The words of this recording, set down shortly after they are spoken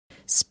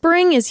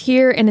Spring is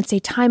here, and it's a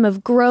time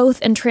of growth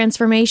and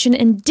transformation,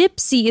 and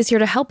Dipsea is here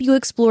to help you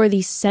explore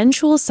the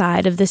sensual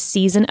side of the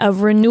season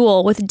of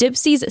renewal. With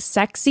Dipsea's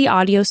sexy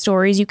audio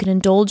stories, you can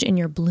indulge in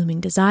your blooming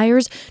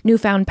desires,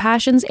 newfound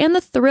passions, and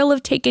the thrill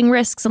of taking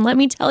risks. And let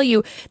me tell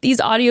you,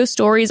 these audio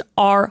stories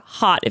are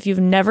hot. If you've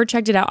never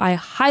checked it out, I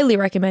highly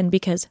recommend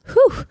because,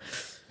 whew.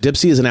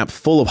 Dipsea is an app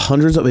full of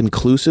hundreds of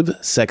inclusive,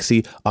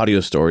 sexy audio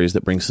stories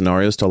that bring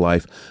scenarios to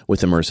life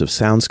with immersive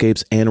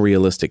soundscapes and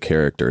realistic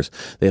characters.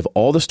 They have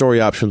all the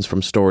story options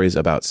from stories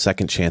about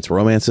second chance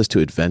romances to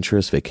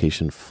adventurous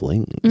vacation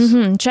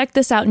flings. Check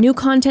this out. New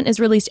content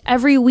is released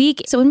every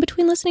week. So in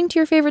between listening to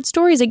your favorite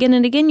stories again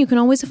and again, you can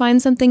always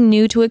find something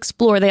new to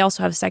explore. They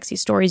also have sexy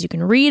stories you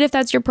can read if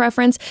that's your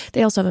preference.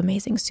 They also have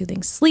amazing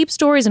soothing sleep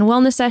stories and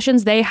wellness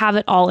sessions. They have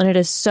it all, and it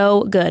is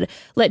so good.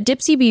 Let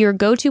Dipsea be your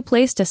go-to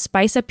place to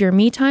spice up your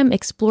me time,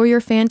 explore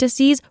your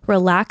fantasies,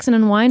 relax and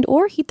unwind,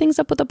 or heat things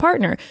up with a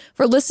partner.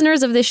 For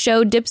listeners of this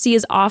show, Dipsea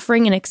is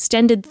offering an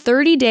extended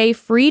 30-day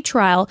free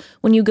trial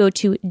when you go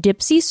to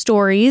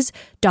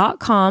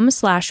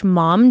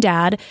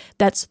dipseastories.com/momdad.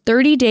 That's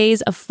 30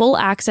 days of full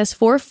access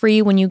for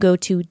free when you go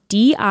to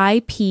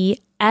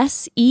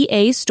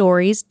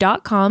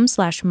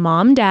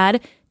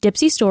dipseastories.com/momdad,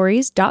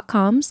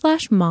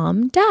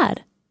 dipseastories.com/momdad.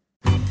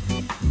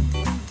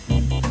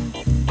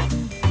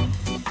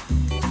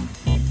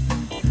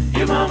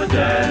 Your mom and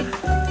dad.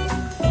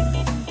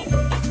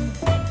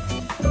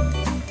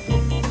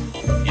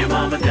 Your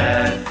mom and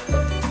dad.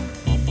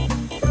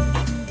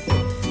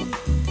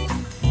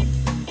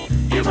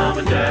 Your mom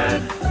and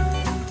dad.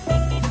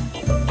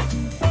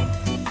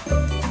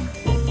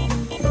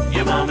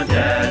 Your mom and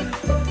dad.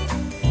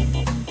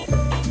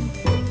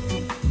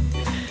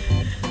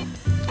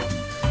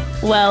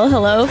 Well,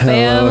 hello,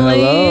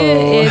 family.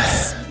 Hello.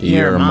 It's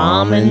your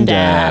mom and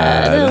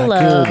dad.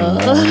 Hello.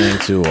 Good morning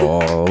to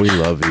all. We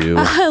love you.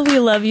 We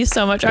love you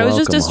so much. I was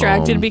just Welcome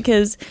distracted home.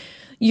 because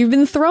you've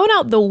been throwing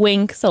out the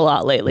winks a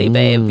lot lately,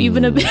 babe. You've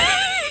been a big...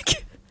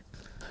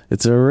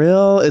 It's a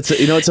move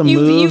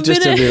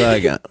just to be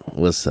like,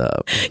 what's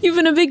up? You've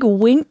been a big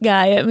wink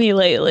guy at me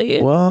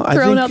lately. Well, I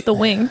throwing think- out the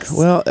winks.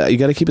 Well, you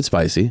got to keep it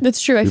spicy.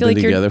 That's true. I We've feel been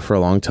like you're together for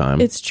a long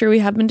time. It's true. We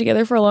have been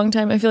together for a long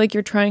time. I feel like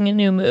you're trying a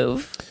new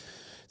move.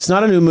 It's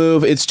not a new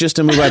move. It's just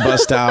a move I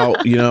bust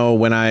out,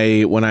 when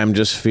I'm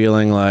just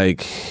feeling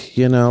like,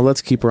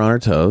 let's keep her on her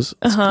toes.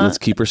 Let's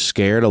keep her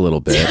scared a little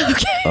bit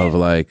of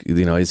like,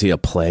 is he a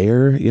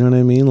player? You know what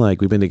I mean? Like,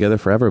 we've been together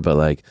forever, but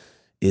like,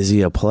 is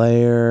he a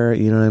player?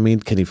 You know what I mean?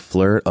 Can he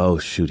flirt? Oh,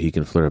 shoot, he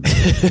can flirt a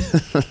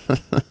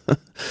bit.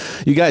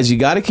 You guys, you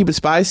got to keep it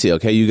spicy,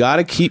 okay? You got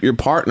to keep your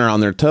partner on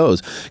their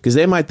toes because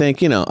they might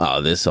think,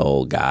 oh, this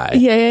old guy.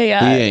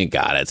 Yeah. He ain't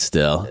got it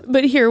still.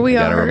 But here we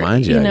I gotta are,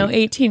 remind you.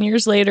 18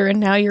 years later, and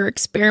now you're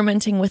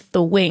experimenting with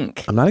the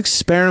wink. I'm not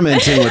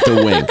experimenting with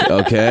the wink,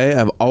 okay?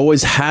 I've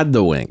always had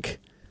the wink.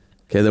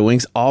 Okay, the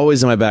wink's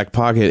always in my back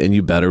pocket, and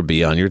you better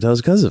be on your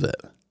toes because of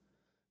it.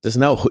 Just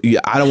know,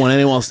 I don't want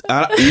anyone else.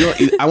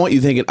 I want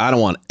you thinking, I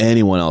don't want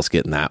anyone else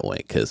getting that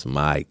wink because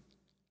my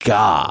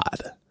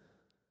God.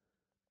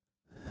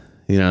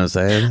 You know what I'm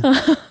saying?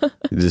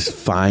 You just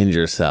find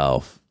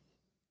yourself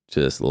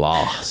just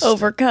lost.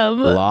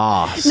 Overcome.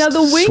 Lost. Now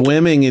the wink,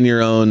 swimming in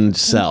your own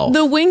self.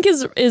 The wink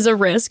is a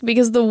risk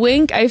because the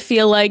wink, I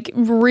feel like,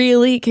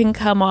 really can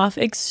come off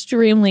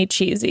extremely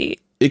cheesy.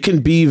 It can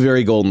be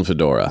very golden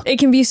fedora. It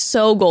can be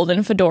so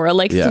golden fedora.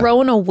 Like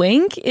throwing a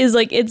wink is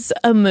like, it's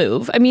a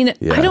move. I mean,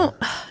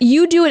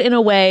 you do it in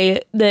a way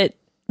that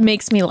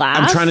makes me laugh.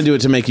 I'm trying to do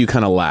it to make you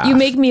kind of laugh. You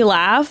make me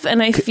laugh,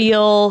 and I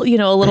feel,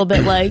 a little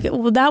bit like,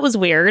 well, that was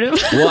weird.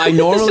 Well, I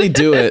normally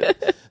do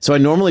it. So I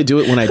normally do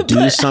it when I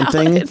do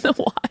something. Out in the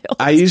wild.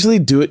 I usually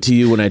do it to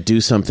you when I do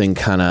something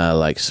kind of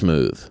like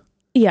smooth.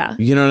 Yeah.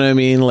 You know what I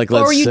mean? Like,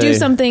 let's or you say, do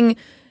something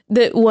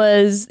that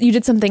you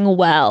did something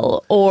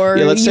well, or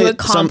you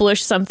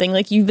accomplished something,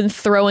 like you've been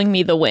throwing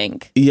me the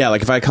wink. Yeah,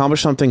 like if I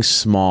accomplish something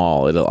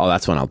small,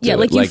 that's when I'll do it. Yeah,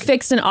 like you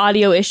fixed an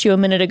audio issue a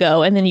minute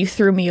ago and then you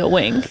threw me a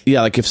wink.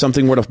 Yeah, like if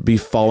something were to be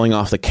falling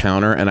off the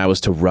counter and I was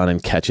to run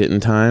and catch it in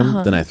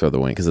time, then I throw the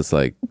wink because it's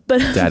like,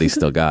 Daddy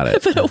still got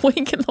it. But a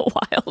wink in the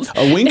wild.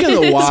 A wink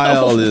in the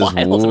wild is a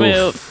wild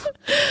move.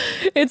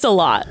 It's a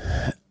lot.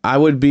 I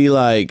would be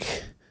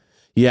like,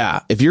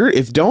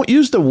 if don't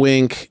use the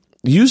wink.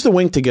 Use the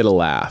wink to get a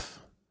laugh.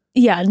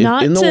 Yeah,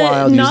 not in the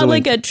wild, not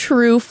like a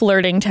true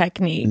flirting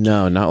technique.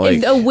 No, not like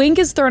if a wink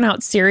is thrown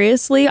out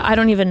seriously, I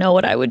don't even know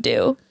what I would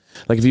do.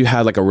 Like if you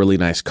had like a really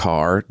nice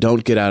car,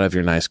 don't get out of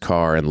your nice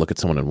car and look at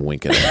someone and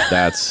wink at them.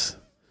 That's,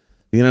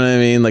 you know what I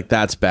mean? Like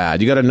that's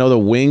bad. You got to know the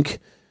wink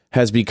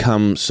has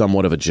become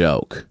somewhat of a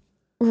joke.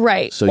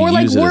 Right. So or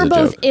like we're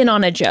both joke. in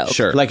on a joke.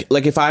 Sure. Like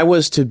if I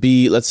was to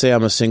be, let's say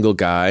I'm a single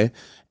guy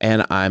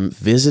and I'm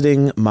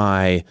visiting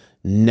my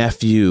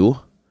nephew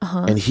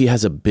and he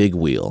has a big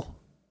wheel.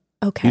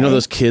 Okay. You know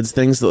those kids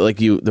things that like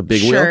the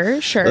big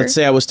wheel? Sure. Let's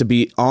say I was to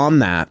be on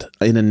that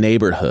in a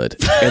neighborhood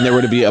and there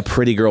were to be a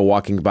pretty girl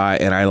walking by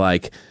and I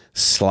like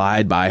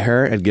slide by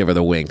her and give her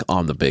the wink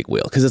on the big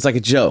wheel. Cause it's like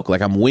a joke.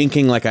 Like I'm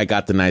winking like I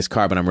got the nice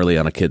car, but I'm really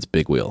on a kid's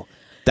big wheel.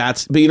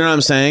 but you know what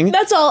I'm saying?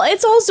 That's all.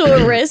 It's also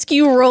a risk.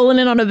 You rolling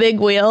in on a big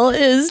wheel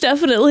is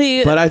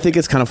definitely. But I think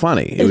it's kind of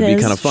funny. It would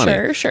be kind of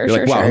funny. Sure.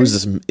 You're like, wow,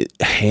 who's this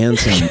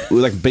handsome,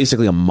 like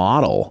basically a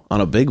model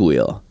on a big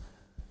wheel?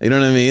 You know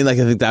what I mean? Like,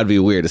 I think that'd be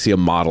weird to see a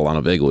model on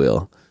a big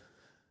wheel.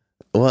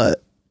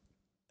 What?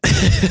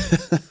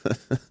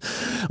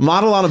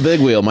 Model on a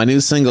Big Wheel, my new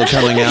single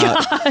coming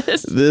out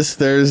this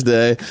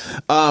Thursday.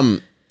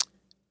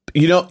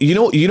 You know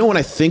when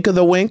I think of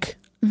the wink,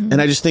 and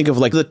I just think of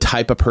like the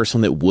type of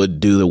person that would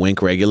do the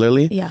wink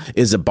regularly,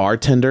 is a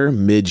bartender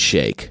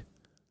mid-shake.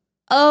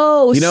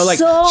 Oh, you know, like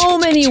so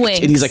many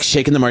winks. And he's like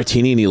shaking the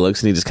martini and he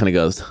looks and he just kind of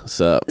goes,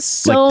 "What's up?"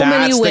 So like,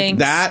 many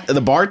winks.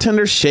 The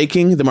bartender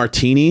shaking the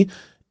martini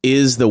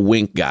is the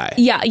wink guy.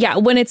 Yeah.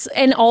 When it's,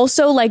 and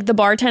also like the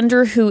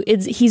bartender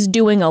he's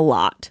doing a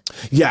lot.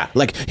 Yeah,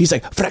 like he's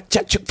like, like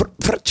you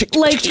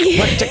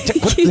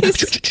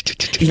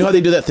know how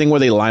they do that thing where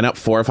they line up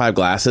 4 or 5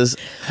 glasses,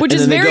 which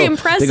is very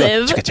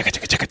impressive.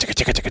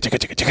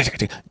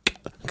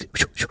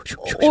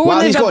 Or when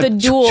they've got the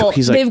dual,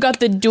 they've got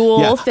the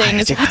dual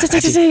things,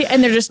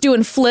 and they're just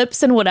doing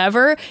flips and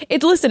whatever.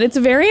 It's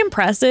very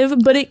impressive,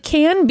 but it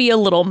can be a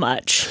little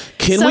much.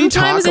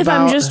 Sometimes if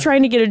I'm just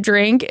trying to get a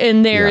drink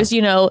and there's,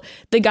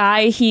 the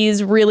guy,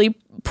 he's really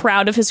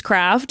proud of his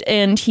craft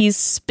and he's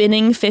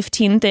spinning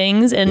 15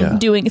 things and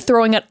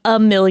throwing out a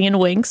million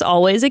winks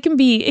always, it can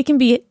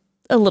be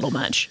a little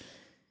much.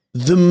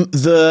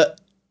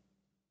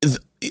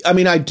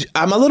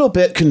 I'm a little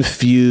bit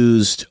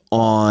confused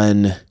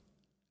on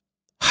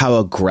how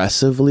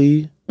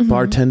aggressively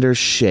bartenders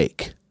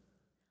shake.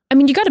 I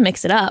mean, you got to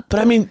mix it up.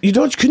 But I mean,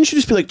 couldn't you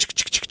just be like,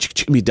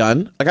 be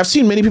done? Like, I've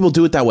seen many people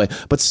do it that way,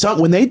 but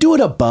when they do it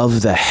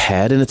above the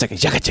head and it's like,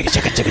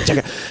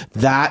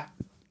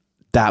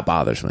 that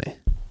bothers me.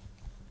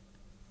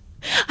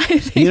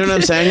 You know what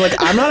I'm saying? Like,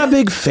 I'm not a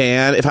big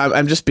fan, if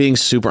I'm just being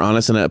super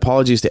honest, and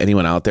apologies to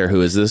anyone out there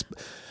who is this,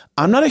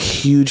 I'm not a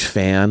huge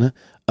fan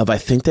of, I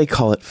think they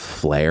call it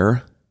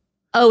flair.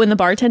 Oh, in the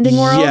bartending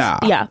world?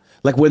 Yeah.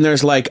 Like when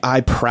there's like, I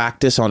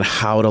practice on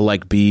how to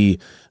like be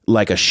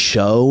like a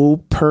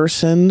show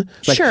person.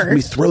 Like, sure. Let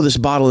me throw this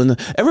bottle in.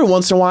 Every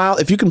once in a while,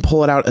 if you can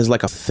pull it out as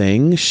like a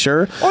thing,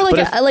 sure. Or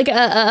like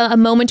a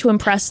moment to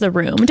impress the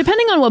room,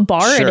 depending on what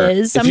bar it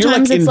is.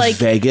 Sometimes it's like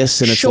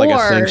Vegas and it's like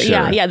a thing.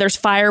 Sure. Yeah. There's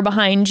fire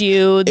behind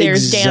you.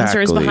 There's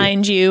dancers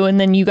behind you, and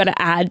then you got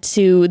to add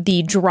to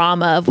the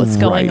drama of what's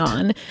going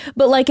on.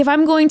 But like if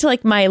I'm going to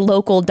like my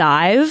local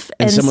dive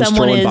and someone's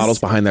throwing bottles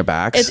behind their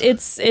backs,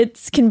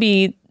 it can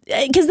be.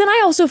 Because then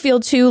I also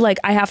feel too like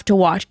I have to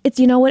watch. It's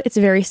it's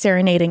a very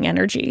serenading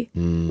energy.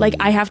 Like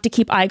I have to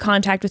keep eye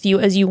contact with you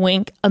as you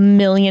wink a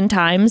million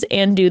times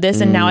and do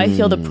this. And now I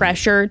feel the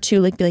pressure to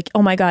like be like,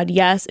 oh my God,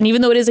 yes. And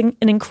even though it is an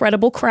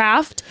incredible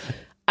craft,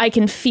 I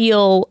can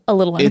feel a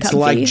little uncomfy. It's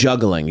like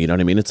juggling. You know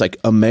what I mean? It's like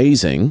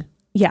amazing.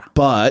 Yeah.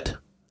 But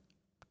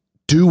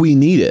do we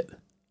need it?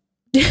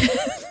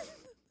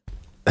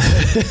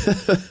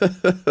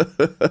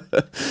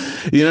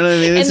 You know what I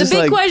mean? It's and the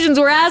big questions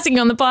we're asking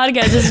on the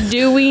podcast is,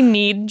 do we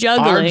need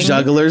juggling? Our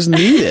jugglers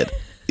need it.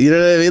 You know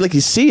what I mean? Like you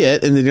see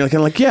it and then you're kind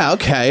of like, yeah,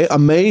 okay,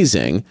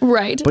 amazing.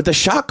 Right. But the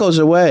shock goes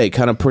away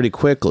kind of pretty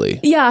quickly.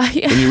 Yeah.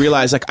 And you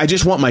realize like, I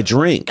just want my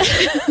drink.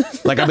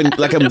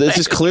 This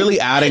is clearly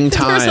adding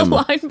time. There's a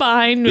line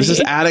behind me. This is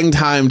adding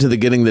time to the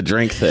getting the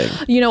drink thing.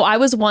 I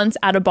was once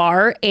at a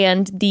bar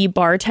and the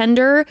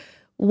bartender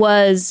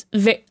was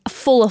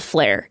full of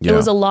flair. Yeah. It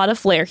was a lot of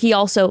flair. He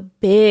also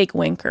big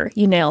winker.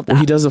 You nailed that. Well,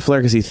 he does the flair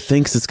because he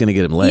thinks it's going to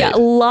get him laid. Yeah,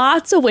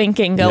 lots of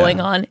winking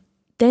going on.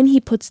 Then he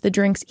puts the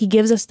drinks. He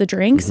gives us the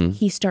drinks.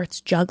 He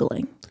starts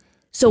juggling.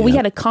 So we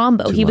had a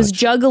combo. He was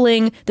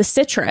juggling the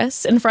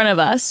citrus in front of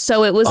us.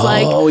 So it was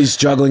he's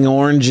juggling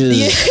oranges.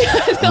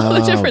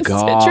 Different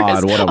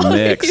citrus. What a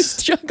mix.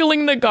 He's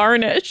juggling the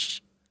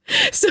garnish.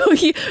 So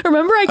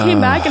I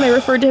came back and I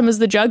referred to him as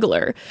the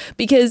juggler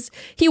because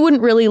he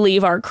wouldn't really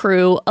leave our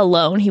crew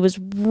alone. He was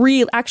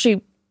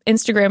actually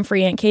Instagram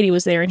free Aunt Katie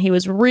was there and he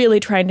was really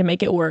trying to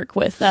make it work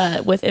with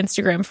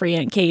Instagram free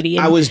Aunt Katie.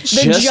 And I was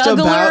just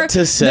about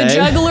to say the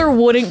juggler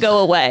wouldn't go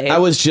away. I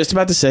was just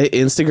about to say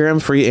Instagram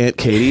free Aunt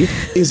Katie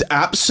is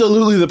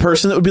absolutely the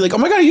person that would be like, oh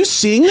my God, are you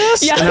seeing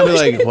this? Yeah, and I'd be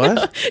like,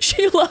 what?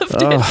 She loved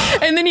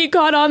it. And then he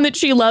caught on that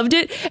she loved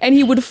it and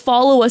he would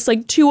follow us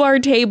like to our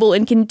table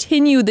and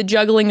continue the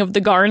juggling of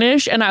the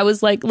garnish. And I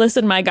was like,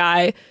 listen, my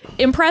guy,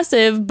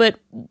 impressive, but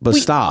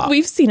stop.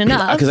 We've seen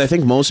enough. Because I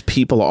think most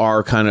people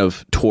are kind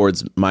of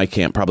towards my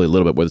camp probably a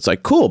little bit where it's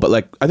like, cool, but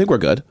like, I think we're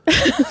good.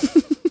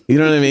 You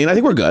know what I mean? I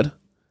think we're good.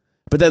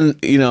 But then,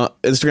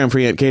 Instagram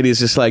free Aunt Katie is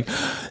just like,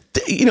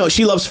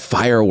 she loves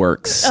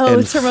fireworks and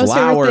it's her most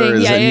flowers favorite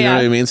thing. Yeah, and you know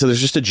what I mean? So there's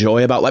just a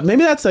joy about life.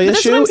 Maybe that's the issue.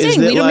 That's what I'm saying.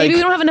 Maybe we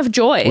don't have enough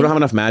joy. We don't have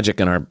enough magic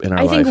in our life.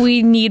 I think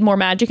we need more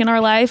magic in our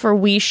life, or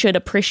we should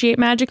appreciate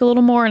magic a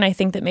little more. And I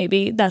think that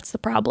maybe that's the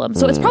problem.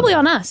 So it's probably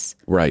on us.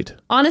 Right.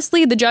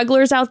 Honestly, the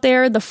jugglers out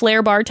there, the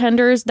flair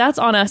bartenders, that's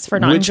on us for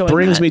not enjoying that.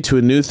 Which brings me to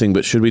a new thing,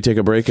 but should we take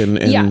a break?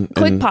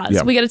 Quick pause.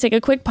 Yeah. We got to take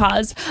a quick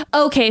pause.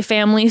 Okay,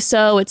 family.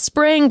 So it's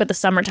spring, but the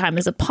summertime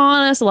is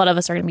upon us. A lot of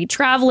us are going to be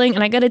traveling.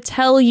 And I got to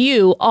tell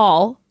you,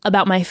 all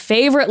about my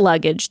favorite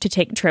luggage to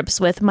take trips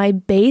with, my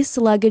Base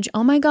luggage.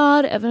 Oh my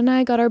God, Evan and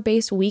I got our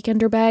Base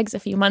weekender bags a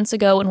few months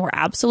ago and we're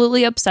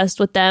absolutely obsessed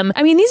with them.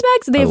 I mean, these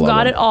bags, they've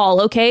got it all,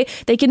 okay?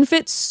 They can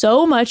fit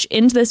so much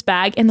into this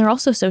bag and they're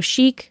also so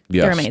chic.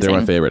 Yes, they're amazing. They're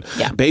my favorite.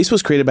 Yeah. Base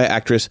was created by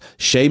actress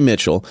Shay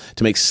Mitchell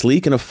to make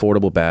sleek and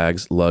affordable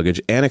bags, luggage,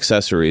 and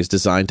accessories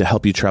designed to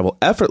help you travel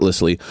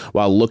effortlessly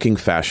while looking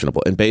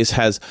fashionable. And Base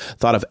has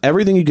thought of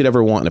everything you could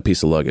ever want in a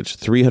piece of luggage.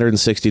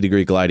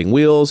 360-degree gliding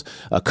wheels,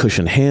 a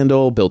cushion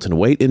handle, built-in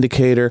weight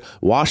indicator,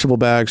 washable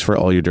bags for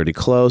all your dirty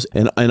clothes,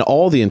 and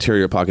all the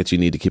interior pockets you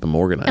need to keep them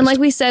organized. And like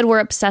we said, we're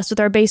obsessed with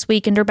our Base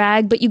weekender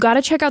bag, but you got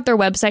to check out their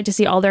website to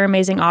see all their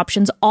amazing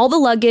options. All the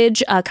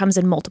luggage comes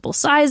in multiple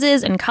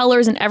sizes and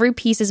colors, and every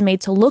piece is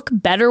made to look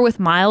better with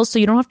miles, so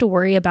you don't have to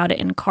worry about it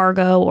in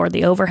cargo or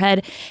the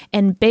overhead.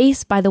 And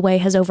Base, by the way,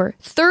 has over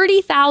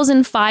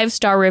 30,000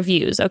 five-star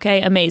reviews.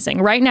 Okay,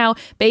 amazing. Right now,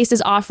 Base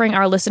is offering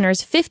our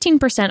listeners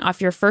 15%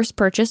 off your first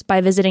purchase by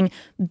visiting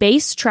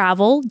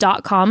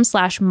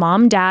basetravel.com/momdad.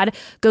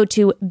 Go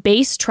to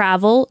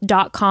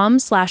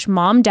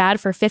basetravel.com/momdad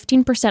for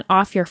 15%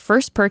 off your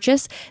first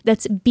purchase.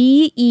 That's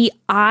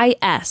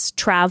BEIS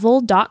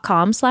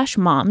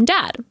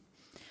travel.com/momdad.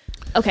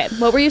 Okay,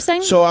 what were you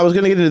saying? So I was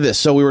going to get into this.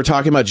 So we were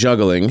talking about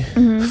juggling,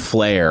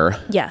 flair.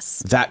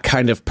 Yes. That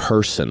kind of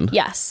person.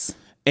 Yes.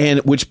 And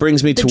which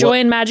brings me to the joy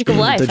and magic of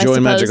life. The joy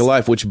and magic of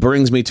life, which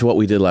brings me to what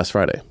we did last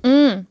Friday.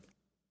 I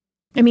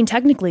mean,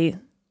 technically,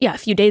 yeah, a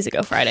few days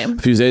ago, Friday. A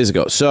few days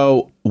ago.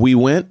 So we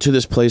went to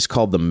this place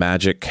called the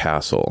Magic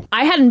Castle.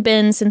 I hadn't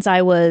been since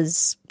I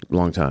was...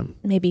 long time.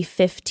 Maybe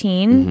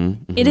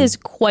 15. It is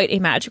quite a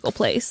magical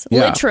place.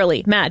 Yeah.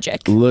 Literally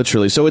magic.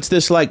 Literally. So it's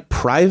this like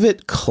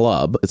private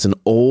club. It's an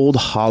old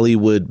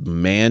Hollywood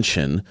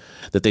mansion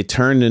that they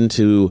turned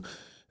into...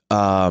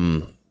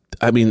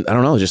 I mean, I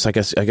don't know, just I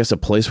guess a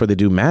place where they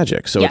do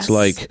magic. So Yes. It's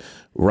like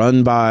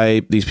run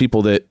by these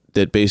people that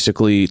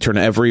basically turn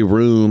every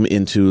room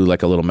into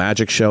like a little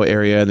magic show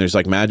area. And there's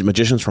like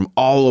magicians from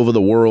all over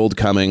the world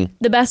coming.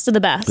 The best of the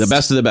best. The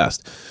best of the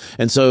best.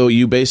 And so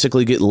you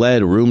basically get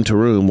led room to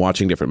room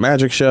watching different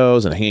magic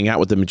shows and hanging out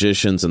with the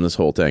magicians and this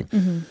whole thing.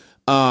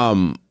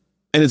 And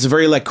it's a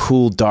very like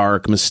cool,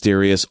 dark,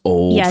 mysterious,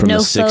 old from no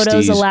the 60s.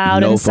 photos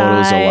allowed No inside.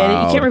 photos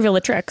allowed. You can't reveal the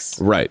tricks.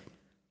 Right.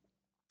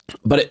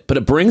 But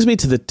it brings me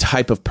to the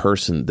type of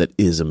person that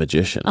is a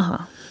magician.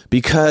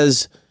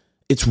 Because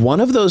it's one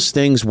of those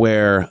things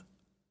where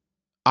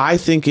I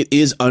think it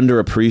is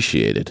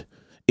underappreciated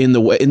in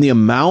the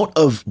amount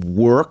of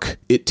work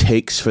it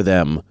takes for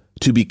them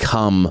to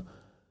become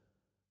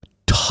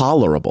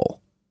tolerable.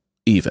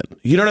 Even,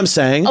 you know what I'm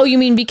saying? Oh, you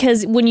mean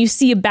because when you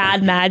see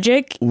bad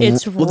magic,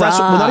 it's rough. That's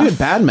not even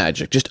bad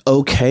magic, just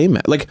okay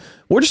magic. Like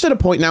we're just at a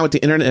point now with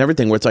the internet and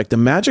everything where it's like the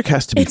magic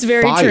has to be It's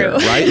very fire,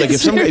 true. right? Like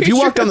if you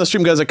walk down the street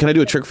and goes like, "Can I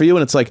do a trick for you?"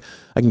 and it's like,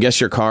 "I can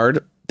guess your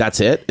card." That's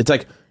it. It's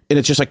like, and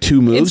it's just like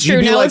two moves. It's true.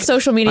 You'd be Now like, with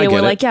social media,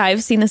 we're like, yeah,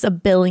 I've seen this a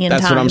billion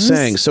times. That's what I'm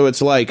saying. So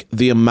it's like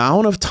the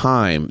amount of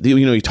time,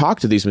 you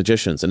talk to these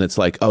magicians and it's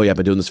like, oh yeah, I've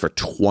been doing this for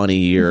 20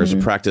 years,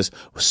 practice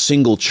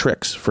single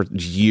tricks for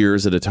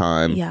years at a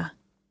time. Yeah.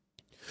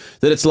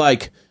 That it's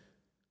like,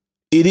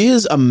 it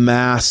is a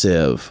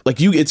massive,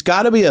 like it's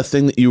got to be a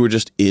thing that you were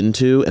just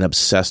into and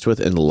obsessed with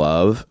and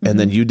love. And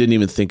then you didn't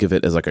even think of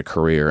it as like a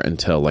career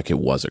until like it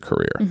was a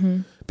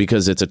career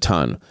because it's a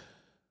ton.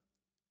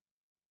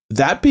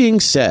 That being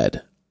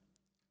said,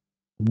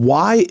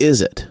 why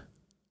is it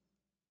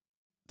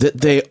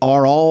that they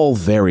are all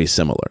very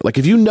similar? Like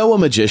if you know a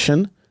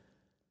magician,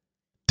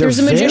 there's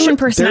a magician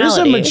personality. There's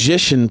a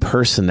magician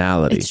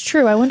personality. It's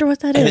true. I wonder what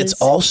that is. And it's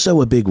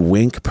also a big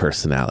wink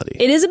personality.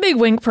 It is a big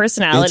wink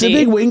personality. It's a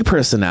big wink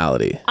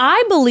personality.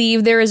 I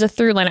believe there is a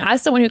through line.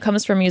 As someone who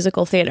comes from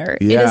musical theater,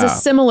 it is a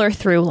similar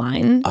through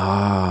line.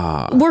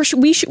 We're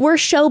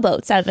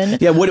showboats, Evan.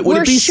 Yeah, would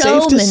it be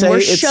safe to say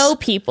we're show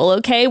people,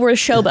 okay? We're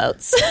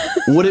showboats.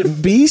 Would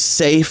it be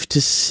safe to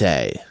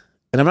say,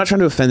 and I'm not trying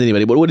to offend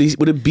anybody, but would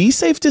it be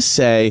safe to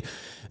say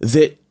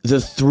that the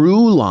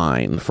through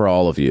line for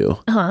all of you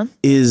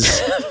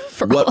is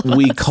what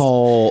we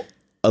call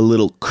a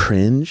little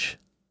cringe?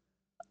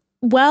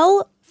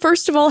 Well,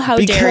 first of all, how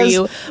dare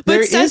you? But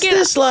there is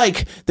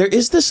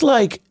this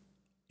like,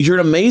 you're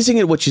amazing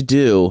at what you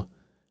do,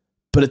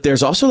 but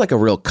there's also like a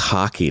real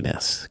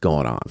cockiness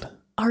going on.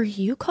 Are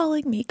you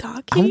calling me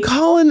cocky? I'm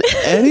calling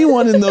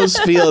anyone in those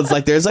fields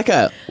like there's like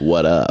a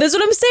what up. That's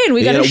what I'm saying.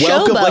 We got a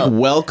showboat.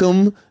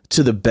 Welcome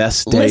to the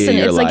best day Listen, of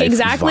your it's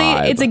life.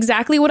 like it's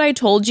exactly what I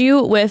told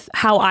you with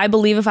how I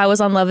believe if I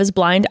was on Love is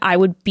Blind, I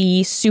would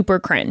be super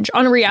cringe.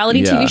 On a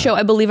reality TV show,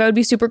 I believe I would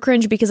be super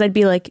cringe because I'd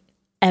be like,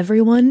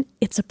 everyone,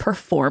 it's a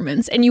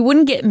performance. And you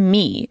wouldn't get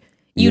me.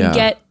 You'd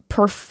get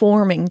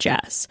performing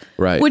Jess.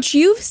 Right. Which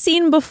you've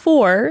seen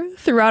before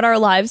throughout our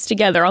lives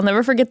together. I'll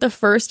never forget the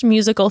first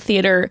musical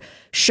theater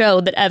show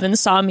that Evan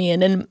saw me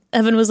in. And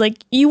Evan was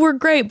like, you were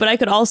great, but I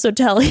could also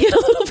tell he had a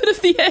little bit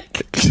of the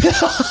ick.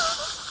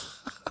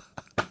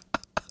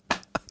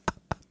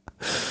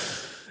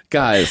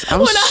 Guys,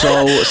 I'm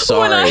so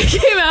sorry. When I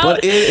came out,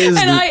 but it is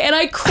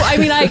I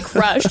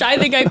crushed. I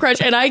think I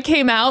crushed. And I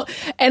came out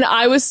and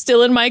I was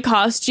still in my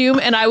costume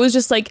and I was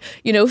just like,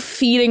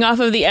 feeding off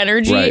of the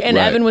energy. Right, and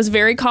right. Evan was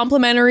very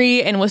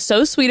complimentary and was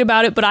so sweet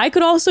about it. But I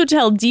could also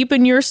tell deep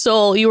in your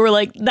soul, you were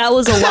like, that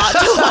was a lot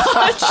to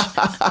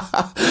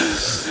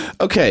watch.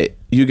 Okay,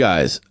 you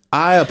guys,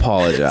 I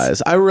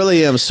apologize. I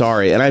really am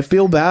sorry. And I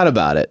feel bad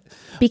about it.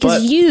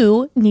 Because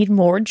you need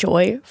more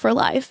joy for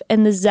life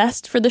and the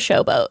zest for the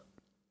showboat.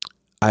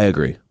 I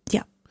agree.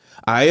 Yeah.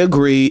 I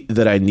agree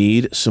that I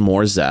need some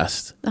more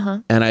zest.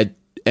 And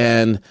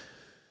I'm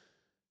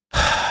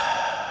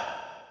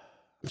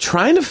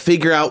trying to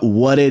figure out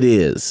what it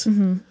is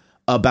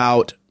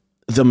about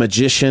the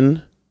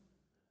magician,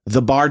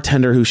 the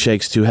bartender who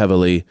shakes too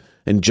heavily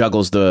and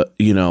juggles the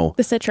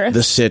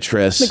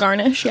citrus, the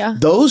garnish. Yeah.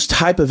 Those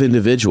type of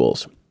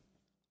individuals.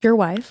 Your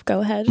wife,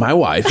 go ahead. My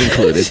wife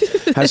included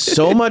has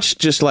so much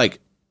just like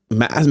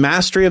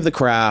mastery of the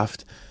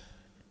craft,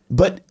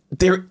 but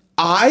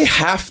I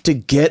have to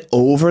get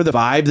over the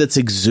vibe that's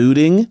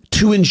exuding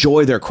to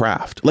enjoy their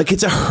craft. Like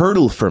it's a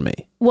hurdle for me.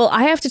 Well,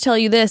 I have to tell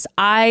you this.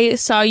 I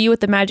saw you at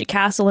the Magic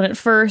Castle, and at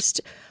first,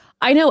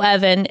 I know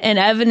Evan, and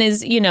Evan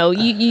is,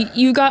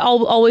 you got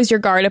always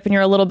your guard up, and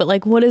you're a little bit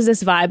like, what is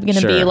this vibe going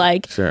to be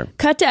like? Sure.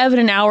 Cut to Evan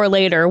an hour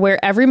later,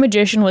 where every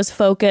magician was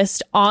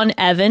focused on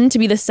Evan to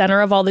be the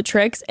center of all the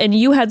tricks, and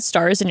you had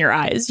stars in your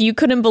eyes. You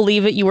couldn't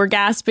believe it. You were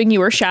gasping,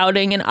 you were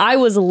shouting, and I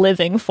was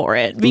living for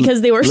it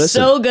because they were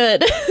so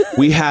good.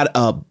 We had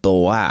a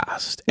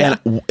blast, and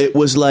it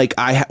was like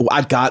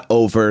I got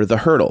over the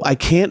hurdle. I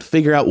can't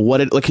figure out what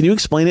it. Like, can you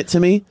explain it to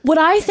me? What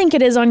I think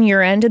it is on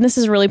your end, and this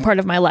is really part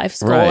of my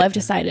life's goal. Right. I've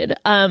decided.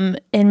 And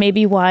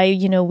maybe why,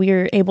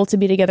 we're able to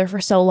be together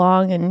for so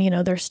long and,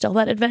 there's still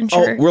that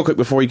adventure. Oh, real quick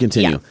before you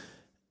continue. Yeah.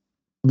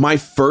 My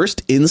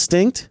first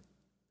instinct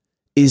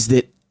is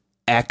that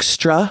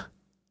extra,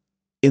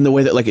 in the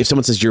way that like if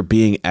someone says you're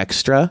being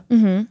extra,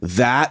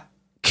 that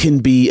can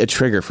be a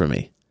trigger for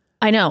me.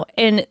 I know.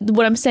 And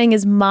what I'm saying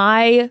is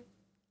my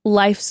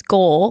life's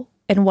goal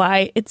and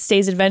why it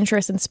stays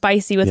adventurous and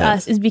spicy with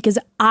us is because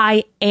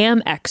I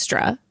am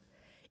extra.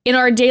 In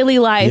our daily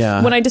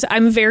life, when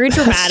I'm very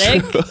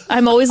dramatic.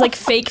 I'm always like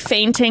fake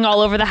fainting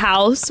all over the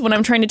house when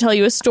I'm trying to tell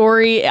you a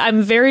story.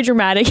 I'm very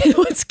dramatic. And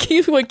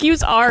what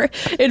keeps our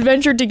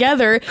adventure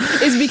together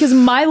is because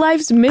my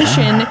life's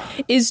mission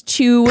is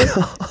to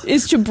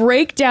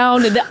break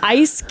down the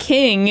Ice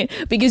King,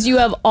 because you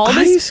have all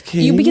this.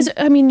 Because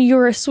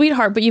you're a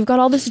sweetheart, but you've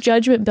got all this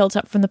judgment built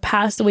up from the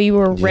past, the way you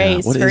were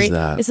raised. What is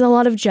that? It's a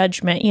lot of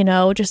judgment,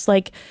 just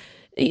like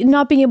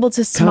not being able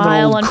to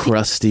smile on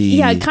crusty.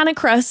 kind of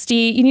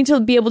crusty. You need to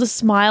be able to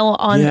smile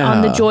on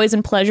the joys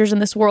and pleasures in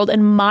this world.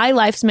 And my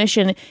life's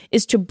mission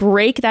is to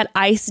break that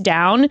ice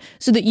down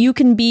so that you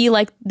can be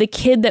like the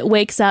kid that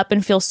wakes up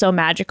and feels so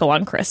magical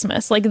on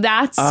Christmas. Like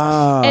that's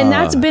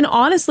been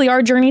honestly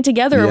our journey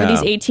together over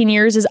these 18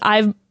 years. Is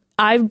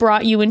I've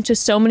brought you into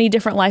so many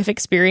different life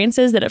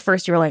experiences that at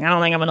first you were like, I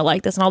don't think I'm going to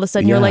like this. And all of a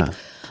sudden you're like,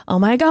 oh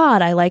my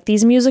God, I like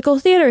these musical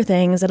theater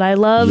things, and I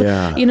love,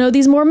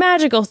 these more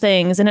magical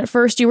things. And at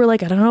first you were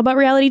like, I don't know about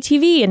reality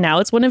TV. And now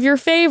it's one of your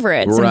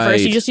favorites. Right. And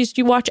first you just used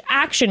to watch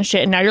action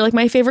shit. And now you're like,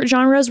 my favorite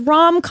genre is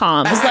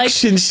rom-coms.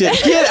 Action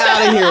shit. Get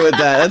out of here with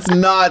that. That's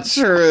not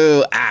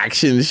true.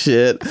 Action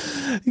shit.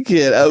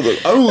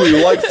 I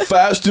only like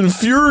Fast and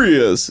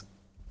Furious.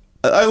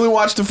 I only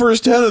watch the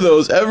first 10 of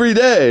those every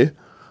day.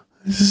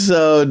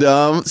 So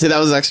dumb. See, that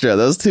was extra.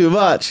 That was too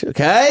much.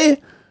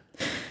 Okay?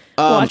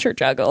 Watch her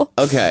juggle.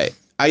 Okay.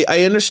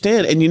 I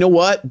understand. And you know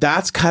what?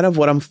 That's kind of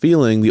what I'm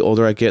feeling the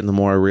older I get and the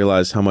more I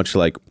realize how much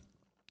like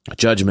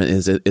judgment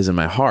is in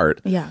my heart.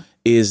 Yeah.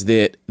 Is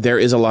that there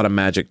is a lot of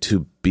magic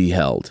to be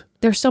held.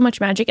 There's so much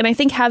magic. And I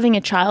think having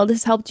a child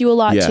has helped you a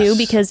lot too,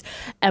 because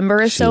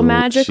Ember is so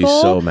magical.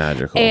 She's so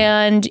magical.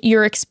 And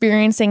you're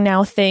experiencing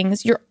now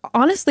things. You're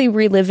honestly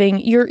reliving,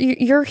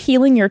 you're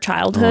healing your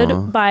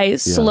childhood by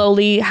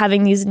slowly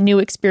having these new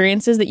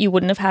experiences that you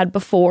wouldn't have had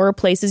before,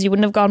 places you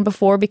wouldn't have gone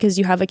before because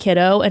you have a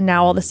kiddo. And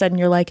now all of a sudden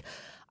you're like,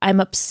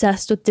 I'm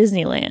obsessed with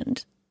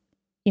Disneyland.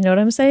 You know what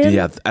I'm saying?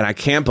 Yeah. And I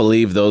can't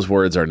believe those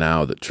words are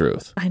now the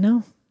truth. I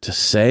know. To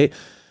say...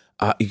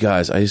 you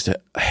guys, I used to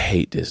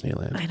hate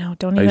Disneyland. I know.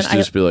 Don't even. I used to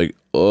just be like,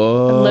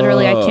 oh.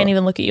 Literally, I can't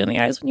even look at you in the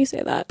eyes when you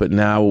say that. But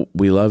now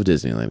we love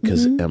Disneyland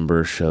because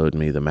Ember showed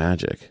me the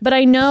magic. But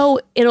I know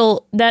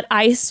that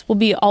ice will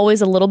be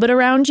always a little bit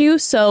around you.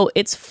 So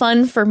it's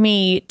fun for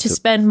me to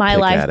spend my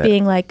life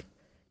being like,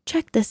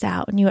 check this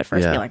out. And you at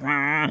first be like,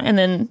 and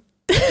then.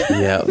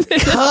 Yeah.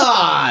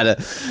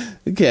 God.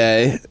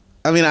 Okay.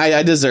 I mean,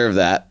 I deserve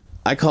that.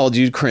 I called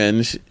you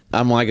cringe.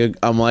 I'm like,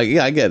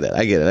 yeah, I get it.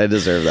 I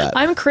deserve that.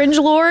 I'm Cringe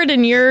Lord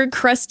and you're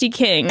Crusty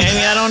King. I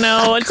mean, I don't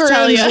know what to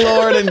tell you. Cringe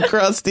Lord and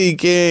Crusty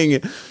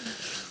King.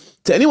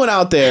 To anyone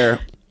out there,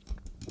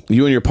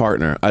 you and your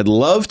partner, I'd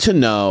love to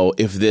know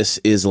if this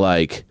is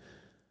like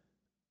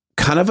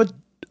kind of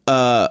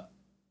a,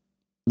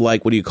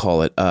 like, what do you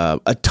call it?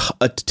 A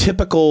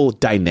typical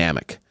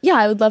dynamic. Yeah,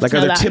 I would love to know that.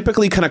 Like, are there that.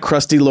 typically kind of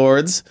Crusty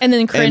Lords? And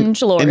then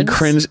Cringe Lords. And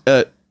cringe,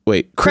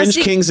 Wait, cringe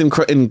kings and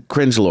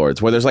cringe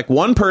lords, where there's like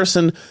one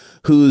person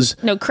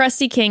who's... No,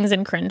 crusty kings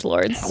and cringe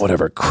lords.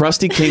 Whatever.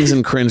 Crusty kings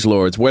and cringe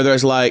lords, where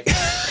there's like...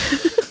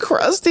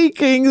 crusty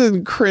kings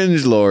and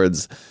cringe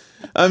lords.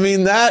 I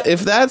mean,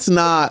 if that's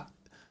not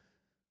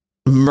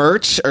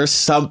merch or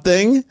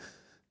something,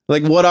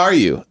 like, what are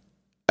you?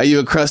 Are you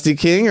a crusty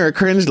king or a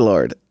cringe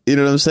lord? You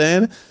know what I'm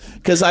saying?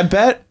 Because I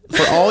bet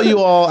for all you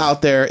all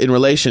out there in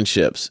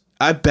relationships,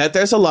 I bet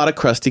there's a lot of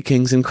crusty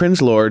kings and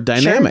cringe lord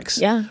dynamics.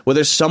 Sure, yeah. Where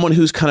there's someone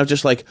who's kind of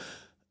just like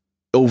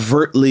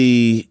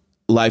overtly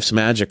life's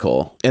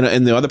magical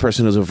and the other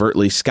person is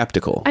overtly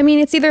skeptical. I mean,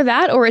 it's either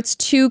that or it's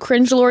two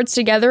cringe lords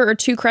together or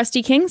two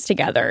crusty kings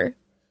together.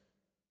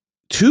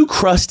 Two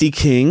crusty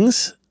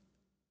kings?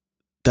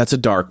 That's a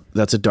dark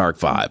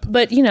vibe.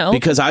 But, you know.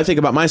 Because I think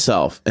about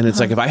myself and it's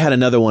like if I had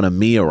another one of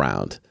me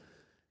around,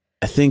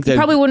 I think that... You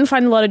probably wouldn't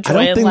find a lot of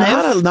joy in life.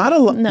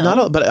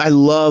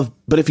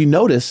 But if you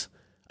notice...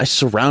 I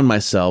surround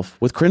myself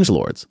with cringe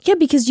lords. Yeah,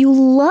 because you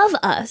love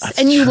us. That's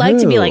and you true. like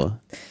to be like,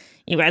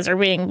 you guys are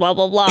being blah,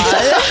 blah, blah.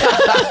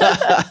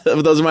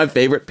 Those are my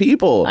favorite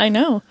people. I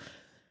know.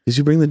 Because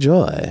you bring the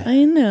joy.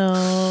 I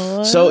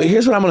know. So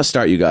here's what I'm going to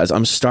start, you guys.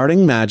 I'm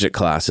starting magic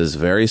classes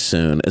very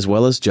soon, as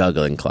well as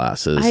juggling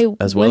classes,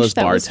 as well as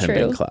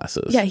bartending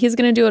classes. Yeah, he's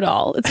going to do it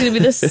all. It's going to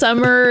be the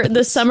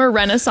summer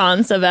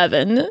renaissance of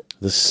Evan.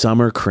 The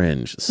summer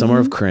cringe. Summer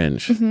of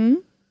cringe. Mm-hmm.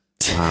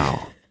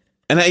 Wow.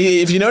 And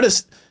if you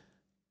notice...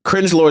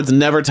 Cringe lords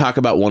never talk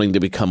about wanting to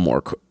become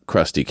more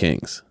crusty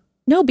kings.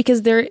 No,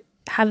 because they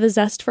have the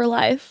zest for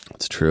life.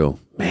 That's true.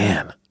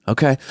 Man.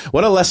 Okay.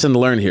 What a lesson to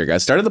learn here,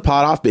 guys. Started the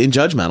pot off being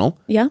judgmental.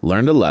 Yeah.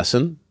 Learned a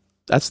lesson.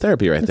 That's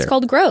therapy right there. It's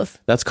called growth.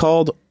 That's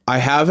called, I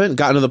haven't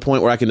gotten to the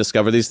point where I can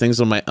discover these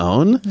things on my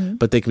own,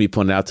 but they can be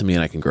pointed out to me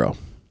and I can grow.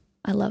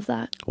 I love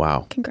that.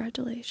 Wow.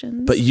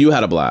 Congratulations. But you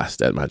had a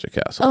blast at Magic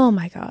Castle. Oh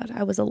my God.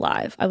 I was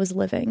alive. I was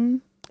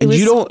living. It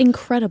was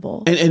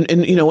incredible.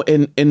 And you know,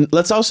 and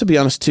let's also be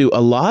honest too, a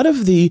lot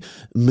of the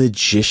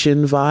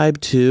magician vibe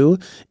too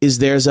is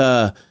there's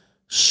a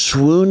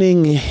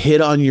swooning hit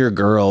on your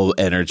girl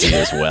energy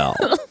as well.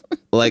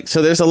 Like,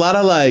 so there's a lot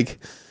of like,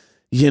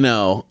 you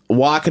know,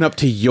 walking up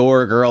to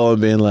your girl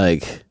and being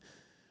like,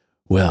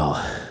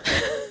 well,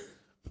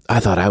 I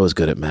thought I was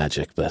good at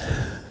magic, but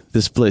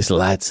this place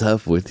lights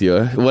up with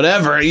your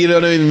whatever, you know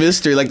what I mean?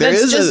 Mystery. Like there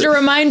That's just a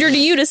reminder to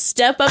you to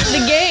step up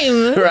the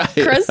game, right?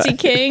 Crusty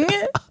King.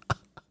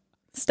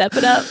 Step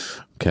it up.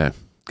 Okay.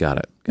 Got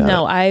it. We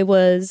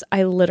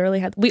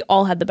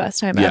all had the best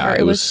time ever.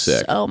 It was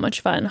sick. So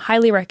much fun.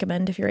 Highly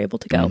recommend if you're able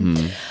to go.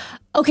 Mm-hmm.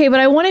 Okay, but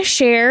I want to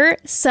share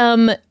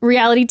some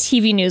reality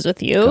TV news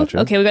with you. Gotcha.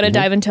 Okay, we got to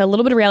dive into a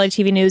little bit of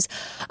reality TV news.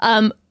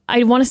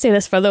 I want to say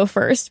this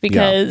first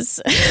because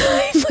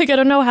I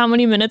don't know how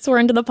many minutes we're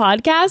into the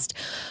podcast,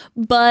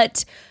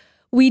 but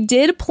we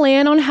did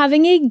plan on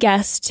having a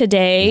guest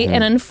today,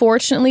 and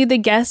unfortunately the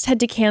guest had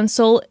to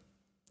cancel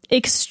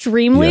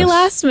extremely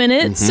last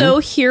minute. So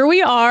here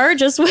we are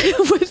just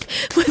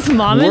with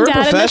mom and dad.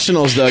 We're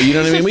professionals though, you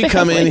know what I mean? We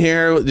come in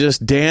here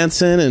just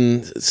dancing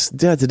and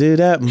to do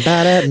that and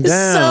bat that and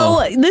down.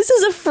 So this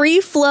is a free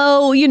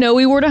flow, you know,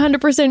 we weren't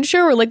 100%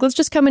 sure. We're like, let's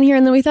just come in here.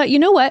 And then we thought, you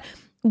know what?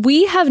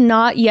 We have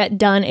not yet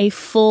done a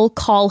full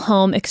call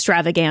home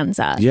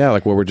extravaganza. Yeah,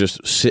 like where we're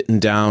just sitting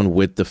down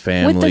with the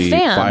family,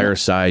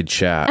 fireside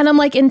chat. And I'm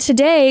like, and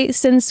today,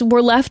 since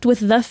we're left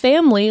with the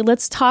family,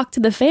 let's talk to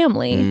the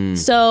family.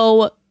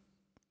 So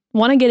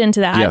want to get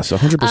into that. Yes,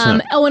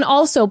 100%. And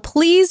also,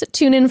 please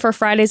tune in for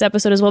Friday's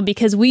episode as well,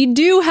 because we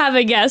do have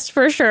a guest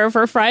for sure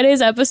for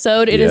Friday's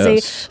episode. It is a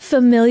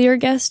familiar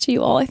guest to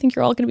you all. I think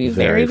you're all going to be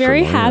very,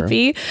 very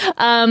happy.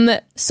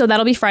 So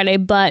that'll be Friday,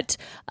 but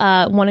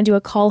want to do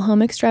a call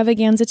home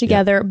extravaganza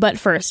together. Yeah. But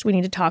first, we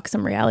need to talk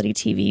some reality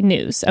TV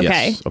news.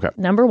 Okay. Yes. Okay.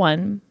 Number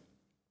one,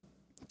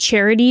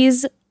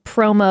 Charity's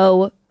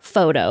promo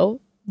photo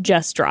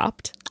just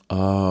dropped.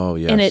 Oh,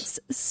 yes. And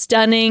it's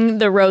stunning.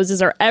 The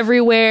roses are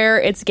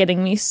everywhere. It's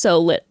getting me so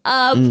lit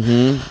up.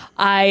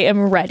 I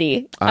am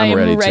ready. I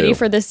am ready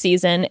for this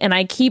season. And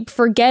I keep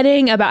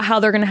forgetting about how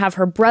they're going to have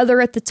her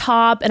brother at the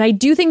top. And I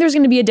do think there's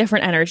going to be a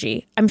different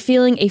energy. I'm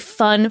feeling a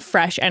fun,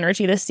 fresh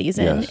energy this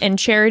season. Yes. And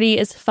Charity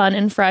is fun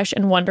and fresh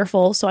and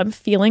wonderful. So I'm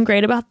feeling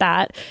great about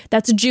that.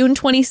 That's June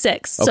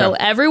 26th. Okay. So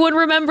everyone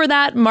remember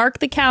that. Mark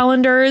the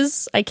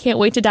calendars. I can't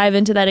wait to dive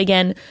into that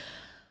again.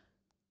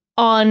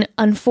 On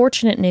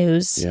unfortunate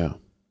news,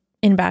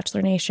 in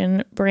Bachelor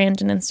Nation,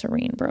 Brandon and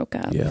Serene broke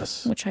up,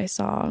 which I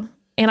saw.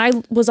 And I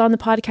was on the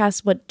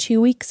podcast, 2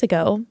 weeks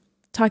ago,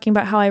 talking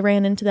about how I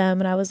ran into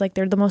them. And I was like,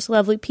 they're the most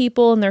lovely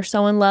people and they're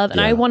so in love.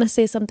 And I want to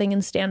say something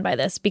and stand by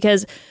this,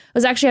 because I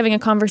was actually having a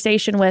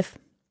conversation with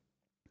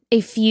a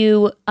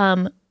few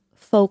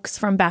folks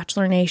from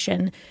Bachelor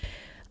Nation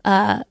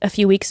a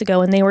few weeks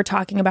ago. And they were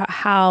talking about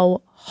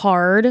how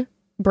hard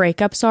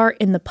breakups are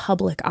in the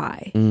public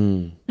eye.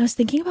 And I was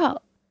thinking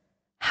about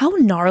how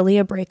gnarly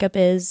a breakup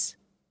is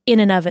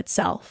in and of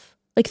itself.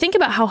 Like, think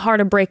about how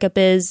hard a breakup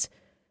is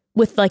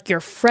with like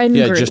your friend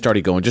group. Just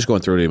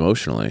going through it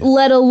emotionally.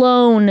 Let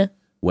alone,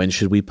 when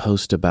should we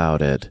post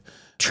about it?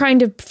 trying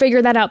to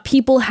figure that out.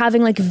 People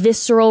having like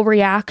visceral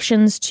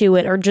reactions to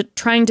it, or just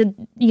trying to,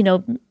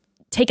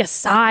 take a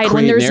side create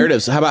when there's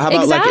narratives. How about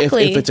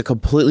exactly. like if it's a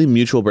completely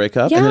mutual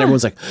breakup, and then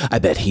everyone's like, I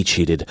bet he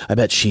cheated. I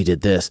bet she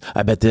did this.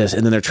 I bet this.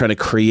 And then they're trying to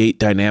create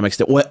dynamics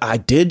that what I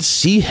did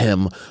see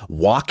him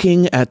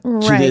walking to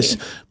this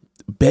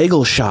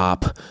bagel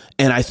shop,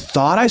 and I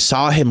thought I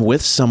saw him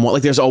with someone.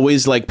 Like there's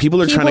always like people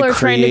are trying to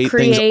create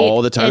things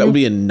all the time. That would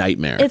be a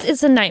nightmare.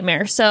 It's a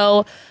nightmare.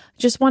 So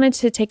just wanted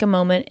to take a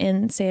moment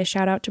and say a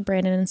shout out to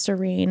Brandon and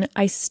Serene.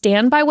 I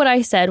stand by what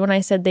I said when I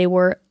said they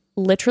were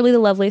literally the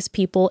loveliest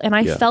people, and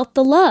I felt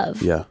the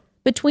love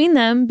between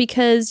them,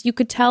 because you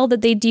could tell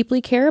that they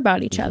deeply care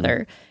about each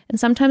other, and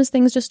sometimes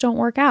things just don't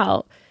work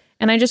out.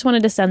 And I just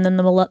wanted to send them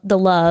the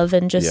love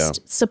and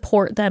just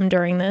support them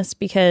during this,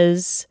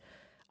 because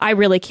I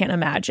really can't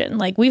imagine.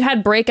 Like, we've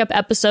had breakup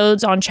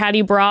episodes on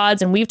Chatty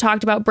Broads, and we've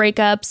talked about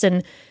breakups,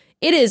 and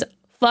it is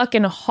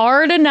fucking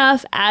hard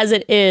enough as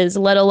it is,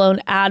 let alone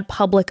add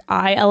public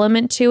eye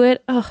element to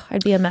it. Oh,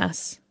 I'd be a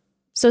mess.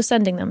 So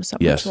sending them so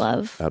much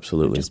love.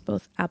 Absolutely. They're just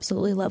both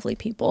absolutely lovely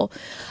people.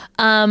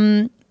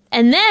 And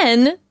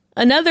then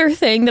another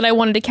thing that I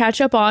wanted to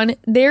catch up on,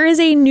 there is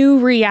a new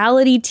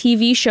reality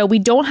TV show. We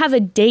don't have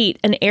an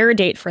air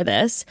date for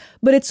this,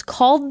 but it's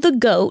called The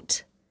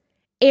GOAT.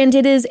 And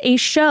it is a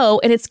show,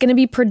 and it's going to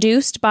be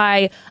produced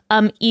by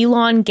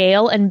Elon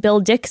Gale and Bill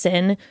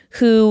Dixon,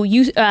 who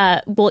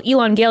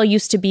Elon Gale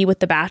used to be with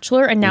The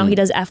Bachelor, and now he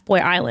does F-Boy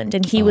Island,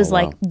 and he was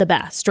like the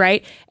best,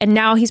 right? And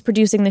now he's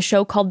producing the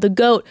show called The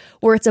GOAT,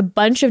 where it's a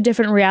bunch of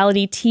different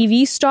reality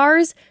TV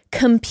stars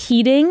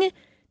competing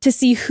to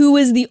see who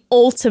is the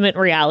ultimate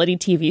reality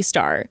TV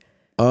star.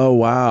 Oh,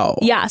 wow.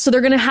 Yeah. So they're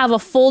going to have a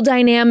full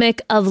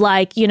dynamic of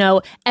like,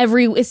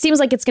 it seems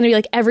like it's going to be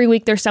like every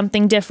week there's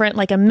something different,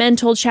 like a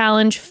mental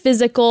challenge,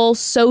 physical,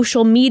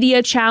 social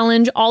media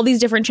challenge, all these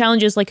different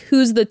challenges, like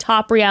who's the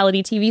top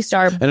reality TV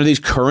star. And are these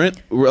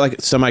current,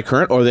 like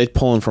semi-current, or are they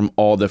pulling from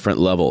all different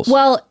levels?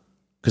 Well,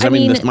 because I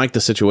mean, Mike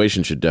the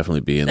Situation should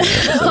definitely be in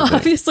there.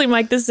 Obviously,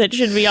 Mike the Sit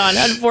should be on.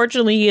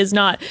 Unfortunately, he is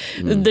not.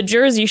 The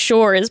Jersey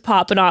Shore is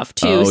popping off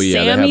too. Oh,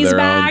 yeah, Sammy's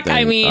back.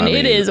 I mean,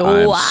 it is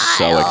wild.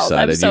 So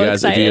excited. I'm so you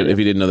guys, excited. If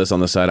you didn't know this on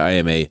the side, I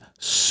am a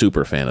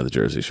super fan of the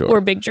Jersey Shore. We're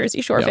big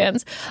Jersey Shore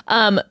fans.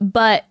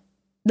 But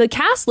the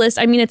cast list,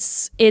 I mean,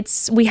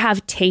 we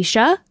have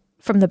Tayshia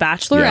from The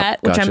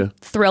Bachelorette, which I'm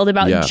thrilled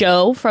about.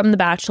 Joe from The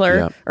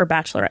Bachelor, or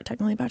Bachelorette,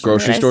 technically Bachelorette.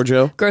 Grocery Store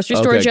Joe? Grocery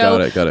Store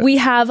Joe. Got it. We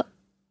have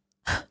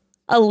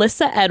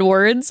Alyssa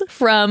Edwards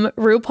from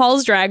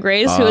RuPaul's Drag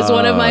Race, who is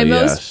one of my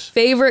most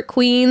favorite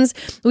queens.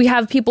 We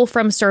have people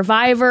from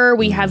Survivor.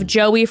 We have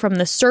Joey from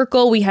The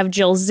Circle. We have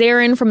Jill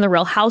Zarin from The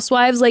Real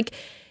Housewives. Like,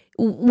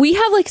 we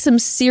have like some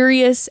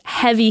serious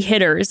heavy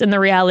hitters in the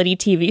reality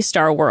TV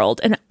star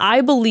world. And I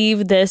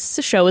believe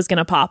this show is going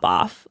to pop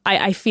off.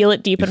 I feel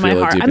it deep in my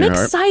heart. I'm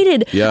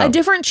excited. Yeah. A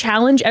different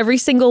challenge every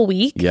single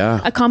week.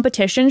 Yeah. A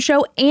competition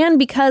show. And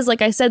because,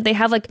 like I said, they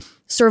have like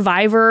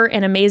Survivor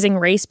and Amazing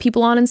Race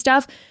people on and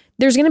stuff,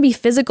 there's going to be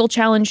physical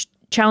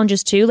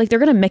challenges too. Like, they're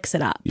going to mix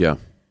it up. Yeah.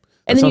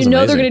 And then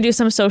they're going to do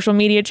some social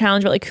media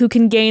challenge, but like who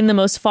can gain the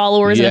most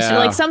followers. Yeah.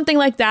 Like something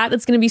like that.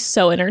 That's going to be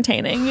so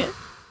entertaining.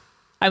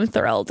 I'm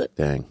thrilled.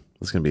 Dang.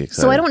 That's going to be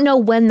exciting. So I don't know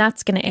when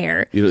that's going to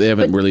air. They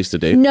haven't released a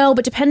date? No,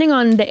 but depending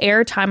on the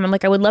air time, I'm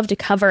like, I would love to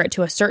cover it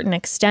to a certain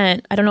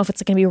extent. I don't know if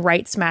it's going to be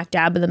right smack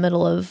dab in the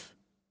middle of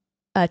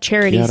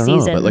charity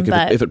season. Know, but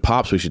like if it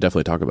pops, we should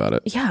definitely talk about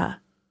it. Yeah.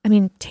 I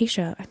mean,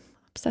 Tayshia, I'm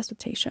obsessed with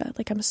Tayshia.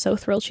 Like, I'm so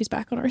thrilled she's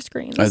back on our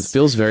screens. It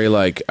feels very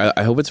like,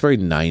 I hope it's very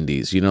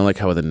 90s. You know, like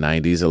how in the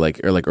 90s or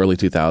like early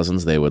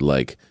 2000s, they would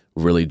like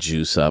really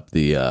juice up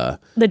the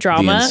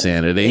drama, the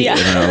insanity. Yeah.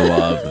 And I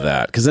loved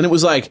that. Because then it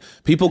was like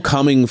people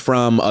coming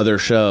from other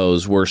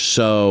shows were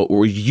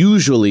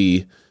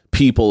usually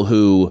people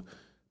who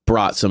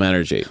brought some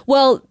energy.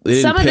 Well,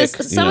 some of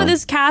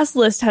this cast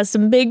list has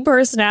some big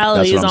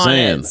personalities on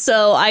it.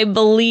 So I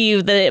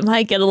believe that it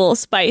might get a little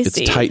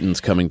spicy. It's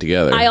titans coming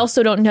together. I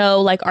also don't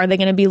know, like, are they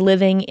going to be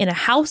living in a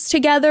house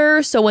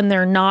together? So when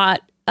they're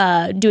not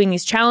doing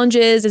these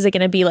challenges, is it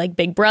going to be like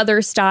Big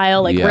Brother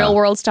style, like real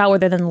world style, where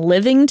they're then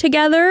living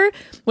together?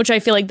 Which I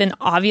feel like then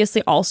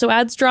obviously also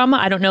adds drama.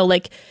 I don't know,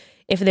 like,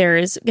 if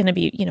there's going to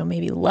be,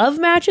 maybe love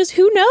matches.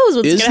 Who knows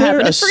what's going to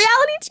happen? It's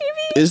reality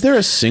TV. Is there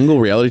a single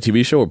reality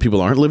TV show where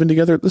people aren't living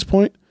together at this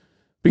point?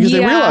 Because they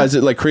realize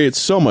it like creates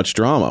so much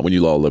drama when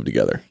you all live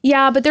together.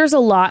 Yeah, but there's a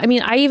lot. I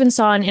mean, I even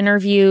saw an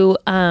interview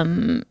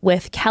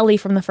with Kelly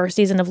from the first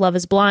season of Love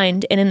is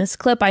Blind. And in this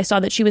clip, I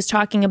saw that she was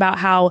talking about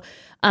how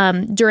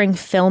during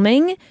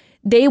filming,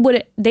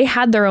 they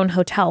had their own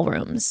hotel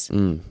rooms.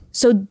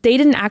 So they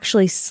didn't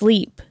actually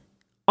sleep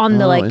on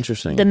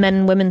the men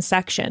and women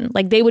section.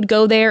 Like, they would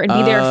go there and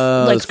be there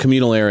like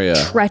communal area,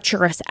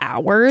 treacherous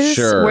hours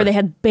where they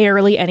had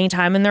barely any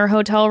time in their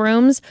hotel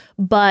rooms,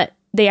 but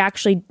they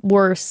actually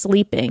were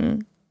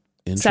sleeping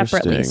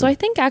separately. So I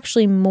think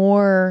actually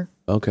more.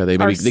 Okay, they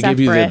give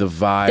you the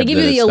vibe. They give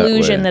you the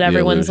illusion that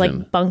everyone's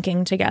like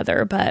bunking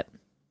together, but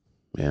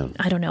Man.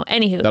 I don't know.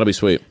 Anywho. That'll be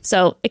sweet.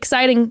 So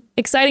exciting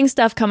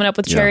stuff coming up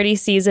with charity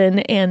season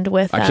and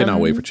with... I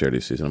cannot wait for charity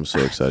season. I'm so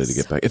excited to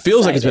get back. It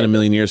feels like it's been a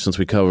million years since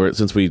we covered,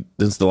 since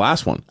the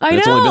last one. I know.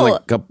 It's only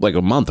been like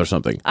a month or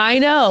something. I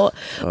know.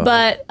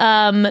 But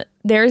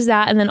there's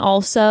that. And then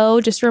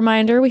also, just a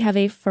reminder, we have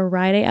a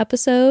Friday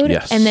episode.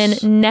 Yes. And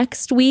then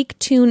next week,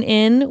 tune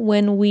in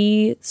when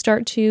we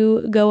start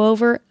to go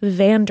over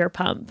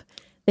Vanderpump.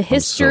 The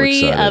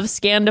history of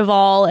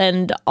Scandival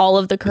and all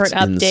of the current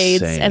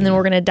updates. Insane. And then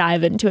we're going to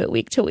dive into it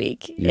week to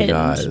week. You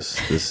guys,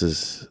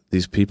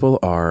 these people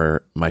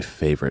are my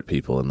favorite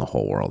people in the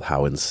whole world.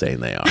 How insane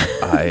they are.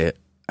 I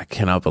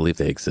cannot believe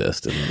they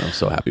exist, and I'm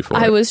so happy for it.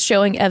 I was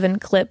showing Evan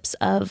clips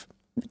of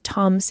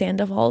Tom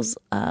Sandoval's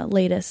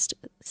latest...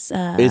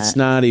 it's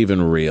not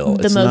even real.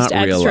 The it's most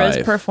not real extras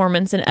life.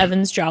 Performance, and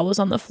Evan's jaw was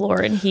on the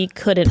floor, and he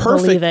couldn't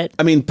believe it.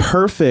 I mean,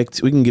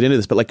 perfect. We can get into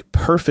this, but like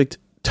perfect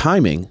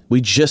timing.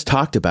 We just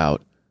talked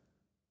about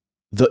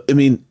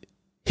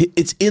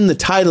it's in the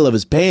title of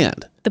his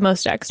band. The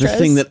most extras. The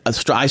thing that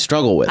I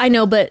struggle with. I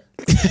know, but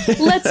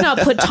let's not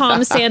put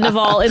Tom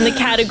Sandoval in the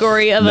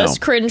category of us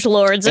cringe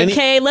lords,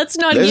 okay? Let's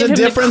not give him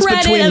the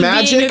credit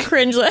of being a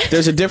cringe lord.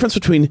 There's a difference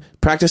between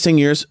practicing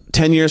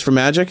 10 years for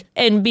magic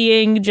and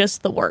being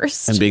just the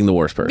worst. And being the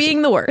worst person.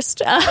 Being the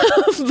worst.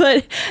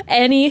 But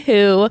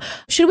anywho,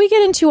 should we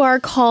get into our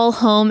call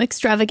home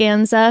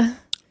extravaganza?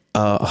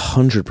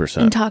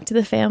 100%. And talk to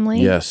the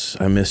family? Yes.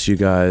 I miss you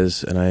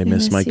guys, and I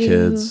miss my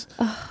kids.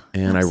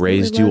 And I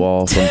raised you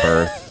all from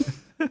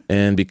birth.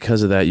 And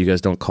because of that, you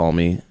guys don't call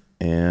me.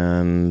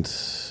 And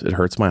it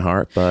hurts my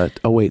heart. But,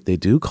 oh, wait, they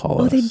do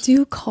call us. Oh, they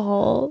do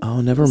call.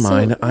 Oh, never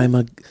mind.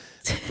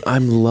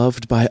 I'm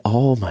loved by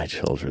all my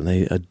children.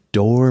 They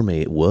adore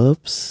me.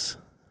 Whoops.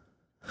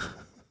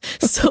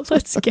 So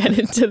let's get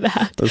into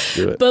that. Let's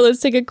do it. But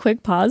let's take a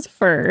quick pause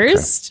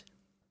first.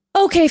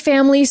 Okay,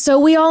 family, so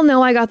we all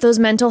know I got those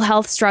mental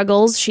health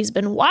struggles. She's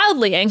been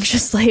wildly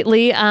anxious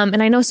lately,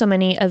 and I know so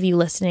many of you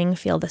listening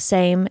feel the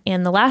same,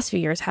 and the last few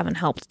years haven't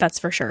helped, that's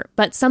for sure.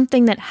 But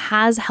something that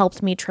has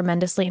helped me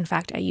tremendously, in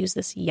fact, I used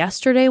this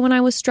yesterday when I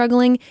was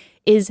struggling,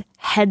 is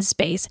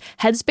Headspace.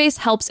 Headspace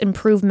helps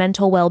improve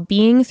mental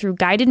well-being through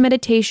guided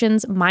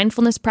meditations,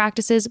 mindfulness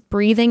practices,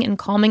 breathing and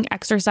calming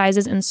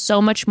exercises, and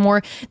so much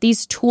more.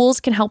 These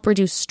tools can help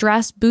reduce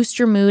stress, boost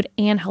your mood,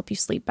 and help you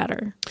sleep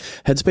better.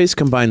 Headspace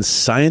combines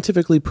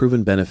scientifically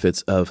proven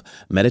benefits of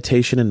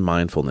meditation and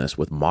mindfulness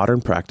with modern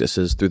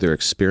practices through their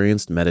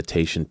experienced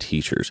meditation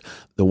teachers.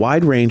 The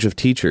wide range of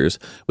teachers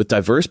with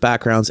diverse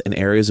backgrounds and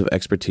areas of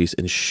expertise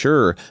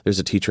ensure there's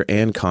a teacher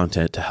and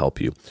content to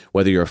help you,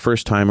 whether you're a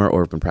first-timer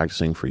or have been practicing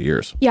for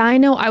years. Yeah, I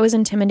know. I was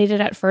intimidated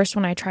at first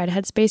when I tried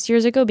Headspace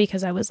years ago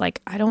because I was like,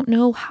 I don't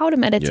know how to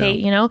meditate,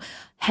 you know?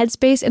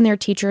 Headspace and their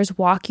teachers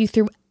walk you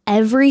through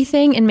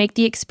everything and make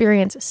the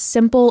experience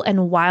simple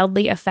and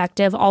wildly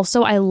effective.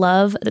 Also, I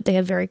love that they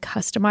have very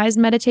customized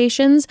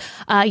meditations.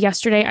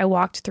 Yesterday, I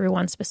walked through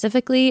one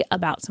specifically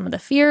about some of the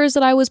fears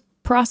that I was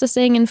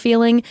processing and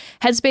feeling.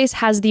 Headspace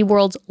has the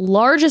world's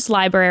largest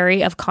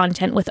library of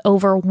content with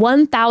over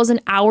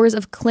 1,000 hours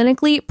of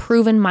clinically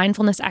proven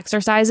mindfulness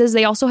exercises.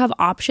 They also have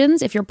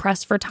options if you're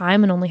pressed for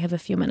time and only have a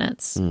few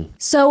minutes.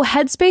 So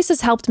Headspace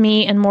has helped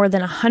me and more than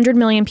 100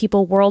 million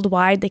people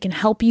worldwide. They can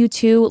help you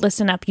too.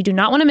 Listen up. You do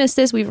not want to miss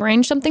this. We've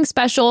arranged something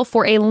special.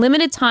 For a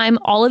limited time,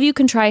 all of you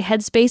can try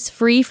Headspace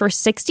free for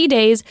 60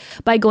 days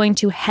by going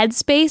to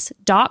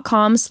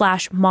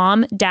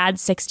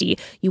headspace.com/momdad60.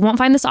 You won't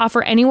find this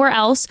offer anywhere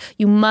else.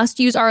 You must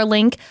use our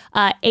link,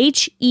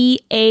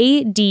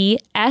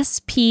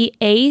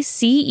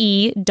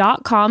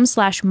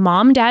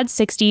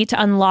 headspace.com/momdad60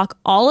 to unlock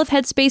all of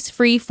Headspace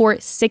free for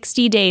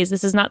 60 days.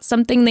 This is not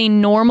something they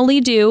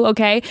normally do,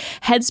 okay?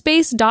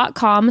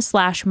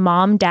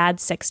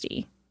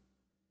 Headspace.com/momdad60.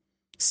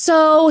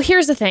 So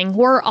here's the thing.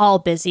 We're all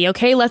busy,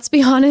 okay? Let's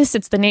be honest.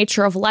 It's the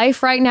nature of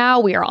life right now.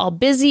 We are all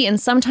busy, and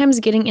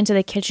sometimes getting into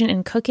the kitchen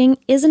and cooking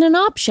isn't an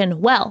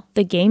option. Well,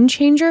 the game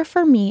changer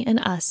for me and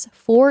us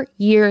for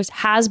years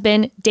has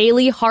been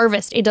Daily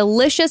Harvest, a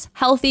delicious,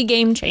 healthy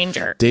game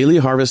changer. Daily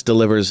Harvest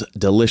delivers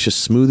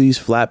delicious smoothies,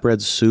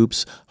 flatbreads,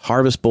 soups,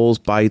 harvest bowls,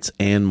 bites,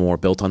 and more,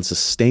 built on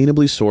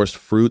sustainably sourced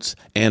fruits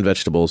and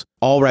vegetables,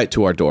 all right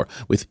to our door.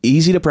 With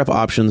easy to prep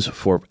options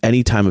for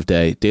any time of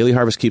day, Daily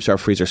Harvest keeps our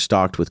freezer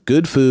stocked with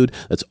good food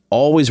that's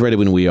always ready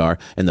when we are.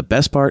 And the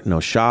best part, no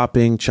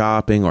shopping,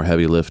 chopping, or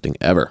heavy lifting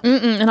ever.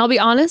 And I'll be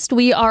honest,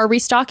 we are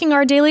restocking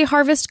our Daily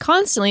Harvest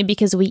constantly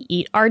because we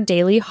eat our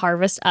Daily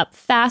Harvest up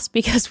fast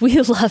because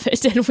we love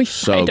it and we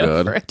fight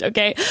over it,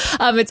 okay?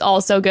 It's all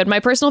so good. My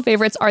personal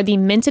favorites are the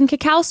mint and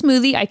cacao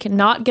smoothie. I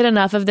cannot get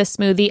enough of this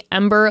smoothie.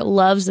 Ember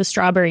loves the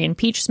strawberry and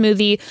peach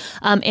smoothie.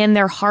 And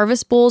their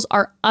harvest bowls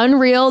are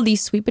unreal. The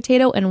sweet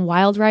potato and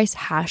wild rice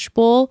hash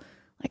bowl.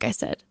 Like I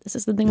said, this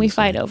is the thing we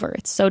fight over.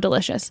 It's so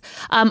delicious.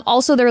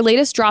 Also, their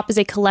latest drop is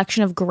a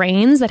collection of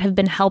grains that have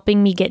been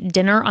helping me get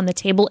dinner on the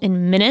table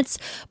in minutes.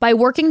 By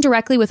working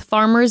directly with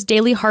farmers,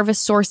 Daily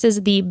Harvest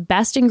sources the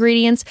best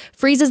ingredients,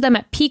 freezes them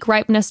at peak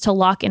ripeness to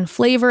lock in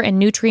flavor and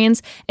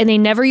nutrients, and they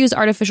never use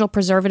artificial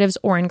preservatives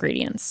or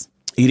ingredients.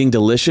 Eating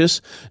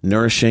delicious,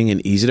 nourishing,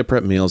 and easy to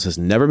prep meals has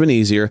never been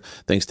easier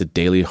thanks to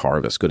Daily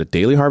Harvest. Go to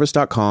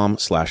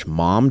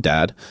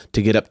dailyharvest.com/momdad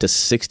to get up to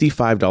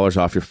 $65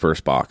 off your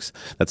first box.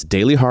 That's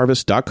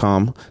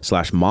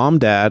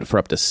dailyharvest.com/momdad for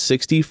up to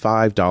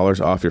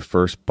 $65 off your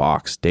first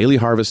box.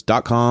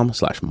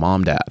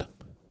 dailyharvest.com/momdad.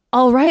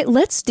 All right,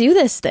 let's do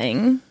this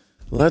thing.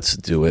 Let's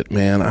do it,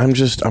 man.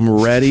 I'm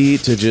ready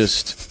to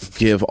just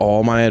give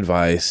all my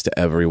advice to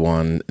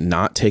everyone,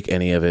 not take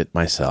any of it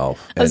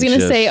myself. I was going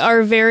to say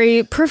our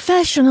very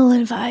professional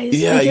advice.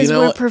 Yeah, because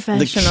we're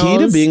professionals. The key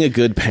to being a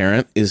good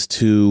parent is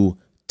to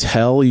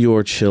tell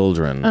your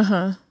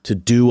children to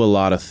do a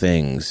lot of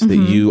things that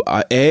you,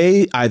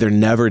 either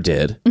never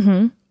did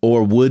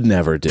or would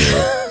never do.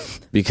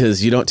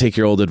 Because you don't take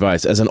your old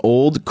advice. As an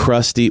old,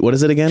 crusty, what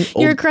is it again?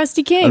 You're a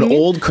crusty king. An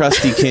old,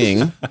 crusty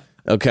king,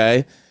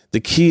 okay? The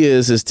key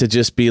is to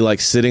just be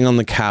like sitting on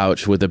the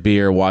couch with a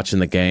beer watching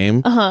the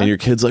game, and your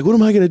kid's like, what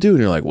am I going to do? And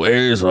you're like,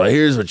 here's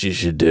what you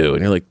should do.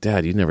 And you're like,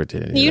 Dad, you never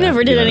did any of that. You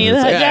never did any of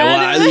that, Dad. Well,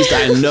 at least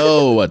I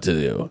know what to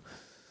do.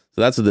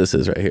 So that's what this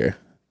is right here.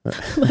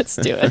 Let's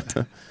do it.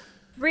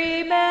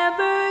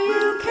 Remember,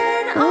 you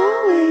can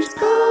always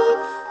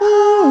go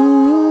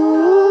home.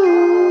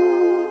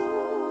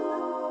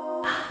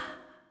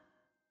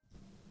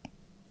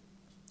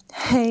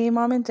 Hey,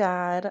 Mom and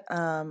Dad.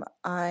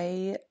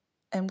 I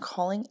am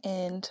calling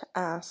in to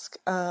ask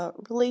a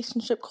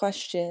relationship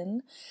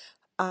question.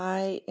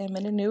 I am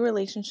in a new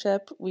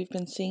relationship. We've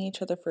been seeing each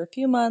other for a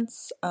few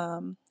months,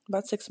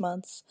 about 6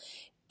 months,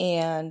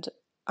 and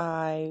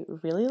I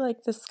really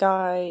like this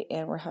guy,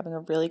 and we're having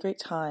a really great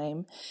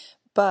time,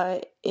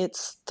 but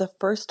it's the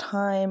first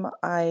time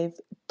I've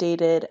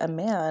dated a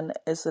man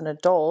as an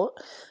adult.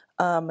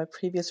 My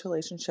previous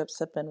relationships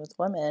have been with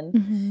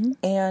women,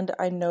 and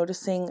I'm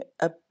noticing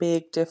a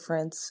big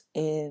difference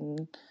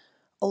in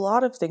a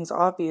lot of things,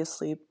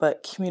 obviously,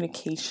 but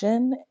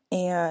communication,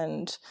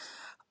 and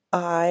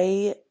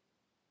I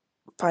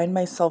find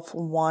myself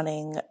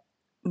wanting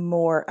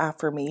more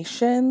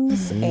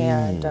affirmations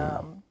and,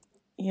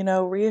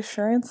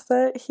 reassurance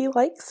that he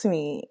likes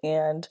me,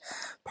 and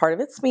part of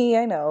it's me,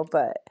 I know,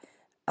 but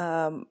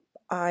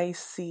I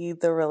see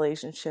the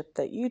relationship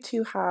that you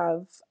two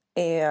have,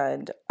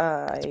 and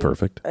I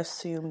perfect.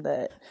 assume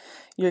that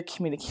your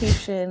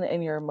communication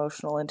and your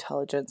emotional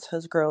intelligence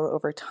has grown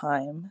over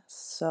time.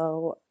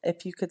 So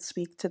if you could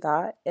speak to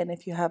that, and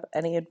if you have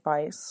any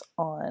advice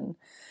on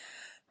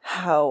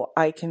how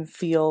I can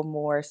feel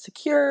more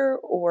secure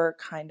or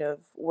kind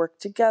of work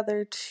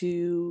together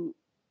to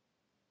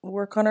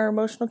work on our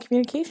emotional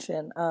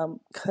communication,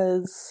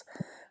 because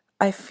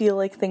I feel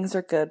like things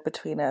are good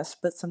between us,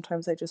 but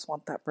sometimes I just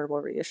want that verbal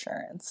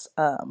reassurance.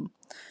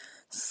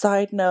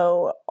 Side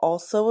note,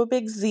 also a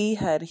big Z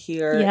head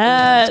here.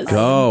 Yes.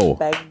 Go.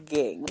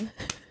 Begging,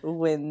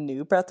 when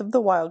new Breath of the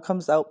Wild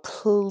comes out,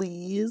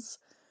 please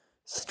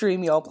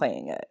stream y'all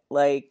playing it.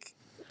 Like,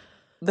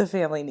 the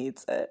family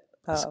needs it.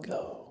 Let's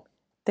go.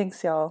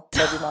 Thanks, y'all.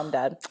 Love you, Mom,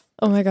 Dad.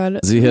 Oh my God.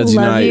 Z-Heads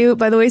Love unite. you.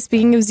 By the way,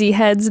 speaking of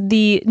Z-Heads,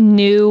 the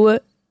new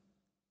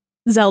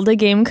Zelda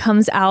game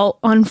comes out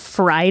on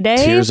Friday.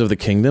 Tears of the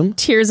Kingdom?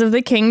 Tears of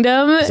the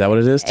Kingdom. Is that what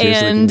it is?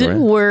 Tears and of the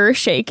Kingdom, right? we're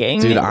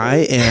shaking. Dude,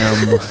 I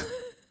am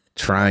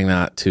trying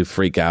not to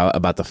freak out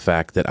about the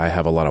fact that I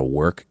have a lot of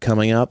work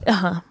coming up.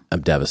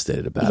 I'm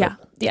devastated about it.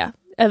 Yeah.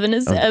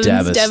 Evan's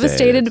devastated.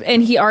 devastated,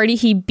 and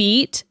he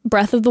beat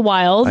Breath of the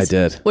Wild. I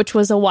did. Which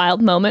was a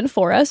wild moment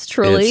for us,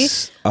 truly.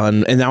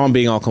 And now I'm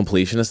being all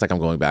completionist. Like, I'm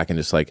going back and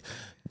just like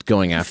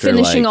going after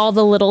finishing like, all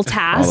the little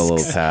tasks. All the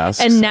little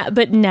tasks. And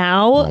but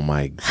now oh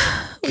my God.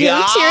 we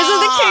have Tears of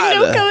the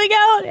Kingdom coming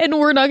out, and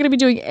we're not going to be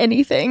doing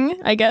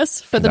anything, I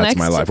guess, for the That's next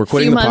my life. We're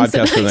quitting few the months.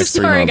 podcast for the next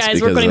 3 Sorry, months. guys,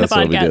 we're quitting the that's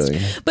what we'll be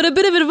doing. podcast. But a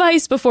bit of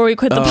advice before we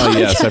quit the podcast. Oh,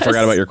 yes. I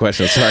forgot about your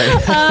question. Sorry.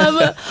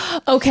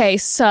 Okay,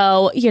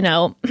 so,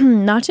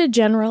 not to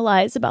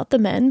generalize about the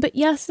men, but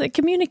yes, the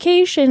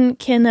communication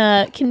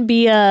can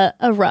be a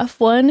rough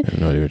one. I have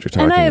no idea what you're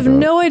talking And I have about.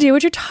 no idea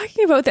what you're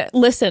talking about. That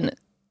Listen,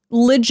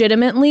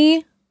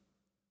 legitimately,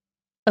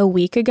 a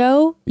week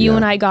ago, you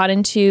and I got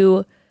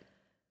into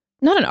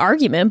not an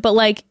argument, but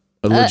like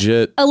a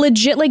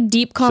legit like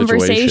deep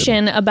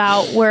conversation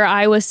about where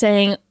I was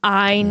saying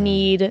I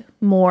need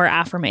more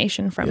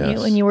affirmation from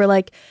you, and you were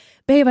like,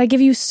 babe, I give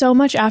you so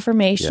much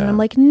affirmation. I'm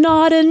like,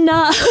 not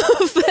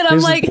enough. And I'm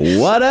like,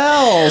 what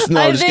else?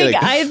 No, I'm just kidding.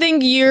 I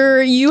think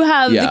you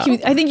have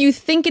I think you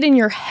think it in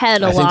your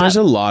head a lot. I think there's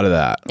a lot of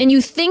that. And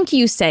you think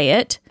you say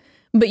it,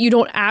 but you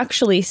don't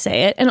actually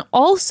say it. And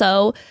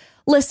also,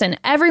 listen,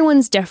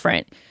 everyone's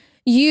different.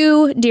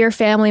 You, dear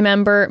family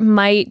member,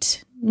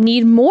 might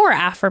need more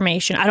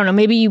affirmation. I don't know.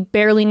 Maybe you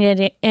barely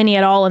need any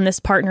at all, and this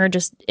partner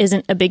just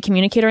isn't a big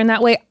communicator in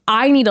that way.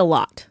 I need a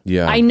lot.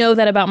 Yeah. I know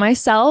that about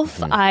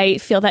myself. I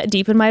feel that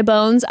deep in my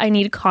bones. I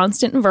need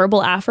constant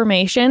verbal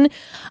affirmation,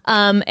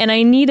 and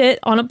I need it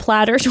on a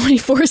platter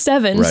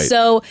 24/7. Right.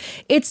 So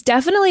it's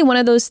definitely one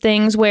of those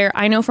things where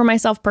I know for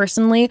myself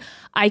personally,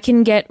 I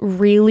can get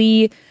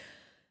really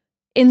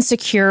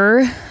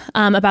insecure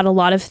about a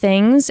lot of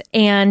things.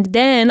 And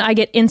then I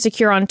get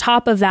insecure on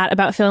top of that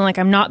about feeling like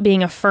I'm not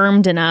being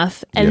affirmed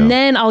enough. And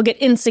then I'll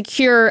get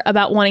insecure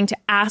about wanting to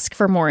ask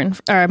for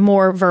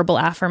more verbal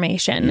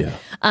affirmation.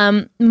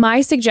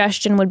 My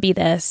suggestion would be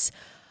this.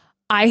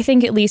 I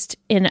think, at least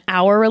in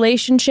our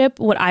relationship,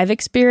 what I've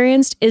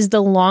experienced is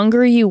the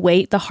longer you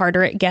wait, the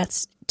harder it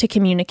gets to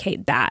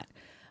communicate that.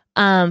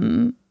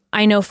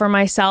 I know for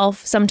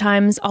myself,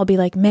 sometimes I'll be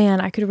like, man,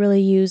 I could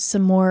really use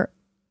some more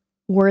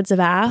words of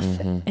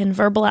and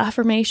verbal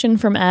affirmation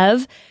from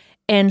Ev.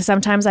 And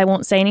sometimes I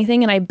won't say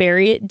anything and I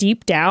bury it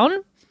deep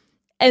down.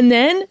 And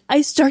then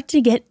I start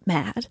to get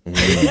mad. And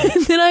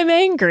then I'm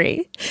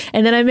angry.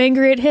 And then I'm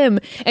angry at him.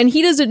 And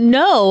he doesn't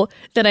know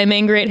that I'm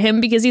angry at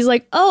him because he's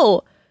like,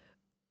 oh,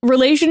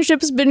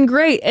 relationship's been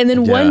great. And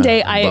then one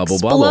day I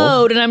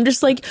explode and I'm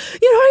just like,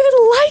 you don't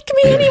even like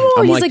me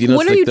anymore. He's like,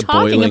 what are you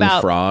talking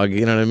about? Frog,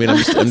 you know what I mean?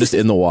 I'm just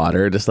in the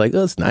water, just like,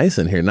 oh, it's nice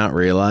in here, not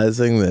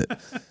realizing that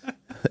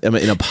I'm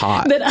in a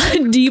pot.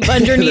 That deep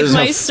underneath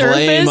my surface,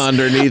 flame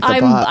underneath the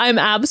pot. I'm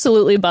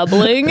absolutely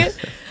bubbling.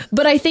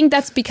 But I think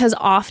that's because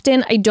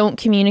often I don't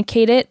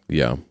communicate it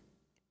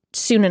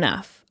soon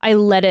enough. I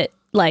let it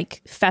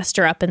like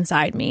fester up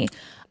inside me.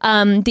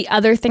 The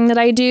other thing that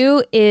I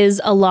do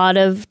is a lot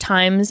of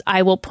times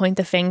I will point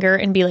the finger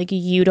and be like,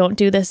 you don't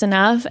do this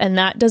enough. And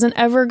that doesn't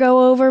ever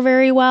go over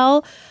very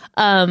well.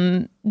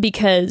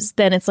 Because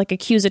then it's like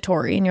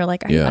accusatory and you're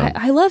like,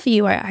 I love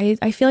you.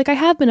 I feel like I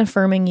have been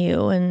affirming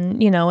you.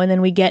 And, and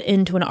then we get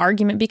into an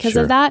argument because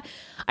of that.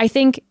 I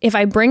think if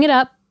I bring it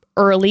up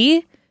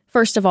early,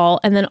 first of all,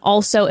 and then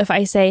also if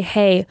I say,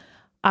 hey,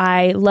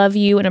 I love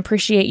you and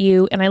appreciate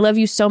you and I love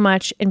you so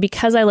much. And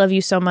because I love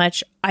you so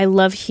much, I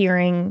love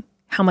hearing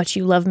how much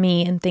you love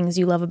me and things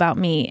you love about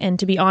me. And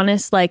to be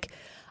honest, like,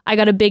 I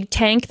got a big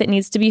tank that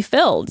needs to be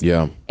filled.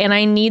 Yeah. And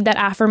I need that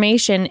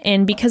affirmation.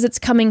 And because it's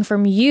coming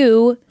from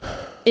you,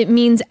 it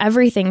means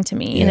everything to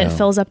me. And it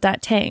fills up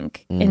that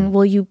tank. And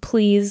will you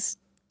please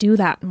do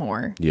that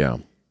more? Yeah.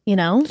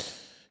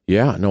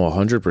 Yeah, no,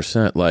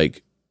 100%.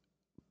 Like,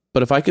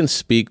 but if I can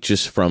speak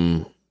just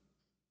from,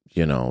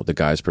 the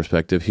guy's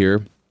perspective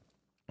here,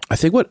 I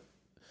think what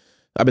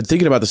I've been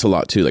thinking about this a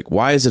lot too. Like,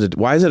 why is it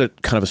a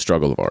kind of a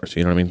struggle of ours?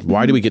 You know what I mean?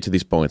 Why do we get to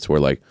these points where,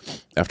 like,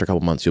 after a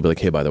couple months, you'll be like,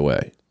 hey, by the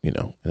way,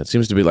 and it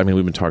seems to be, I mean,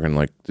 we've been talking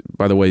like,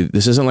 by the way,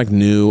 this isn't like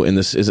new, and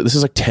this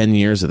is like 10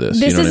 years of this.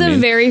 This is a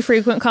very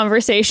frequent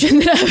conversation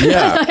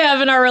that I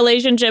have in our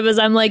relationship is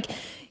I'm like,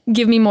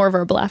 give me more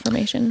verbal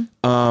affirmation.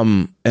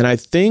 And I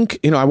think,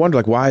 I wonder,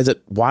 like, why is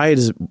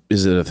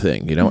it a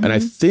thing, And I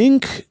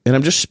think, and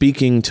I'm just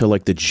speaking to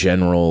like the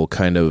general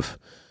kind of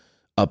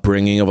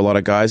upbringing of a lot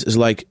of guys, is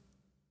like,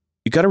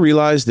 you got to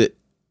realize that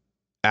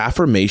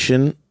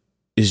affirmation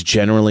is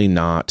generally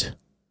not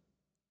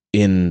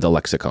in the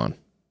lexicon.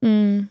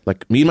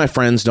 Like, me and my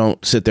friends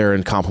don't sit there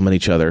and compliment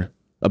each other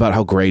about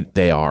how great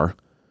they are.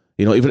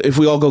 Even if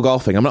we all go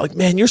golfing, I'm not like,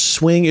 man, your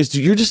swing is,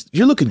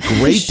 you're looking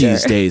great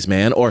these days,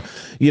 man. Or,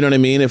 you know what I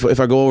mean? If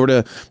I go over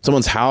to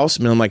someone's house,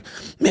 I'm like,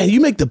 man, you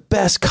make the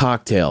best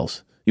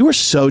cocktails. You are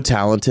so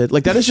talented.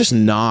 Like, that is just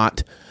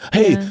not,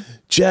 hey,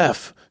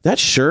 Jeff, that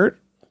shirt,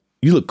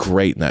 you look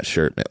great in that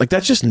shirt, man. Like,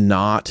 that's just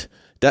not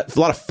that. A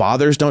lot of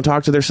fathers don't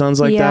talk to their sons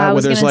like that. I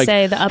was going to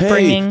say the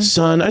upbringing. Hey,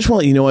 son, I just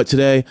want to let you know what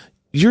today,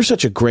 you're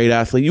such a great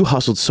athlete. You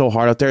hustled so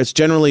hard out there. It's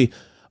generally,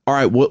 all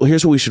right, well,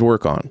 here's what we should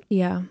work on.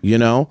 Yeah.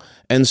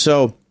 And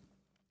so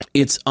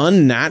it's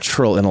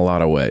unnatural in a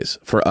lot of ways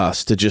for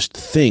us to just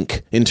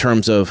think in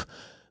terms of,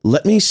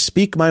 let me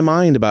speak my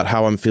mind about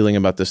how I'm feeling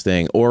about this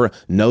thing, or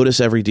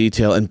notice every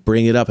detail and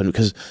bring it up. And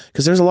because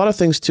there's a lot of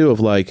things too of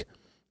like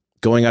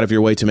going out of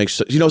your way to make,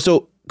 so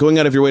going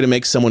out of your way to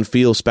make someone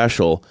feel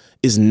special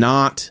is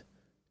not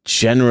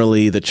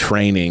generally the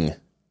training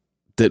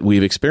that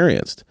we've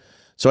experienced.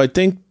 So I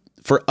think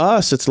for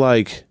us, it's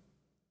like,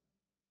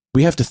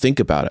 we have to think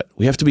about it.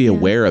 We have to be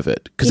aware of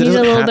it. Because you need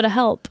a little bit of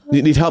help.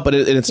 You need help, but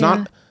it's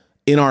not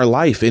in our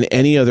life in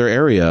any other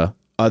area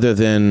other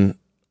than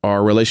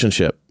our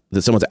relationship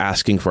that someone's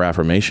asking for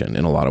affirmation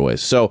in a lot of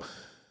ways. So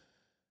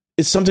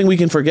it's something we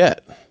can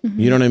forget.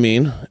 You know what I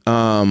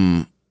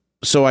mean?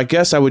 So I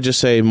guess I would just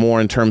say more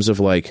in terms of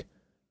like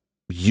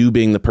you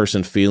being the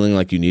person feeling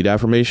like you need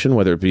affirmation,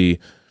 whether it be,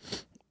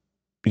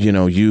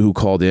 you who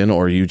called in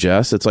or you,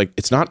 Jess. It's like,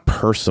 it's not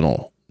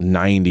personal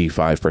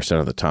 95%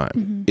 of the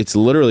time. It's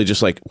literally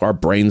just like our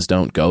brains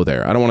don't go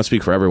there. I don't want to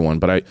speak for everyone,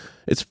 but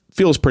it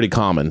feels pretty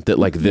common that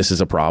like this is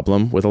a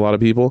problem with a lot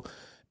of people.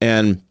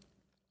 And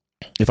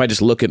if I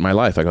just look at my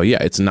life, I go,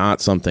 yeah, it's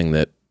not something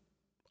that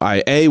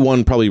I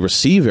probably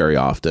receive very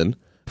often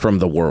from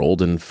the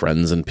world and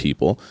friends and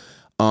people.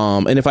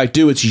 And if I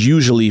do, it's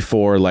usually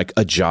for like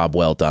a job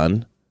well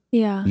done.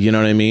 Yeah. You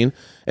know what I mean?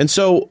 And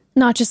so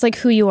not just like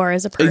who you are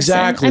as a person.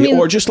 Exactly. I mean,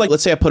 or just like,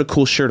 let's say I put a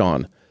cool shirt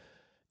on.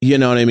 You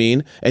know what I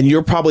mean? And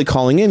you're probably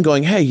calling in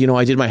going, hey,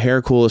 I did my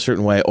hair cool a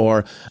certain way,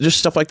 or just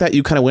stuff like that.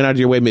 You kind of went out of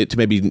your way to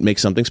maybe make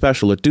something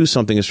special or do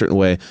something a certain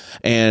way.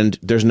 And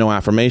there's no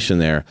affirmation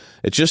there.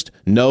 It's just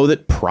know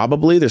that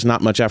probably there's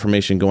not much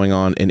affirmation going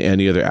on in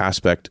any other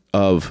aspect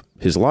of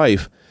his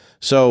life.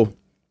 So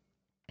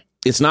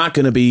it's not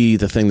going to be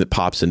the thing that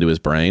pops into his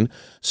brain.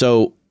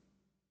 So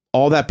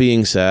all that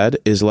being said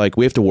is like,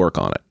 we have to work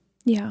on it.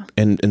 Yeah.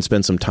 And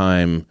spend some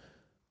time,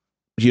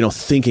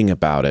 thinking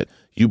about it.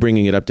 You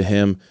bringing it up to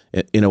him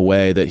in a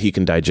way that he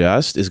can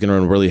digest is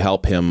going to really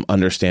help him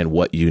understand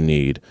what you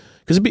need.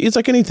 Because it's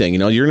like anything,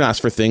 you're going to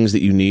ask for things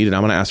that you need, and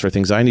I'm going to ask for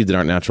things I need that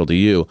aren't natural to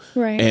you.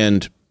 Right.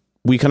 And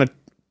we kind of,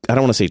 I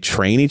don't want to say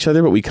train each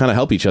other, but we kind of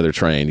help each other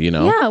train,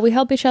 Yeah, we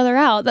help each other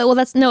out.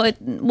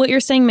 What you're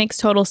saying makes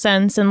total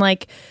sense. And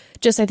like,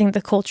 just I think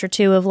the culture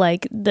too of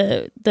like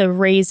the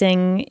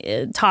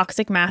raising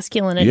toxic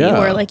masculinity,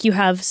 where like you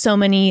have so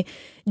many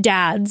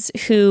dads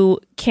who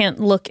can't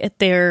look at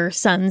their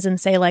sons and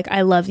say like,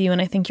 I love you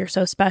and I think you're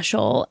so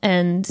special.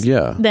 And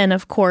then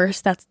of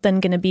course that's then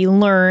going to be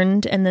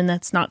learned, and then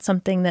that's not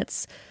something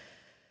that's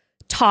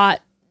taught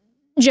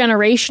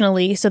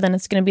generationally, so then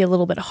it's going to be a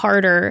little bit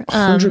harder.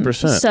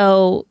 100%.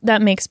 So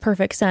that makes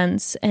perfect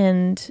sense.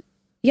 And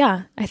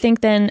yeah, I think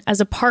then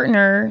as a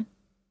partner,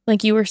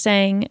 like you were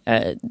saying,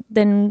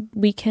 then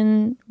we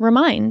can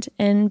remind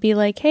and be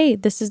like, hey,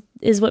 this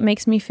is what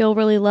makes me feel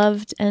really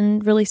loved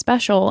and really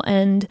special.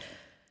 And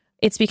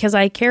it's because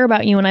I care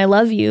about you and I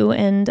love you,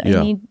 and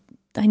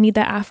I need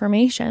that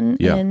affirmation.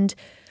 Yeah. And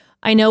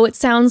I know it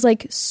sounds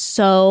like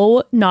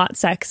so not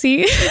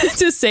sexy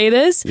to say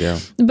this,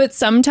 but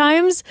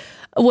sometimes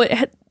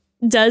what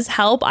does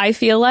help, I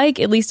feel like,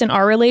 at least in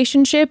our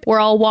relationship, where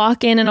I'll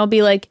walk in and I'll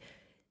be like,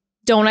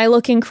 don't I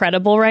look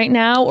incredible right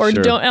now? Or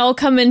I'll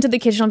come into the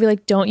kitchen, I'll be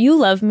like, don't you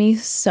love me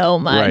so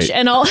much? Right.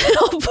 And I'll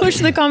push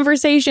the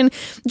conversation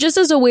just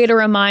as a way to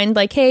remind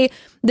like, hey,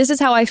 this is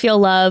how I feel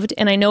loved.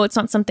 And I know it's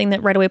not something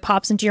that right away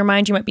pops into your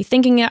mind. You might be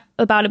thinking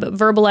about it, but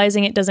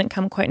verbalizing it doesn't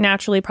come quite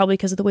naturally, probably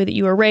because of the way that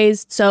you were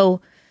raised.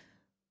 So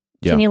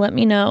can you let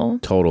me know?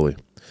 Totally.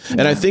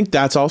 And I think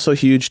that's also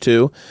huge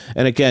too.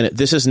 And again,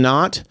 this is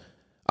not,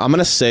 I'm going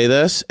to say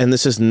this, and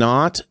this is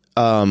not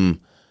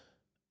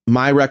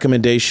my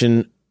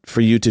recommendation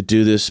for you to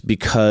do this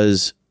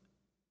because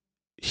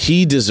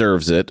he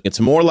deserves it. It's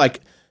more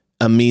like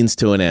a means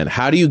to an end.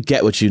 How do you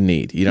get what you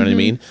need? You know what I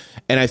mean?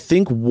 And I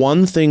think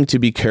one thing to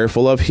be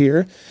careful of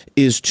here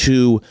is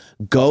to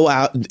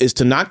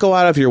not go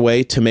out of your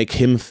way to make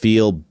him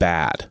feel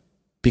bad,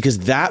 because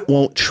that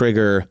won't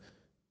trigger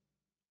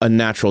a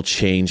natural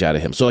change out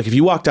of him. So like if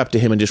you walked up to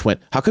him and just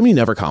went, how come you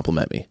never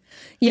compliment me?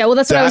 Yeah, well,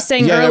 that's what I was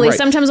saying early. Right.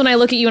 Sometimes when I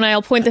look at you and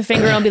I'll point the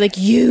finger and I'll be like,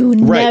 you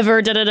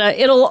never, da-da-da.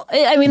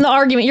 The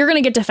argument, you're going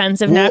to get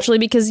defensive naturally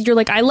because you're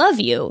like, I love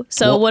you.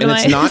 So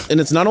and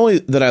it's not only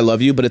that I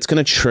love you, but it's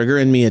going to trigger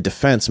in me a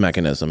defense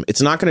mechanism.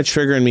 It's not going to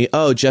trigger in me,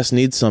 oh, Jess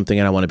needs something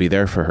and I want to be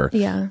there for her.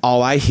 Yeah.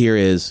 All I hear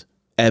is,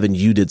 Evan,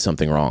 you did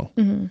something wrong.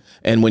 Mm-hmm.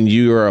 And when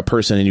you are a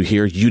person and you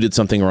hear you did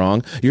something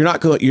wrong,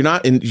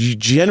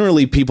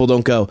 generally people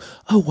don't go,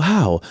 oh,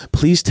 wow,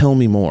 please tell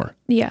me more.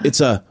 Yeah. It's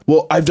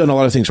well, I've done a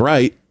lot of things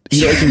right.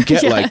 It can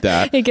get like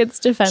that. It gets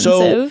defensive.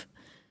 So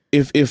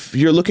if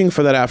you're looking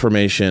for that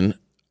affirmation,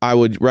 I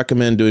would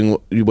recommend doing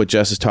what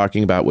Jess is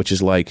talking about, which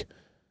is like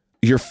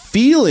your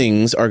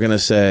feelings are going to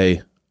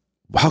say,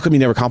 how come you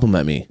never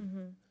compliment me?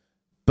 Mm-hmm.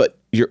 But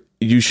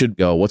you should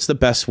go, what's the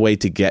best way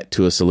to get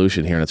to a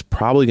solution here? And it's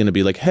probably going to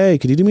be like, hey,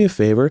 can you do me a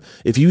favor?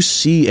 If you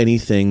see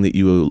anything that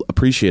you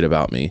appreciate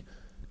about me,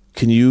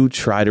 can you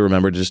try to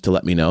remember just to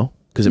let me know?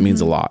 Because it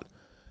means a lot.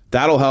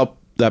 That'll help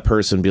that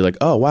person be like,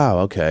 oh wow,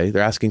 okay,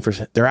 they're asking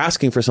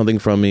for something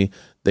from me.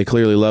 They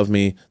clearly love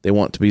me. They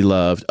want to be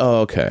loved.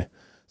 Oh, okay.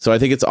 So I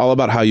think it's all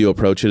about how you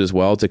approach it as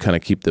well to kind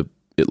of keep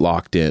it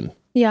locked in.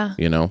 Yeah.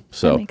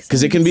 So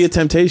because it can be a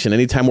temptation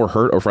anytime we're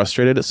hurt or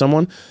frustrated at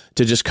someone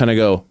to just kind of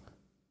go,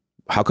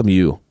 how come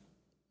you?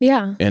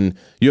 Yeah. And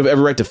you have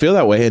every right to feel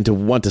that way and to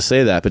want to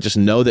say that, but just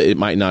know that it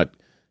might not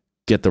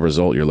get the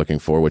result you're looking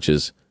for, which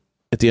is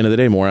at the end of the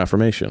day, more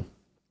affirmation.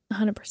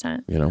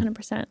 100%.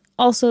 100%.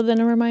 Also, then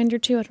a reminder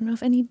too, I don't know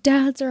if any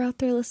dads are out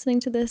there listening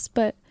to this,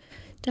 but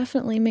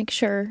definitely make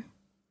sure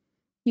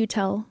you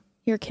tell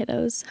your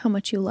kiddos how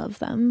much you love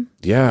them.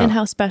 Yeah. And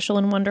how special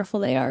and wonderful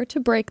they are, to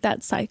break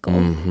that cycle.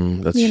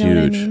 Mm-hmm. That's huge. What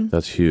I mean?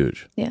 That's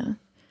huge. Yeah.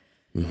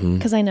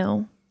 Because I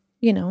know,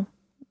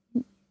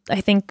 I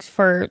think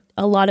for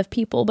a lot of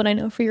people, but I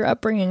know for your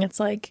upbringing, it's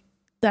like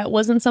that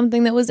wasn't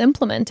something that was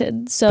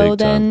implemented. So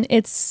then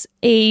it's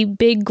a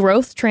big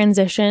growth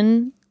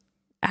transition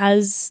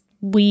as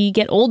we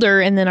get older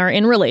and then are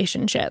in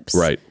relationships.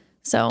 Right.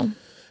 So.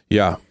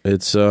 Yeah.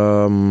 It's,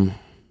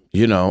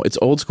 it's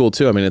old school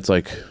too. I mean, it's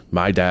like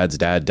my dad's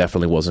dad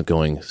definitely wasn't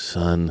going,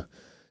 son,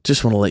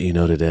 just want to let you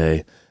know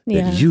today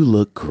that you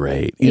look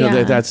great.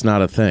 That's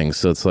not a thing.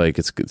 So it's like,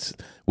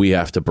 we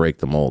have to break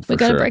the mold for sure. We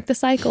got to break the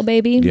cycle,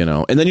 baby.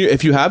 And then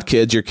if you have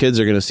kids, your kids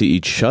are going to see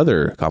each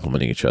other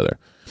complimenting each other.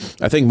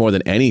 I think more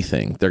than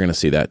anything, they're going to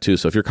see that too.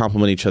 So if you're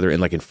complimenting each other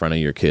in front of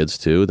your kids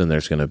too, then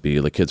there's going to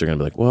be kids are going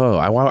to be like, whoa,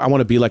 I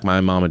want to be like my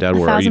mom and dad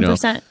were.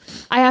 1,000%.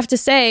 I have to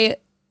say,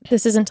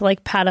 this isn't to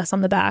pat us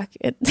on the back.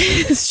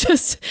 It's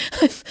just,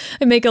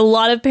 I make a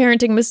lot of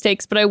parenting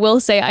mistakes, but I will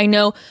say, I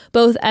know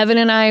both Evan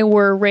and I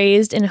were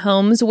raised in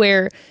homes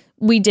where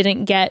we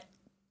didn't get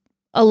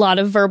a lot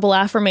of verbal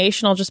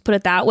affirmation. I'll just put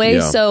it that way.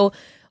 Yeah. So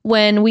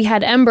when we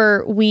had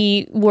Ember,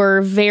 we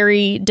were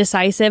very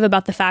decisive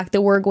about the fact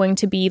that we're going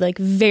to be like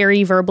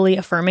very verbally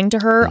affirming to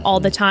her all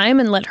the time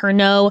and let her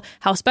know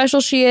how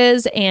special she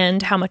is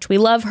and how much we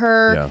love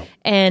her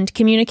and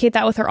communicate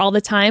that with her all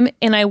the time.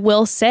 And I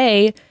will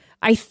say,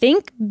 I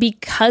think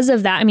because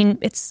of that, I mean,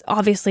 it's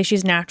obviously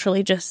she's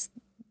naturally just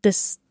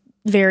this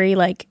very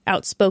like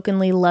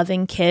outspokenly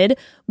loving kid,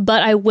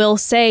 but I will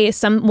say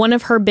one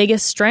of her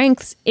biggest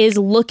strengths is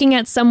looking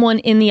at someone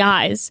in the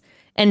eyes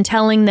and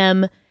telling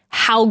them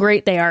how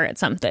great they are at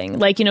something.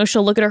 Like, you know,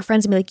 she'll look at her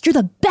friends and be like, you're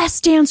the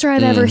best dancer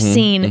I've ever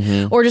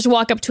seen. Or just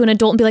walk up to an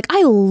adult and be like,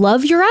 I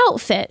love your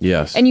outfit.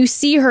 Yes. And you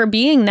see her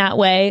being that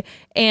way.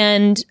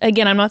 And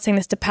again, I'm not saying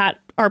this to pat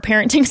our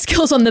parenting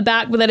skills on the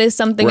back, but that is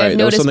something I've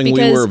noticed. That was something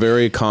we were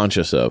very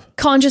conscious of.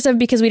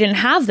 Because we didn't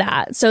have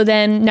that. So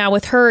then now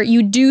with her,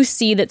 you do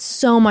see that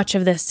so much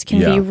of this can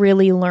be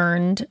really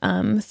learned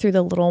through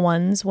the little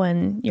ones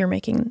when you're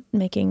making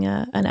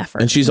an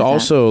effort. And she's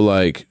also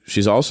like an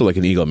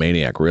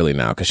egomaniac really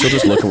now, because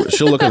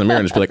she'll look in the mirror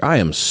and just be like, I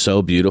am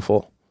so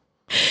beautiful.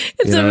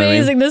 It's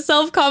amazing. I mean? The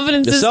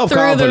self-confidence is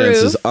through the roof.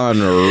 Is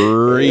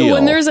unreal.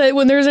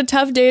 When there's a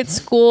tough day at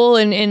school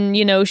and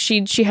you know,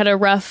 she had a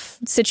rough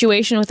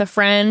situation with a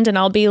friend, and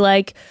I'll be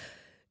like,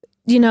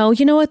 you know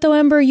what though,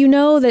 Ember, you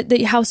know that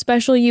how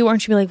special you are.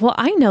 And she'll be like, well,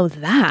 I know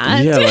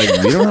that. Yeah,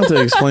 like you don't have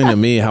to explain to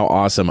me how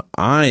awesome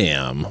I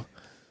am.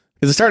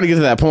 Because it's starting to get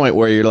to that point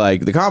where you're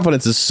like, the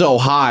confidence is so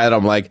high, and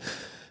I'm like,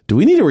 do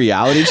we need a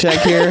reality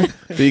check here?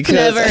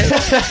 Because never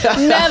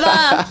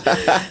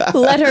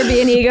let her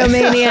be an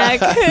egomaniac.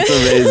 It's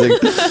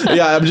amazing.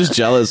 Yeah, I'm just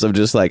jealous of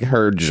just like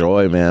her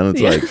joy, man. It's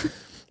like,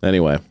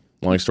 anyway,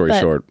 long story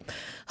short.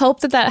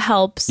 Hope that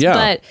helps. Yeah.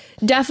 But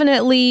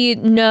definitely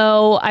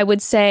know, I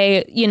would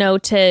say, you know,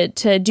 to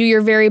do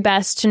your very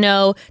best to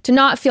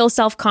not feel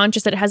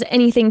self-conscious that it has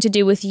anything to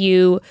do with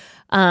you,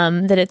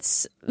 that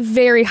it's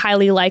very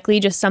highly likely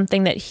just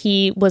something that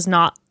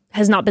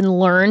has not been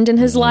learned in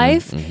his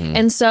life.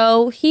 And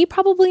so he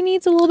probably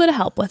needs a little bit of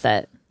help with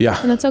it. Yeah.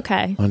 And that's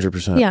okay.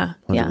 100%. Yeah.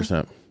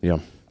 100%. Yeah.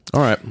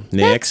 All right.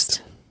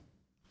 Next.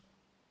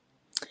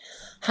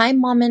 Hi,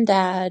 Mom and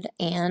Dad,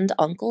 and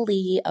Uncle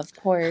Lee, of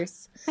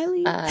course. Hi,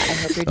 Lee. I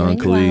hope you're doing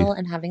well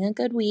and having a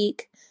good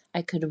week.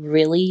 I could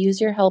really use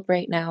your help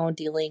right now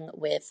dealing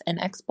with an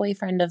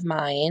ex-boyfriend of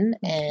mine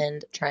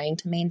and trying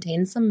to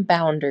maintain some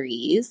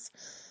boundaries.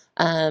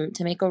 To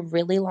make a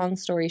really long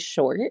story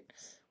short,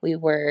 we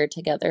were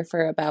together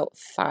for about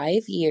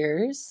 5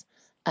 years.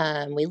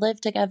 We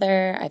lived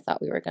together. I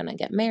thought we were going to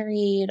get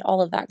married,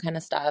 all of that kind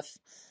of stuff.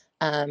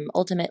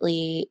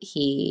 Ultimately,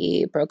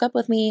 he broke up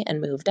with me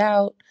and moved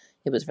out.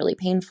 It was really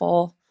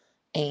painful.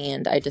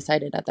 And I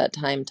decided at that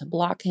time to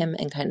block him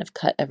and kind of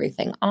cut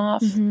everything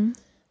off.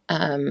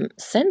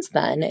 Since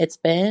then, it's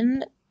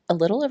been a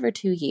little over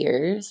 2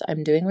 years.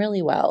 I'm doing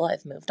really well.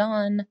 I've moved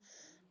on.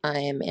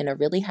 I'm in a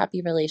really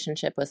happy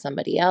relationship with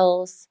somebody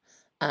else.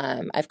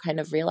 I've kind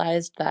of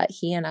realized that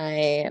he and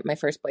my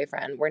first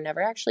boyfriend, were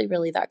never actually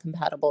really that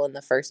compatible in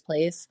the first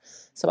place.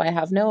 So I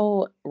have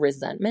no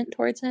resentment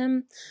towards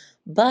him,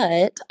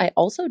 but I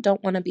also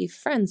don't want to be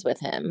friends with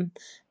him.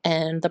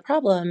 And the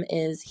problem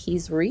is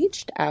he's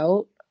reached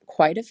out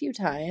quite a few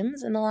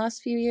times in the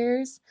last few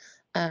years,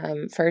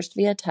 first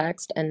via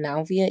text and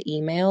now via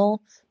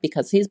email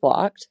because he's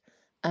blocked,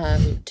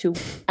 to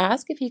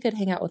ask if he could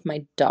hang out with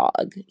my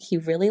dog. He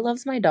really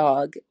loves my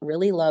dog,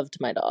 really loved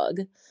my dog.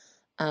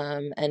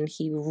 And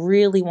he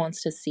really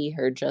wants to see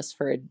her just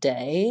for a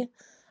day.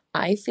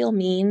 I feel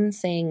mean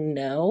saying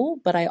no,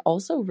 but I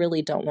also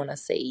really don't want to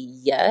say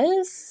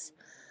yes.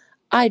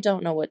 I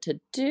don't know what to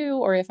do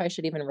or if I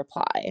should even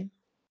reply.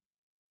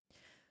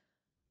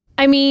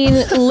 I mean,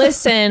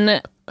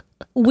 listen,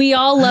 we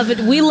all love it.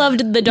 We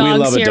loved the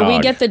dogs here. We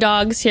get the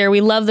dogs here.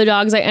 We love the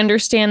dogs. I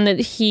understand that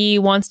he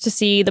wants to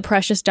see the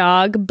precious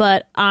dog,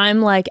 but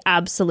I'm like,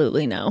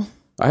 absolutely no.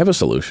 I have a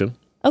solution.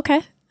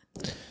 Okay.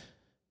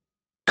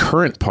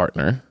 Current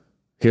partner,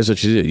 here's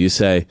what you do. You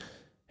say,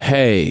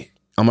 hey,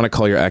 I'm going to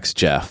call your ex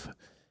Jeff.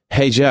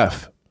 Hey,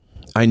 Jeff,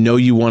 I know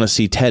you want to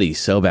see Teddy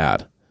so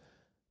bad.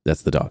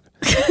 That's the dog.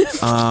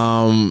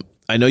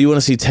 I know you want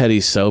to see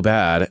Teddy so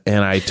bad,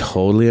 and I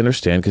totally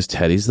understand because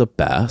Teddy's the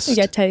best.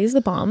 Yeah, Teddy's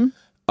the bomb.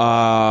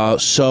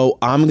 So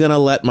I'm going to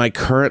let my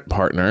current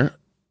partner,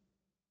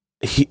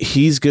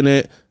 I'm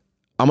going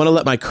to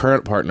let my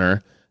current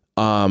partner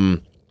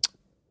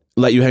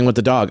let you hang with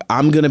the dog.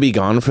 I'm going to be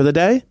gone for the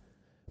day.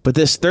 But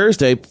this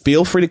Thursday,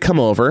 feel free to come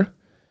over.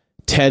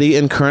 Teddy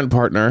and current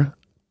partner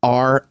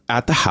are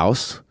at the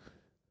house.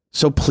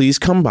 So please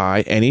come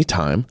by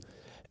anytime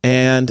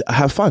and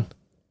have fun.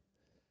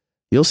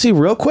 You'll see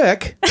real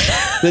quick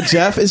that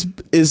Jeff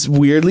is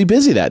weirdly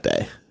busy that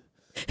day.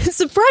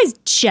 Surprise,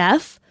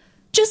 Jeff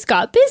just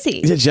got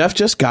busy. Yeah, Jeff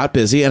just got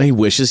busy and he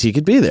wishes he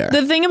could be there.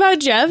 The thing about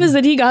Jeff is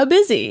that he got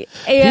busy.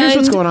 And here's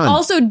what's going on.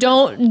 Also,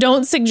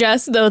 don't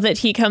suggest though that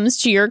he comes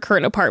to your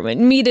current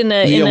apartment. Meet in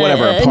a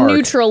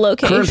neutral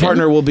location. Current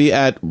partner will be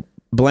at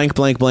blank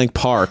blank blank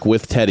park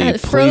with Teddy. At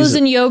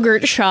frozen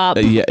yogurt shop.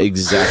 Yeah,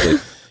 exactly.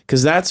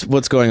 Because that's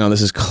what's going on.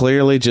 This is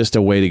clearly just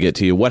a way to get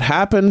to you. What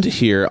happened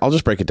here, I'll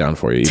just break it down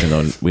for you, even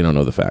though we don't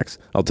know the facts.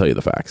 I'll tell you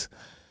the facts.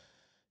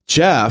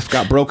 Jeff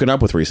got broken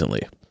up with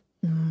recently.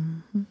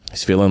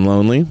 He's feeling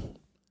lonely.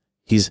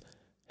 Has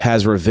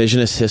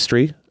revisionist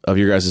history of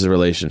your guys'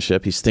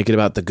 relationship. He's thinking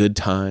about the good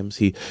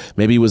times.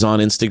 Maybe he was on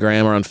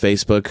Instagram or on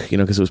Facebook,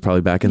 because it was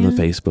probably back in the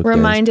Facebook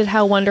Reminded days.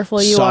 how wonderful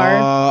you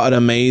Saw an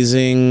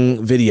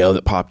amazing video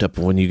that popped up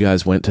when you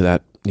guys went to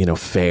that,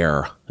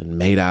 fair and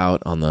made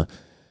out on the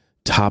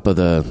top of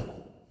the,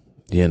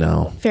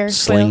 Ferris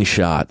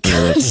slingshot,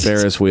 the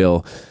Ferris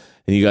wheel.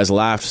 And you guys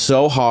laughed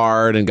so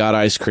hard and got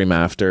ice cream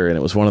after. And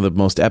it was one of the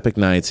most epic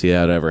nights he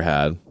had ever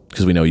had.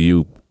 Because we know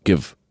you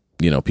give,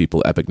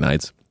 people epic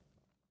nights.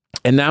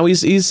 And now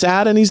he's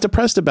sad and he's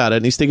depressed about it.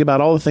 And he's thinking about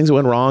all the things that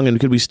went wrong. And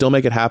could we still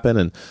make it happen?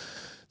 And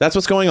that's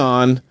what's going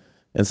on.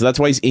 And so that's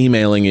why he's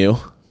emailing you.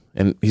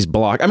 And he's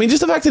blocked. I mean,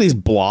 just the fact that he's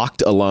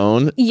blocked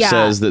alone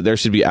says that there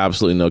should be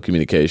absolutely no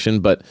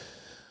communication. But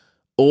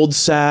old,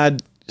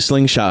 sad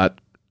slingshot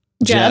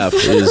Jeff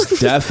is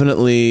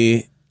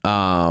definitely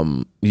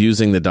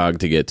using the dog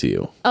to get to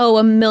you. Oh,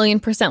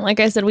 1,000,000%. Like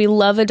I said, we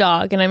love a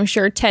dog. And I'm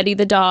sure Teddy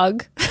the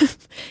dog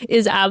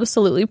is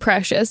absolutely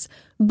precious.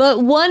 But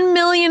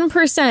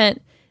 1,000,000%,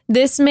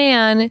 this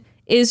man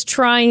is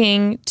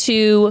trying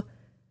to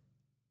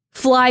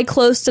fly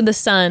close to the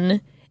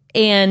sun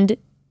and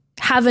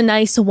have a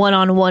nice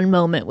one-on-one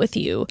moment with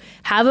you.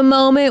 Have a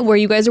moment where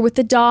you guys are with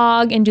the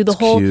dog and do the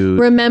whole cute.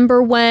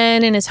 remember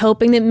when, and is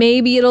hoping that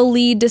maybe it'll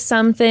lead to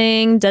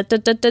something.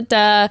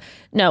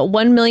 No,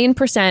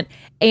 1,000,000%.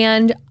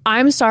 And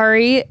I'm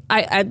sorry.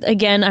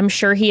 Again, I'm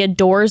sure he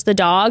adores the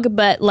dog,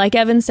 but like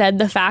Evan said,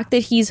 the fact that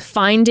he's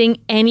finding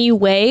any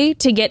way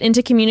to get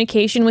into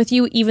communication with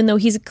you, even though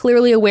he's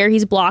clearly aware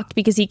he's blocked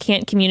because he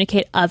can't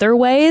communicate other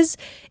ways,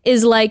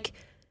 is like,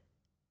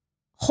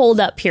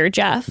 hold up here,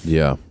 Jeff.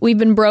 Yeah. We've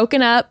been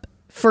broken up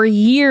for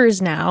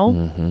years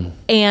now.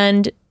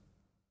 And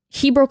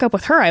he broke up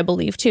with her, I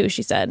believe, too,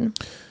 she said.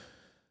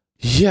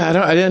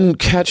 Yeah, I didn't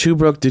catch who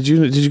broke. Did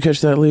you catch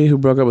that, Lee? Who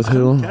broke up with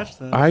who?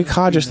 I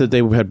caught just that they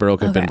had been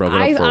broken up for a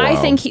while. I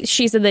think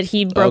she said that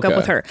he broke up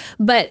with her.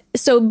 But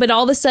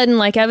all of a sudden,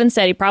 like Evan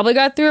said, he probably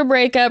got through a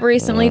breakup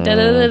recently,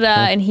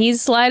 and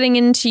he's sliding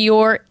into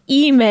your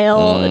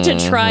email to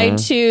try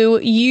to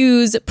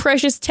use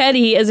Precious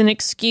Teddy as an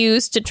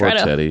excuse to try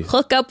to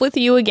hook up with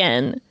you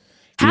again.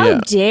 How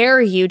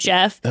dare you,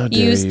 Jeff,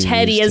 use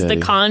Teddy as the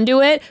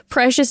conduit,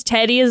 Precious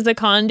Teddy as the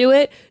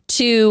conduit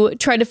to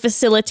try to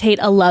facilitate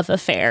a love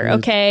affair,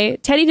 okay?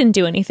 Teddy didn't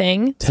do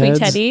anything. Sweet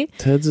Teddy.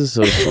 Ted's is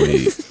so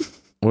sweet.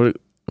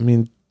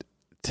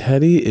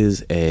 Teddy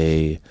is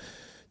a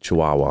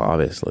Chihuahua,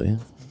 obviously.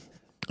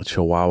 A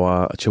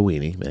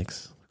Chihuahua-Chiweenie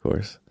mix, of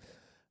course.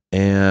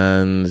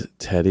 And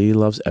Teddy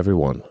loves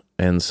everyone.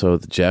 And so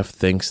Jeff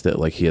thinks that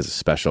like he has a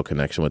special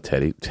connection with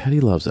Teddy.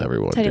 Teddy loves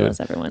everyone. Teddy loves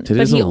everyone. Teddy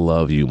doesn't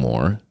love you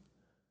more.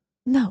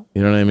 No.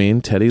 You know what I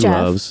mean? Teddy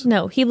loves.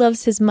 No, he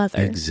loves his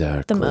mother.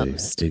 Exactly. The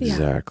most.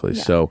 Exactly.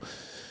 Yeah. So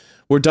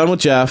we're done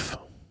with Jeff.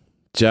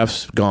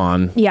 Jeff's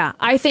gone. Yeah,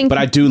 I think. But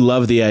I do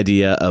love the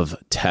idea of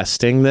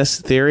testing this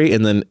theory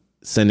and then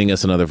sending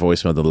us another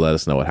voicemail to let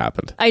us know what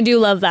happened. I do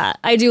love that.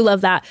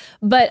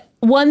 But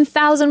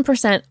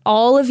 1,000%,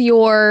 all of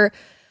your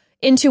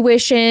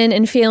intuition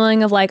and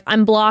feeling of like,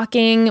 I'm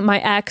blocking my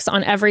ex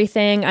on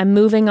everything, I'm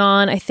moving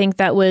on. I think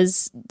that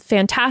was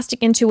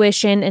fantastic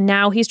intuition. And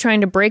now he's trying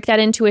to break that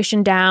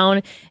intuition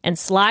down and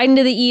slide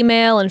into the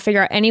email and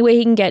figure out any way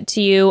he can get to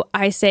you.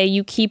 I say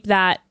you keep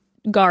that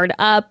guard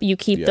up. You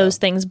keep those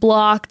things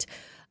blocked.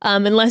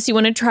 Unless you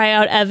want to try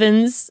out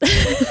Evan's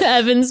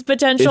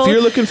potential. If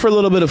you're looking for a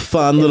little bit of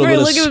fun, a little bit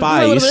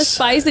of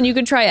spice, then you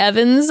could try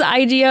Evan's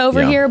idea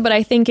over here. But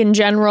I think in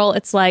general,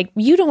 it's like,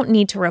 you don't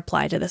need to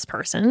reply to this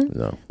person.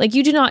 No. Like,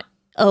 you do not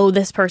owe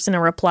this person a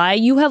reply.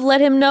 You have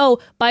let him know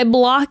by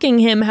blocking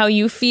him how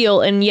you feel,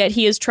 and yet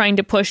he is trying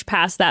to push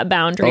past that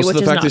boundary, also, which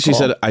is the fact not that she cool.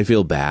 said, I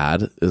feel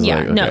bad is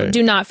like, okay. No,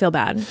 do not feel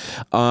bad.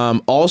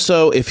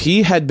 Also, if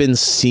he had been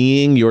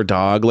seeing your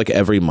dog like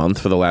every month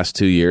for the last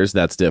 2 years,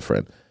 that's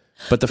different.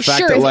 But the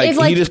fact that like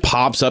he just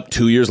pops up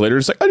 2 years later,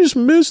 it's like, I just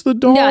miss the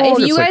dog. Yeah, if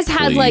it's you guys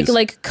had like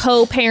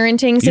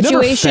co-parenting situation, you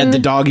never fed the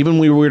dog even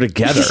when we were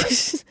together.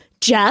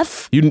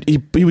 Jeff,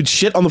 he would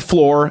shit on the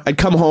floor. I'd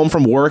come home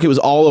from work, it was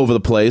all over the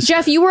place.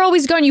 Jeff, you were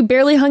always gone. You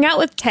barely hung out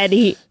with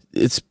Teddy.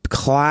 It's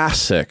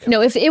classic.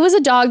 No, if it was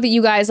a dog that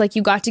you guys like,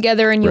 you got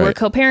together and you were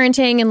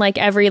co-parenting, and like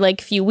every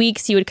like few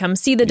weeks you would come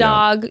see the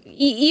dog.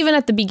 Even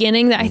at the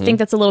beginning, I think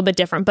that's a little bit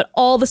different. But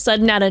all of a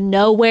sudden, out of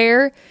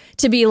nowhere,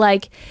 to be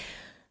like,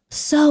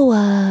 so,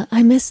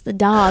 I miss the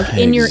dog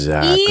in your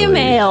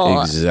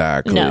email.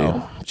 Exactly.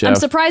 No. Jeff, I'm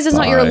surprised it's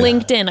not your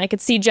LinkedIn. I could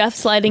see Jeff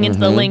sliding into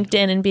the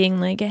LinkedIn and being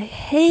like,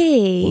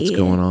 hey. What's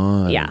going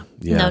on? Yeah.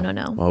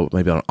 No. Well,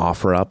 maybe on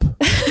offer up.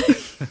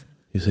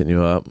 He's hitting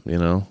you up,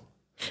 Venmo.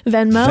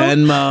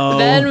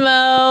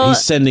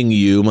 He's sending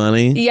you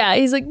money. Yeah,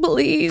 he's like,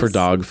 please. For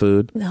dog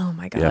food. Oh,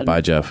 my God. Yeah, bye,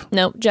 Jeff.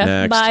 Nope, Jeff,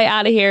 Next. bye,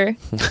 out of here.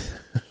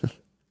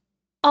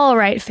 All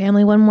right,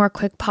 family, one more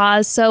quick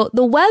pause. So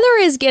the weather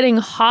is getting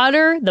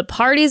hotter, the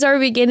parties are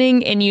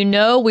beginning, and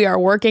we are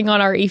working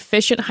on our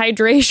efficient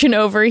hydration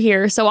over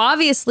here. So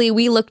obviously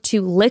we look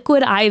to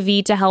Liquid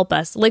IV to help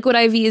us. Liquid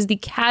IV is the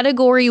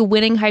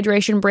category-winning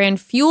hydration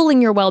brand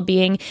fueling your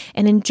well-being.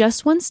 And in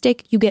just one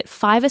stick, you get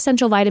 5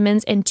 essential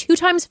vitamins and 2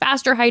 times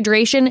faster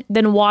hydration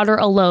than water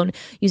alone.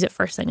 Use it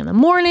first thing in the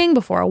morning,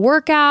 before a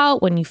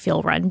workout, when you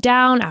feel run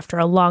down, after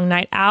a long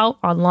night out,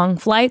 on long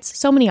flights.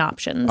 So many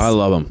options. I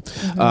love them.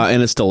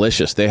 And it's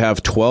delicious. They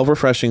have 12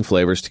 refreshing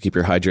flavors to keep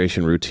your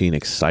hydration routine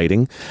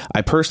exciting.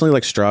 I personally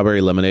like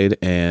strawberry lemonade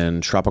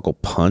and tropical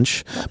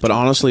punch, but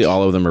honestly,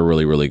 all of them are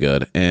really, really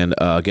good. And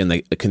again,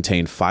 they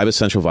contain 5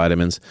 essential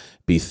vitamins,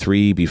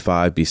 B3,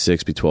 B5,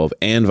 B6, B12,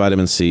 and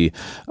vitamin C.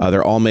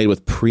 They're all made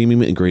with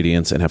premium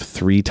ingredients and have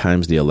 3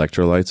 times the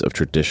electrolytes of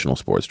traditional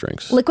sports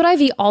drinks.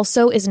 Liquid IV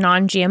also is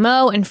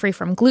non-GMO and free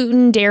from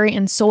gluten, dairy,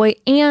 and soy.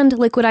 And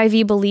Liquid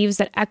IV believes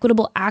that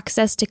equitable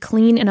access to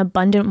clean and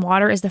abundant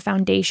water is the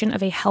foundation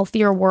of a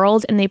healthier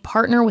world. And they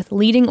partner with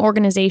leading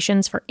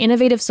organizations for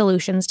innovative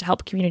solutions to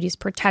help communities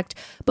protect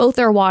both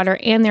their water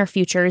and their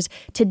futures.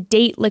 To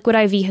date, Liquid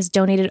IV has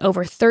donated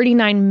over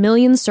 39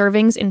 million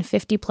servings in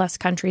 50 plus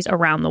countries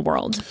around the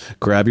world.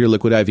 Grab your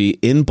Liquid IV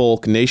in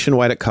bulk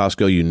nationwide at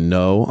Costco. You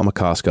know I'm a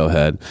Costco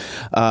head.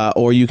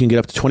 Or you can get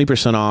up to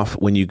 20% off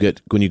when you go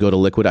to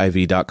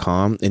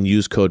liquidiv.com and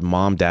use code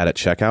MOMDAD at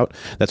checkout.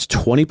 That's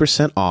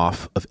 20%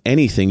 off of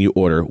anything you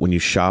order when you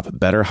shop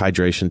Better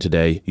Hydration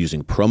today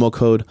using promo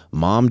code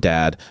MOMDAD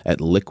at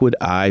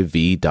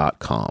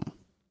liquidiv.com.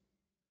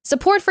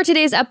 Support for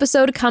today's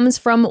episode comes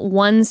from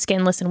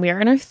OneSkin. Listen, we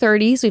are in our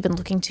 30s. We've been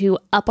looking to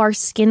up our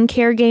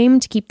skincare game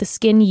to keep the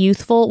skin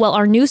youthful. Well,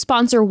 our new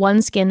sponsor,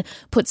 OneSkin,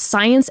 puts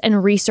science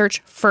and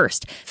research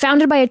first.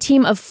 Founded by a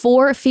team of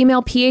 4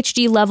 female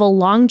PhD-level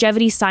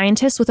longevity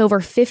scientists with over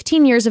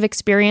 15 years of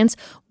experience,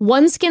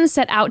 OneSkin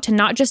set out to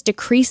not just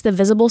decrease the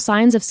visible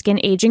signs of skin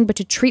aging, but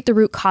to treat the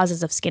root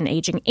causes of skin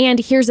aging. And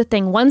here's the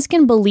thing,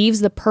 OneSkin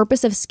believes the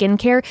purpose of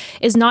skincare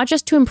is not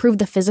just to improve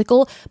the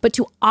physical, but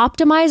to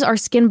optimize our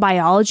skin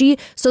biology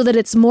so that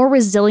it's more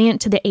resilient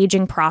to the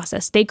aging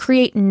process. They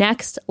create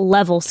next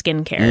level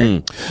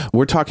skincare.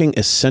 We're talking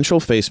essential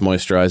face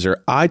moisturizer,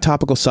 eye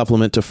topical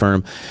supplement to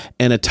firm,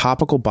 and a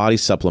topical body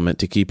supplement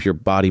to keep your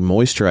body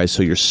moisturized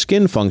so your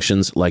skin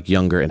functions like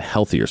younger and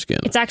healthier skin.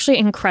 It's actually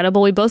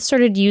incredible. We both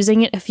started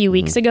using it a few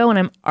weeks ago, and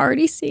I'm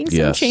already seeing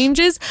some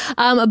changes.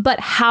 But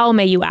how,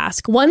 may you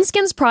ask?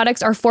 OneSkin's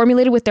products are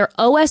formulated with their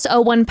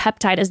OS01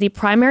 peptide as the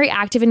primary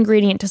active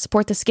ingredient to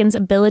support the skin's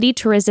ability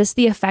to resist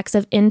the effects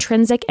of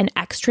intrinsic and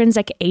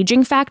extrinsic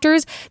aging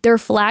factors. Their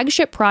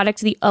flagship product,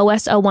 the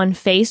OS01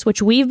 Face,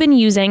 which we've been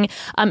using,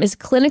 is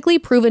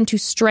clinically proven to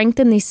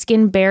strengthen the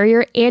skin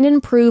barrier and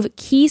improve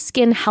key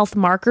skin health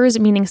markers,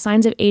 meaning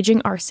signs of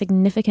aging are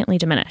significantly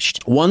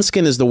diminished.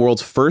 OneSkin is the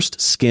world's first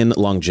skin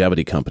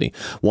longevity company.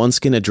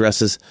 OneSkin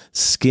addresses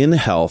skin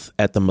health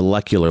at the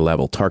molecular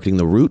level, targeting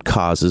the root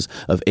causes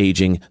of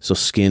aging so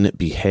skin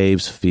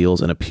behaves,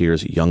 feels, and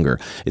appears younger.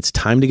 It's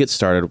time to get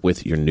started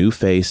with your new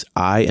face,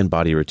 eye, and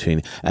body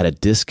routine at a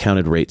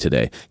discounted rate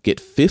today. Get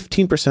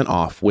 15%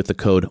 off with the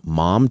code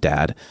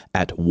MOMDAD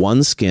at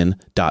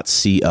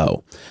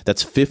oneskin.co.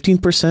 That's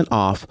 15%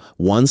 off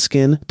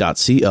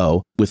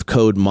oneskin.co with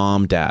code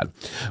MOMDAD.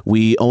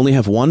 We only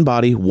have one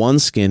body, one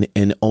skin,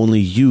 and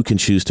only you can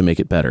choose to make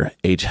it better.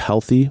 Age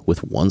healthy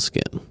with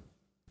OneSkin.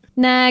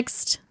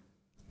 Next.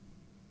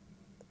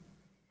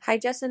 Hi,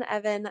 Jess and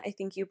Evan. I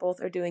think you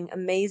both are doing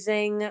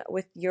amazing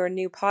with your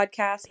new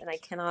podcast, and I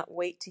cannot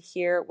wait to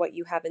hear what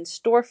you have in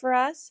store for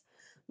us.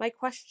 My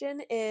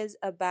question is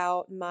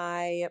about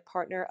my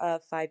partner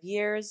of 5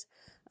 years.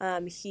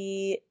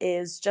 He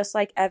is just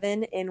like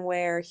Evan in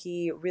where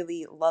he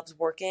really loves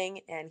working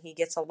and he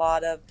gets a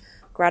lot of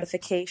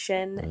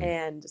gratification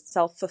and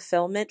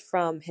self-fulfillment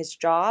from his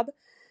job.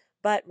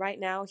 But right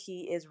now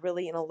he is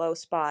really in a low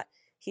spot.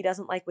 He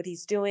doesn't like what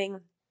he's doing.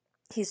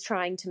 He's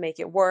trying to make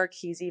it work.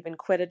 He's even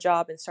quit a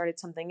job and started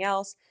something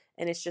else,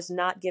 and it's just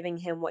not giving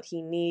him what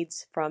he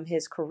needs from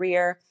his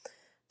career.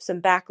 Some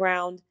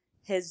background.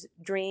 His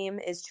dream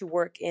is to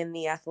work in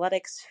the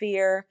athletic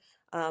sphere,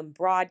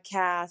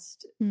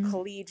 broadcast,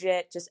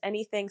 collegiate, just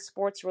anything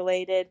sports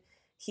related.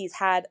 He's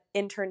had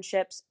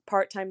internships,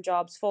 part-time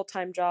jobs,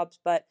 full-time jobs,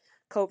 but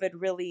COVID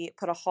really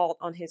put a halt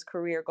on his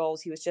career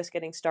goals. He was just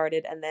getting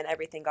started, and then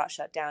everything got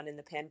shut down in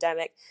the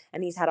pandemic,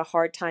 and he's had a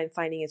hard time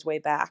finding his way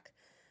back.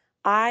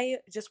 I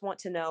just want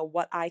to know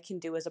what I can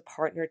do as a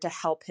partner to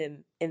help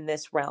him in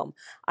this realm.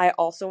 I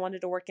also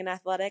wanted to work in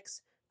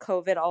athletics.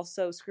 COVID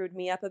also screwed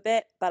me up a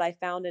bit, but I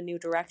found a new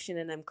direction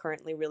and I'm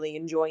currently really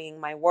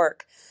enjoying my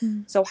work.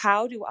 So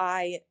how do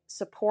I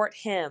support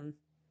him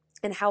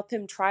and help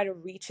him try to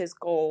reach his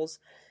goals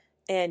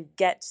and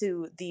get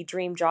to the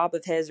dream job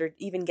of his, or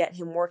even get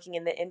him working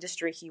in the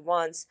industry he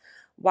wants,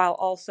 while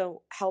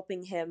also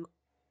helping him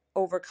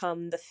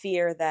overcome the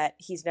fear that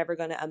he's never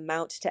going to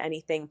amount to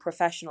anything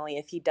professionally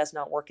if he does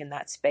not work in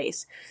that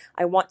space.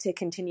 I want to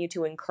continue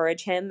to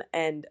encourage him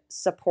and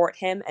support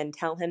him and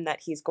tell him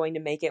that he's going to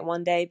make it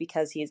one day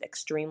because he's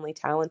extremely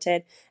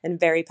talented and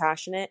very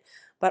passionate,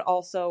 but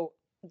also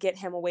get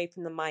him away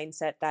from the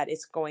mindset that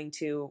it's going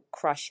to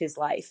crush his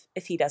life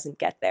if he doesn't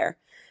get there.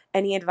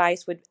 Any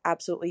advice would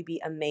absolutely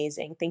be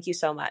amazing. Thank you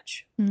so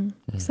much. You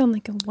sound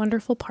like a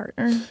wonderful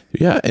partner.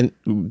 Yeah, and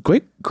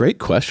great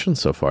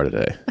questions so far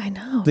today. I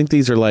know. I think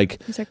these are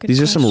these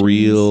are some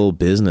real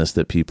business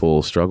that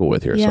people struggle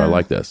with here. So I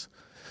like this.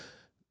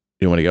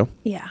 You want to go?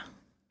 Yeah.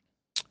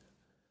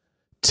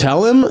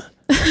 Tell him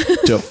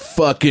to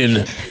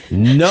fucking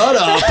nut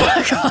up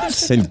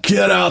and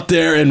get out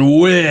there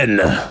and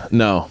win.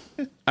 No.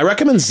 I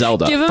recommend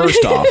Zelda,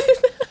 first off.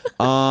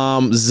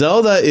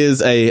 Zelda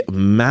is a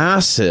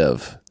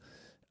massive,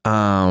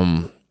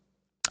 I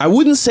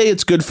wouldn't say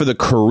it's good for the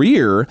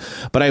career,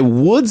 but I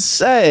would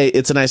say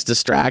it's a nice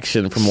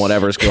distraction from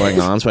whatever's going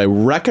on. So I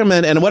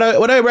recommend, and what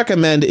I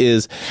recommend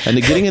is, and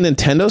getting a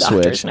Nintendo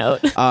Switch,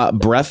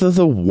 Breath of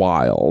the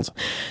Wild,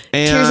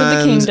 and Tears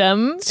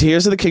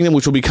of the Kingdom,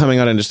 which will be coming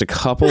out in just a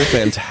couple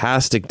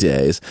fantastic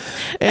days.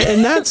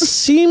 And that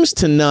seems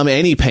to numb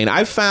any pain.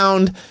 I've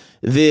found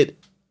that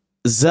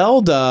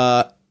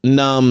Zelda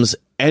numbs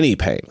any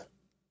pain.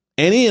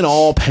 Any and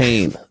all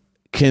pain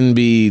can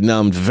be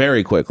numbed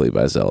very quickly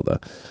by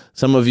Zelda.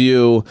 Some of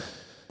you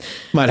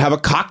might have a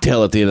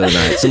cocktail at the end of the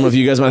night. Some of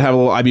you guys might have a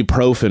little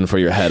ibuprofen for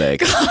your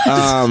headache.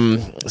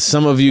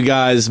 Some of you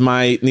guys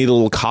might need a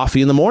little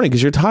coffee in the morning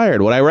because you're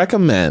tired. What I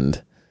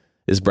recommend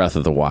is Breath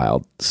of the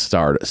Wild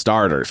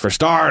starters. For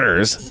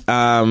starters,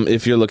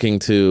 if you're looking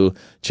to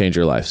change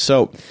your life.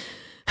 So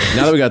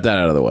now that we got that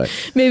out of the way,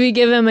 maybe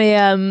give him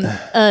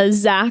a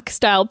Zach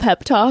style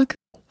pep talk.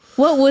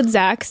 What would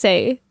Zach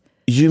say?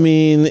 You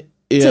mean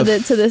to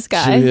this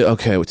guy?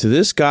 To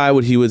this guy,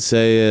 what he would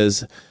say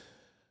is,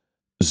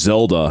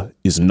 Zelda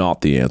is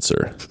not the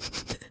answer.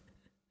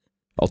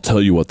 I'll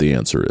tell you what the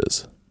answer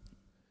is.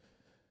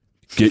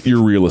 Get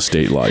your real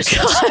estate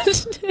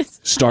license.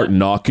 Start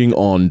knocking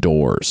on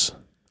doors.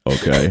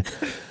 Okay?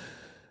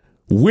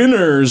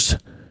 Winners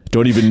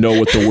don't even know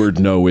what the word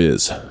no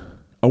is.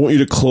 I want you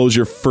to close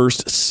your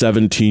first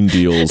 17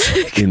 deals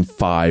in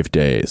 5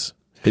 days.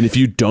 And if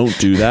you don't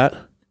do that,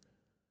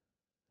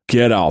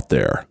 get out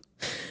there.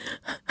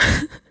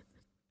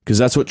 Because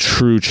that's what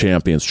true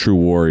champions, true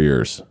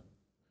warriors,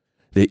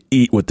 they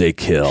eat what they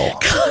kill.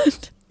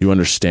 God. You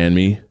understand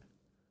me?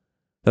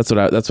 That's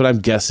what I'm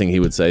guessing he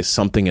would say.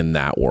 Something in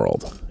that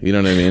world. You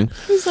know what I mean?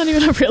 He's not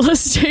even a real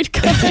estate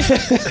guy.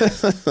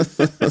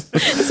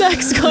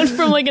 Zach's gone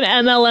from like an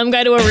MLM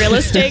guy to a real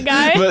estate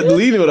guy. But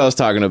Lee knew what I was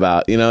talking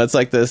about. You know, it's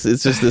like this.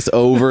 It's just this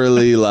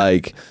overly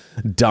like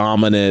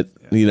dominant.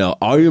 You know,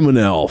 I am an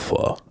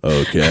alpha.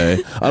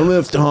 Okay, I don't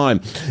have time.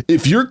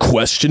 If you're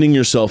questioning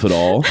yourself at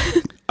all,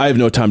 I have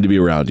no time to be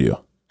around you.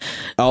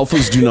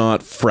 Alphas do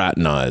not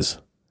fraternize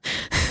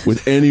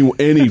with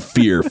any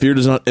fear. Fear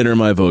does not enter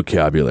my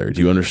vocabulary.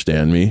 Do you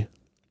understand me?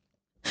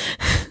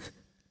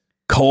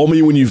 Call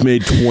me when you've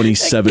made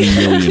 $27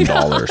 million.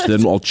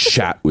 Then I'll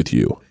chat with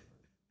you.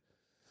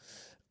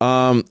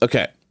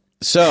 Okay.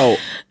 So,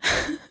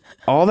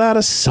 all that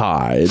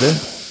aside,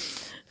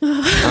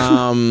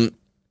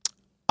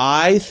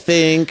 I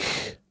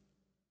think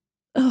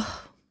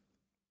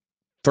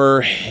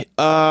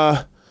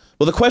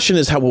well, the question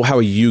is how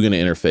are you going to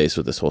interface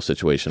with this whole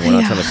situation? We're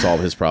not trying to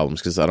solve his problems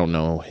because I don't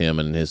know him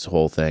and his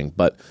whole thing,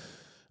 but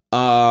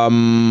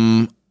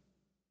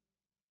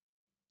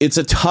it's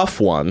a tough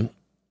one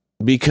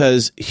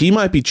because he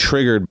might be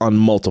triggered on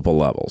multiple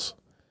levels.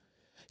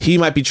 He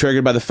might be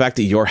triggered by the fact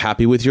that you're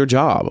happy with your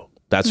job.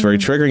 That's very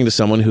triggering to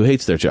someone who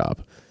hates their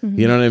job.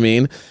 You know what I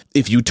mean?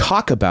 If you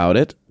talk about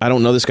it, I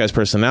don't know this guy's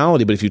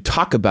personality, but if you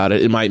talk about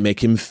it, it might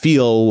make him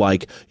feel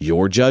like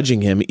you're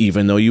judging him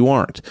even though you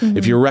aren't.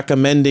 If you're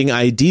recommending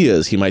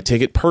ideas, he might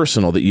take it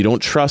personal that you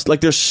don't trust.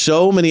 Like there's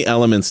so many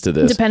elements to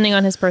this. Depending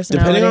on his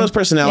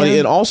personality.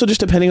 And also just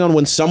depending on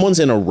when someone's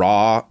in a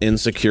raw,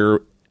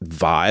 insecure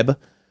vibe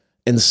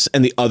and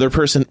the other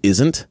person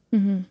isn't.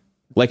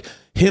 Like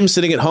him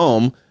sitting at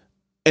home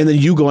and then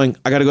you going,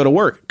 I got to go to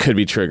work, could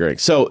be triggering.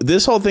 So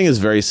this whole thing is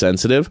very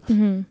sensitive.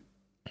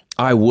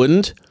 I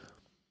wouldn't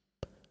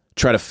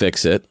try to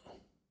fix it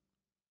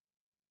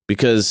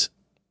because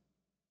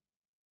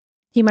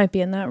he might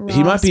be in that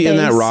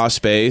raw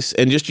space.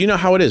 And just, you know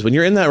how it is when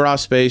you're in that raw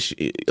space,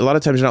 a lot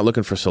of times you're not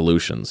looking for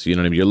solutions. You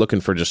know what I mean? You're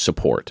looking for just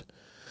support.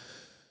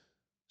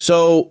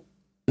 So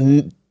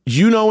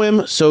you know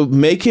him, so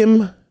make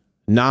him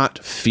not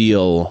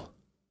feel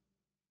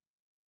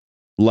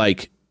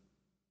like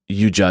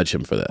you judge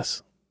him for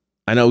this.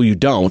 I know you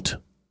don't,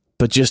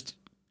 but just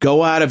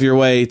go out of your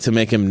way to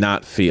make him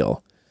not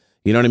feel.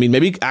 You know what I mean?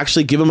 Maybe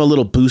actually give him a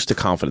little boost of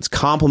confidence.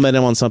 Compliment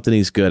him on something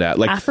he's good at.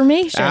 Like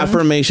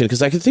affirmation.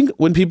 Because I can think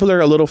when people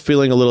are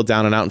feeling a little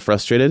down and out and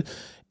frustrated,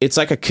 it's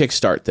like a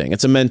kickstart thing.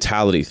 It's a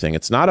mentality thing.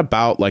 It's not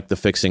about like the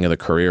fixing of the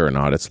career or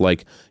not. It's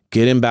like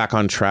get him back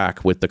on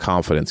track with the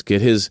confidence.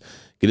 Get his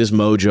get his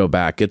mojo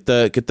back, get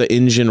the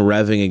engine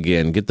revving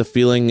again, get the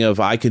feeling of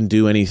I can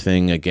do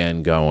anything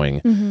again going.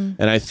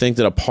 And I think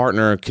that a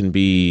partner can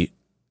be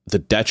the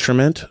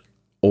detriment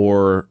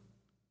or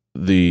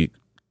the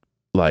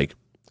like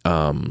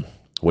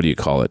what do you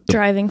call it?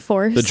 Driving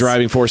force. The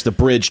driving force, the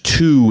bridge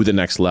to the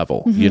next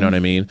level. You know what I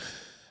mean?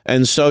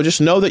 And so just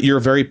know that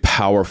you're very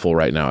powerful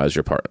right now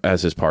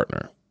as his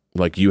partner.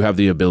 Like you have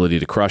the ability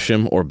to crush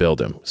him or build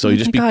him. So you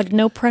just God,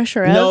 no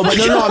pressure. No, but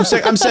no.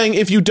 I'm saying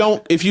if you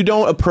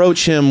don't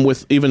approach him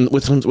with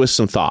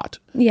some thought,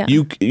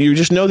 you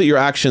just know that your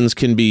actions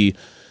can be,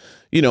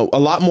 a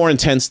lot more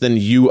intense than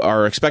you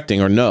are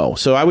expecting or know.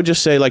 So I would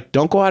just say, like,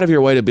 don't go out of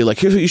your way to be like,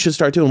 here's what you should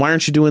start doing. Why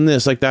aren't you doing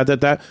this? Like that.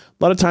 A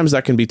lot of times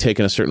that can be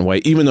taken a certain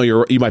way, even though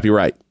you might be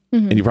right,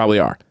 and you probably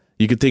are.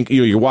 You could think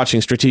you're watching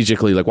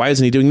strategically, like, why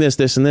isn't he doing this,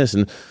 this, and this?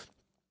 And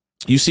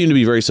you seem to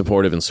be very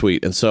supportive and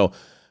sweet. And so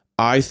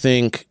I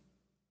think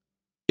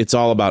it's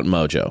all about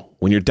mojo.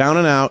 When you're down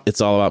and out, it's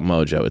all about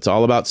mojo. It's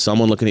all about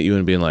someone looking at you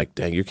and being like,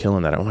 dang, you're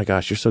killing that. Oh my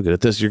gosh, you're so good at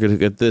this. You're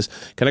good at this.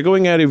 Kind of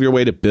going out of your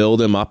way to build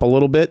him up a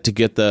little bit to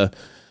get the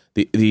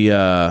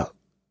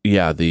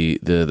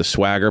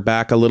swagger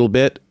back a little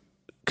bit.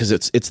 Because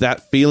it's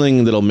that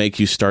feeling that'll make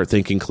you start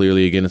thinking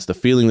clearly again. It's the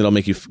feeling that'll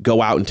make you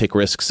go out and take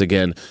risks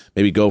again.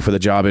 Maybe go for the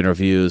job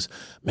interviews.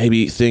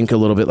 Maybe think a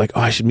little bit like,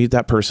 oh, I should meet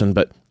that person.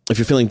 But if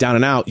you're feeling down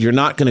and out, you're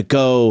not going to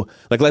go.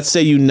 Like, let's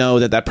say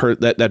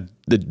that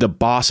the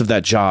boss of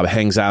that job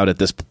hangs out at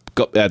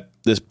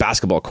this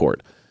basketball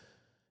court.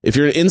 If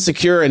you're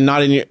insecure and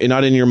not in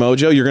your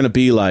mojo, you're going to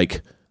be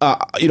like, I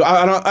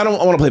don't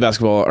want to play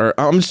basketball, or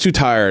I'm just too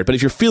tired. But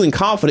if you're feeling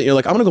confident, you're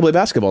like, I'm going to go play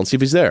basketball and see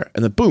if he's there.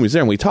 And then boom, he's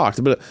there, and we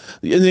talked. But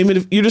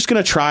you're just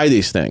going to try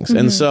these things.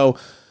 And so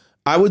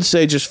I would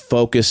say just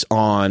focus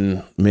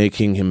on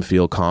making him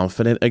feel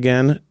confident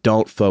again.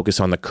 Don't focus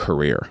on the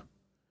career.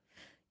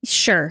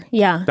 Sure.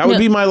 Yeah. That would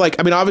be my,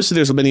 obviously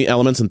there's many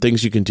elements and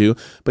things you can do,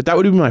 but that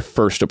would be my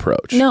first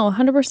approach. No,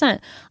 100%.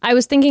 I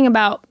was thinking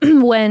about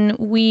when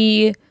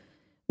we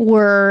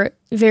were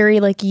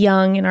very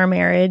young in our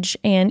marriage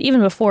and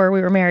even before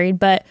we were married,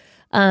 but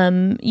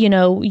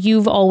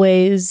you've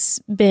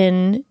always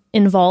been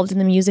involved in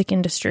the music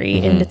industry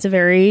and it's a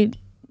very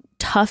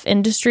tough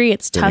industry.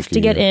 It's tough to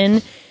get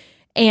in.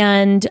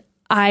 And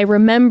I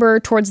remember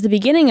towards the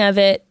beginning of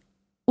it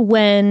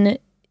when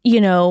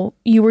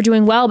you were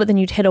doing well, but then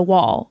you'd hit a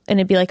wall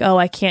and it'd be like, oh,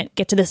 I can't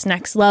get to this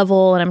next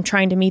level and I'm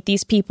trying to meet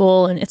these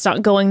people and it's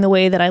not going the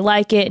way that I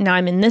like it. And now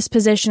I'm in this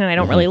position and I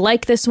don't really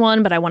like this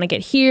one, but I want to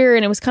get here.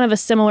 And it was kind of a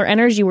similar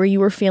energy where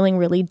you were feeling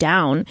really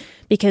down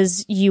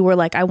because you were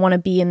like, I want to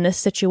be in this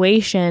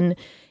situation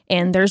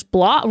and there's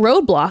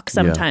roadblocks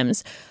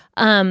sometimes.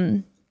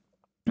 And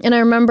I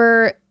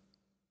remember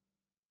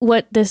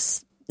what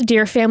this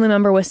dear family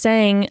member was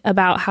saying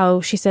about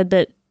how she said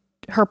that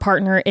her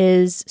partner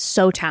is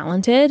so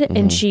talented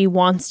and she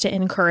wants to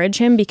encourage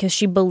him because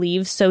she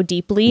believes so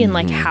deeply in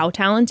how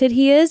talented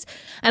he is.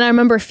 And I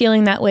remember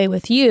feeling that way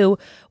with you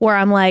where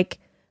I'm like,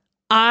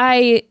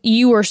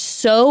 you are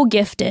so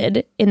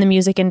gifted in the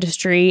music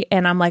industry.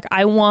 And I'm like,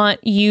 I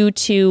want you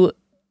to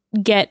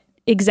get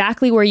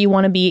exactly where you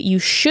want to be. You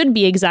should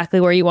be exactly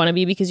where you want to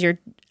be because you're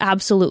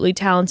absolutely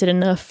talented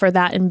enough for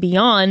that and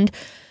beyond.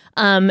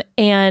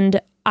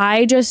 And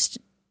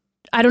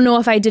I don't know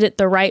if I did it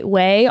the right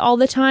way all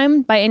the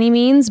time by any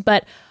means,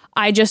 but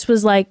I just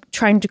was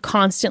trying to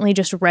constantly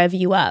just rev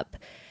you up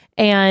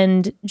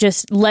and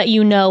just let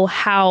you know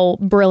how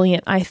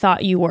brilliant I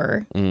thought you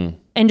were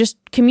and just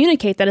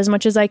communicate that as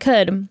much as I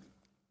could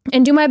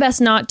and do my best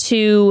not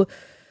to,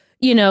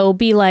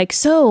 be like,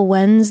 so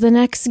when's the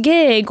next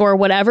gig or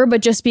whatever,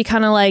 but just be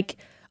kind of like,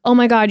 oh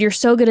my God, you're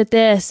so good at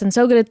this and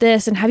so good at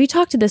this. And have you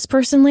talked to this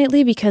person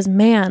lately? Because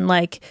man,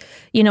 I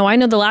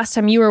know the last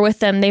time you were with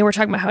them, they were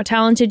talking about how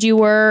talented you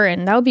were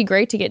and that would be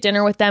great to get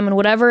dinner with them and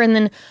whatever. And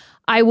then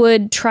I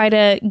would try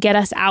to get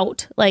us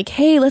out like,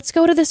 hey, let's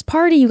go to this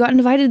party. You got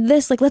invited to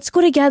this, let's go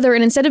together.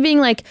 And instead of being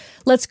like,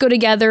 let's go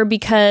together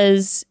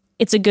because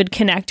it's a good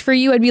connect for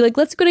you, I'd be like,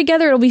 let's go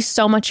together. It'll be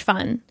so much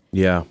fun.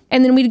 Yeah.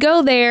 And then we'd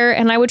go there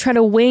and I would try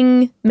to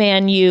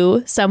wingman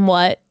you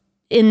somewhat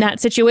in that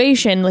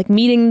situation,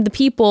 meeting the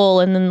people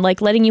and then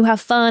letting you have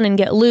fun and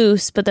get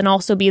loose, but then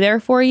also be there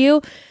for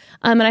you.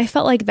 And I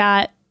felt like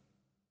that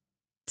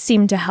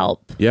seemed to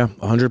help. Yeah,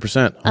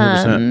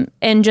 100%.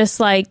 And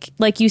just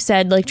like you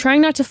said,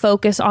 trying not to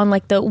focus on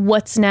the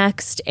what's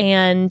next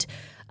and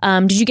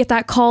did you get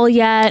that call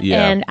yet?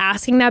 Yeah. And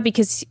asking that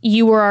because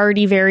you were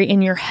already very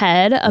in your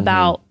head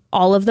about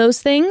all of those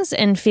things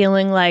and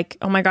feeling like,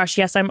 oh my gosh,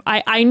 yes,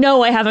 I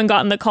know I haven't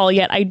gotten the call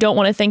yet. I don't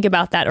want to think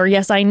about that. Or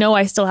yes, I know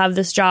I still have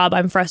this job.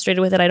 I'm frustrated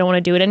with it. I don't want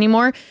to do it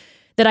anymore.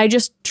 That I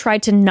just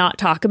tried to not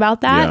talk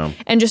about that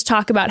and just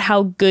talk about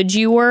how good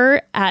you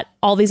were at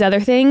all these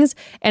other things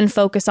and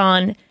focus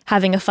on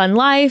having a fun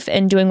life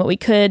and doing what we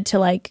could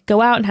to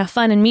go out and have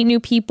fun and meet new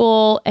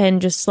people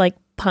and just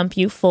pump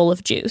you full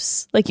of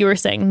juice. Like you were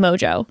saying,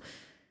 mojo.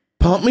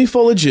 Pump me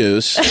full of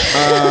juice.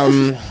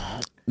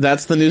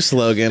 That's the new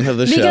slogan of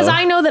the show. Because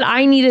I know that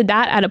I needed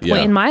that at a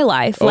point in my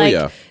life.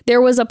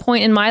 There was a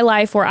point in my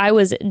life where I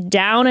was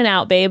down and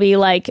out, baby.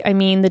 Like, I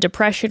mean, the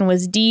depression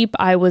was deep.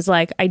 I was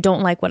like, I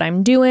don't like what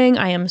I'm doing.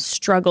 I am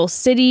struggle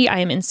city. I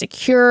am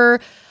insecure.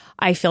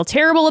 I feel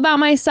terrible about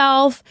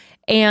myself.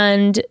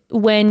 And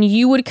when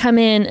you would come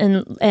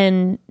in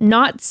and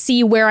not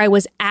see where I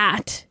was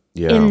at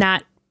in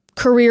that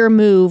career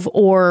move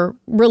or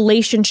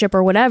relationship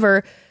or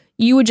whatever,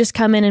 you would just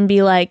come in and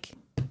be like,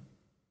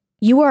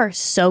 you are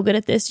so good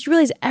at this. You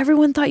realize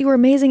everyone thought you were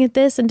amazing at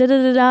this and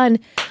da-da-da-da. And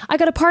I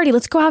got a party.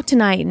 Let's go out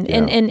tonight.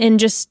 And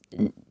just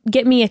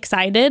get me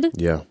excited.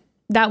 Yeah.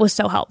 That was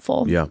so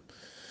helpful. Yeah.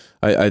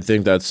 I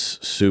think that's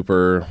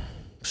super,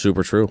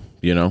 super true.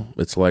 You know,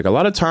 it's like a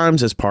lot of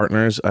times as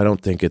partners, I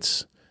don't think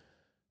it's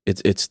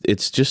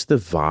just the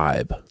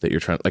vibe that you're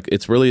trying, like,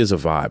 it's really is a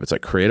vibe. It's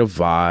like create a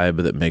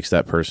vibe that makes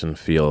that person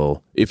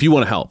feel, if you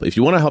want to help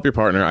your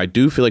partner, I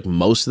do feel like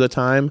most of the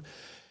time,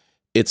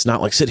 it's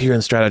not like sit here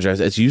and strategize.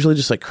 It's usually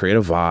just like create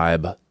a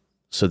vibe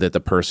so that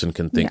the person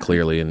can think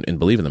clearly and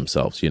believe in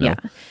themselves, you know?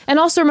 Yeah. And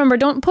also remember,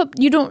 don't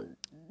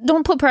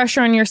put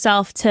pressure on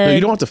yourself to... No,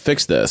 you don't have to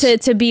fix this.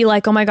 To be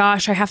like, oh my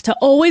gosh, I have to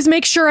always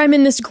make sure I'm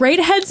in this great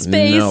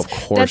headspace. No, of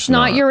course That's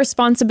not your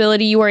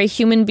responsibility. You are a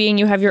human being.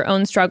 You have your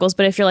own struggles.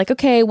 But if you're like,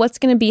 okay, what's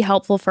going to be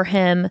helpful for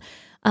him?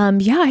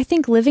 I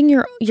think living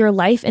your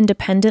life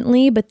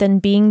independently, but then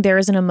being there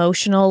as an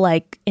emotional,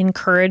 like,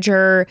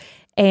 encourager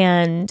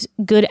and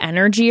good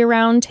energy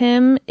around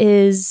him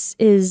is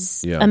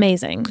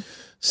amazing.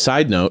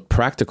 Side note,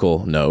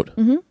 practical note,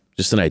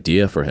 just an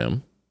idea for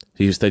him.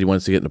 He said he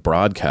wants to get into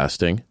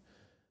broadcasting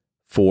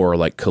for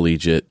like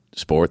collegiate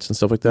sports and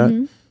stuff like that.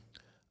 Mm-hmm.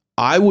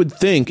 I would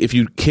think if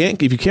you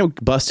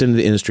can't bust into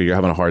the industry, you're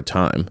having a hard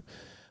time.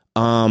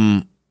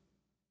 I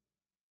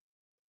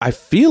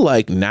feel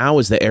like now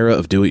is the era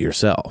of do it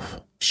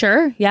yourself.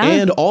 Sure. Yeah.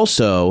 And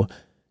also,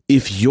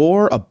 if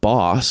you're a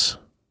boss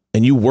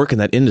and you work in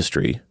that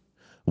industry,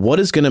 what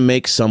is going to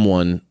make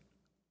someone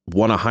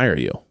want to hire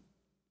you?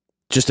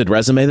 Just a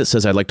resume that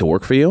says I'd like to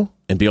work for you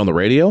and be on the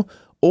radio?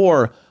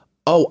 Or,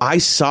 oh, I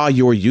saw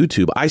your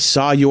YouTube. I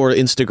saw your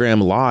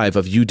Instagram live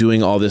of you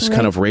doing all this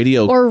kind of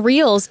radio. Or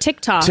reels,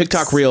 TikTok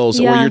reels,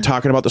 or you're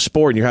talking about the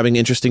sport and you're having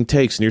interesting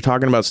takes and you're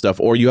talking about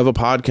stuff. Or you have a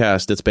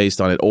podcast that's based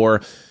on it.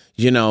 Or,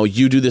 you know,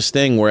 you do this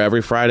thing where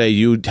every Friday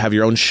you have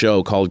your own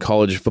show called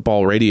College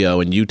Football Radio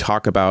and you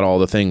talk about all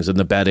the things and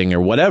the betting or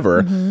whatever,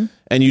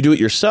 and you do it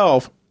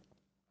yourself.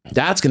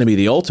 That's going to be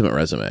the ultimate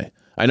resume.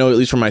 I know, at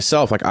least for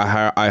myself, like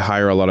I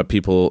hire a lot of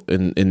people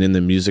in the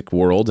music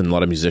world and a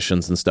lot of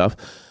musicians and stuff.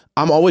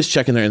 I'm always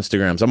checking their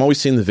Instagrams. I'm always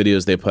seeing the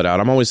videos they put out.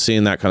 I'm always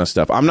seeing that kind of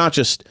stuff. I'm not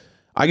just,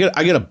 I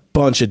get a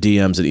bunch of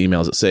DMs and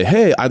emails that say,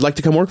 hey, I'd like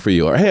to come work for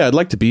you. Or, hey, I'd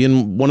like to be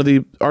in one of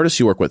the artists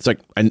you work with. It's like,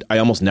 I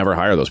almost never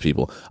hire those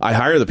people. I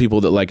hire the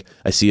people that like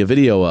I see a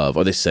video of,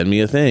 or they send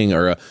me a thing,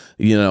 or,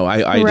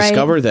 I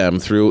discover them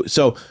through.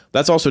 So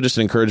that's also just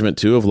an encouragement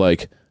too of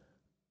like,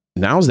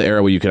 now's the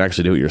era where you can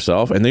actually do it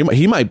yourself, and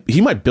he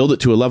might build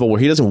it to a level where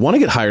he doesn't want to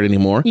get hired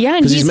anymore. Yeah,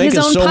 and he's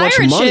making so much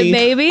money,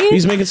 baby.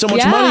 He's making so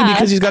much money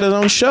because he's got his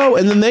own show,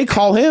 and then they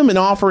call him and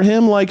offer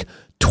him like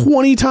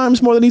 20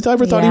 times more than he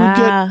ever thought he would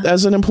get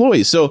as an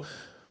employee. So,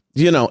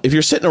 if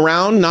you're sitting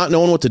around not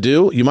knowing what to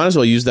do, you might as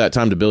well use that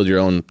time to build your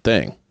own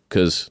thing,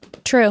 because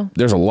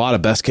there's a lot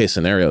of best case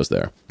scenarios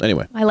there.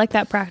 Anyway, I like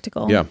that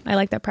practical. Yeah, I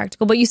like that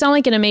practical. But you sound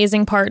like an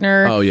amazing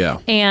partner. Oh yeah,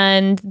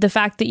 and the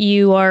fact that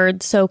you are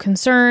so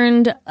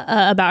concerned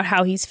about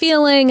how he's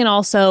feeling, and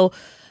also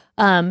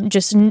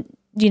just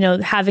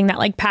having that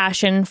like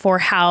passion for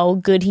how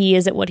good he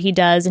is at what he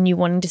does, and you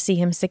wanting to see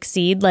him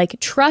succeed. Like,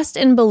 trust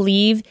and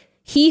believe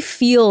he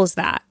feels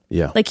that.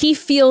 Yeah. Like, he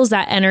feels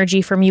that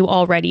energy from you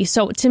already.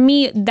 So to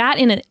me, that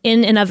in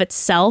and of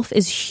itself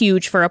is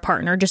huge for a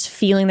partner, just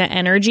feeling that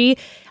energy.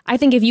 I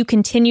think if you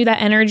continue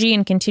that energy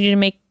and continue to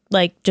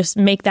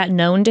make that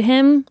known to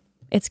him,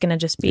 it's going to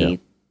just be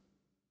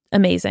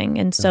amazing.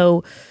 And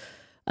so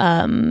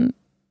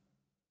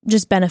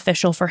just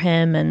beneficial for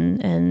him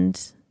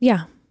and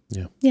yeah.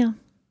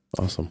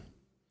 Awesome.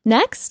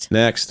 Next.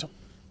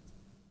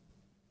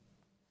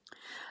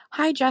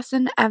 Hi, Jess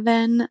and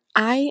Evan.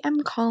 I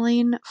am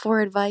calling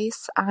for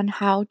advice on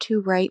how to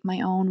write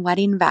my own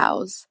wedding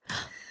vows.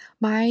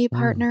 My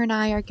partner and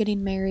I are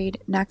getting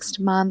married next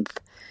month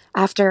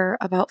after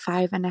about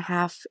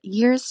 5.5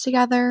 years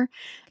together.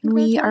 And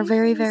we are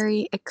very,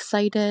 very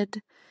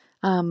excited.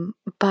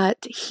 But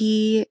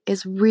he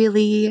is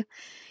really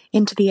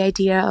into the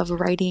idea of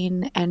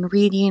writing and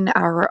reading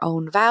our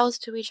own vows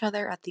to each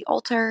other at the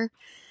altar.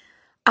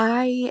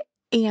 I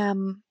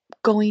am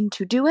going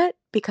to do it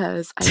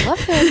because I love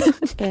him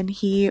and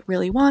he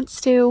really wants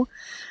to,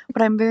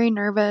 but I'm very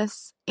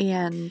nervous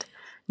and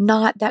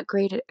not that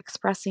great at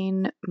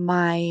expressing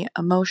my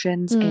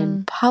emotions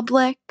in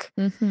public.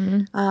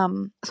 So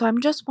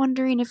I'm just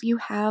wondering if you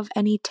have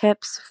any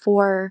tips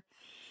for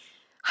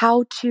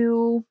how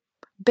to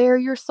bare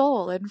your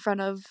soul in front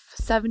of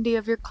 70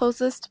 of your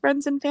closest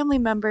friends and family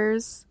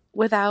members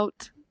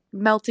without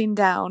melting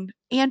down,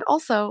 and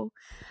also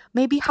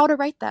maybe how to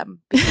write them,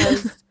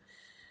 because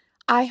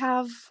I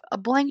have a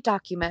blank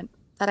document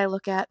that I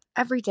look at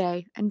every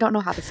day and don't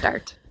know how to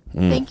start.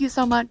 Thank you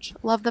so much.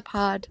 Love the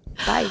pod.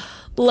 Bye.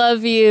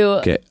 Love you.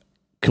 Okay.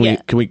 Can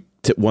we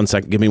 1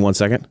 second? Give me 1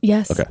 second.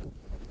 Yes. Okay.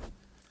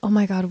 Oh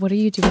my God, what are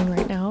you doing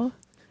right now?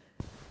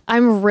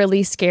 I'm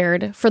really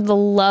scared. For the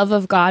love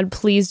of God,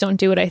 please don't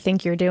do what I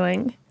think you're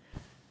doing.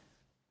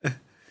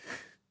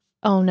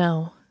 Oh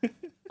no.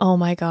 Oh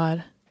my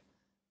God.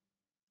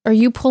 Are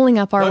you pulling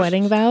up our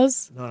wedding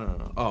vows?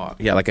 No. Oh,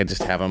 yeah, like I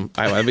just have them.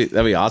 That'd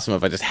be awesome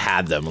if I just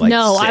had them. Like,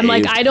 no, saved. I'm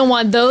like, I don't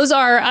want,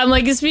 I'm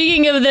like,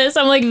 speaking of this,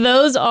 I'm like,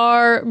 those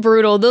are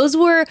brutal. Those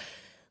were,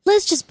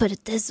 let's just put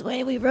it this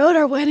way. We wrote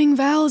our wedding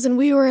vows and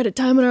we were at a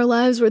time in our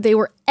lives where they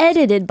were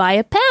edited by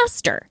a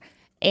pastor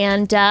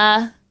and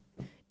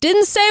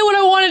didn't say what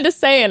I wanted to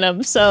say in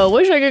them. So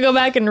wish I could go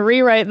back and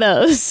rewrite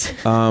those.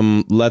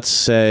 Let's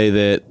say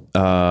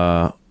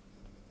that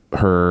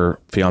her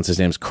fiance's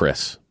name's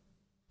Chris.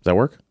 Does that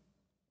work?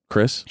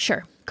 Chris?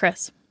 Sure,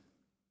 Chris.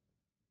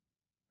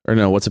 Or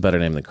no, what's a better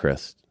name than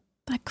Chris?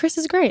 Chris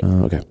is great.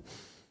 Okay.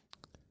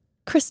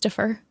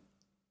 Christopher.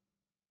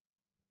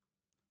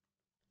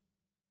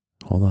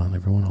 Hold on,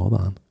 everyone. Hold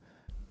on.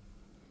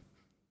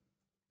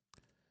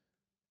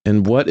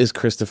 And what is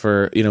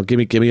Christopher? You know, give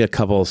me a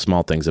couple of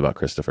small things about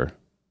Christopher.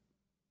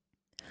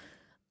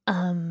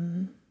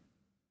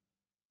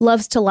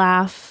 Loves to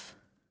laugh.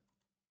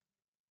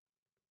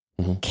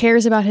 Mm-hmm.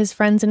 Cares about his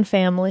friends and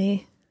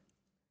family.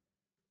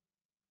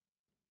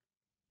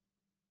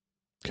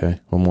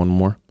 Okay, one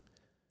more.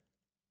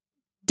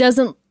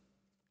 Doesn't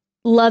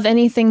love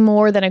anything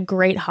more than a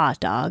great hot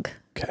dog.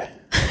 Okay.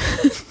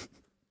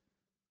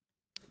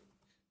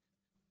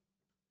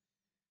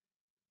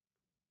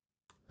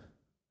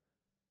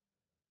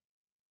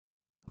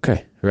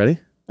 Okay, ready?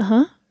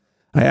 Uh-huh.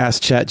 I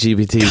asked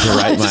ChatGPT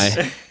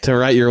to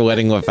write your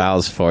wedding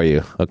vows for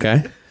you,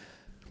 okay?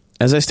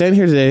 As I stand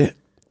here today,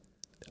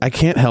 I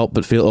can't help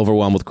but feel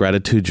overwhelmed with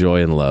gratitude,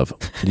 joy, and love.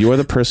 You are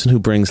the person who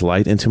brings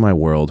light into my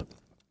world,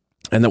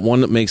 and the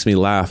one that makes me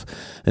laugh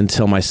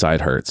until my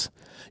side hurts.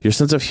 Your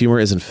sense of humor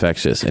is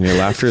infectious, and your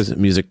laughter is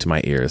music to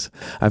my ears.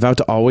 I vow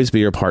to always be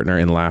your partner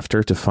in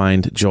laughter, to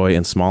find joy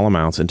in small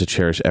amounts, and to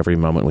cherish every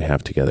moment we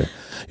have together.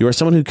 You are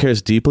someone who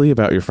cares deeply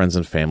about your friends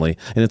and family,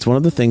 and it's one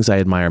of the things I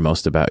admire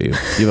most about you.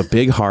 You have a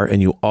big heart,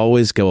 and you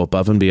always go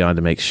above and beyond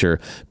to make sure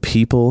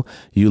people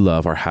you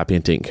love are happy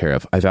and taken care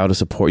of. I vow to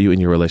support you in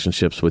your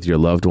relationships with your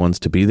loved ones,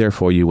 to be there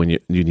for you when you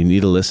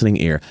need a listening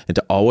ear, and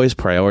to always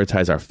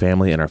prioritize our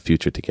family and our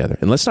future together.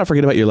 And let's not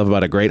forget about your love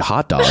about a great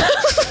hot dog.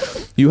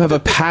 You have a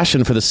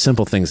passion for the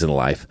simple things in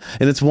life,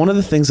 and it's one of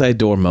the things I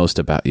adore most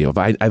about you.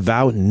 I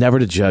vow never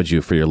to judge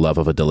you for your love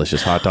of a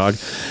delicious hot dog,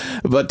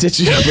 but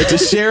to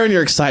share in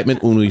your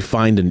excitement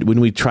when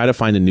we try to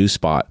find a new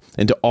spot,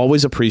 and to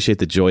always appreciate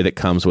the joy that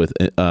comes with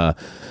the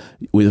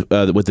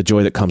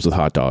joy that comes with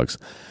hot dogs.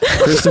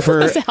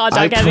 Christopher, hot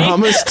I dog heavy.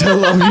 promise to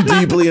love you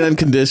deeply and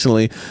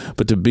unconditionally,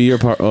 but to be your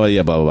part. Oh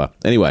yeah, blah blah blah.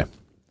 Anyway.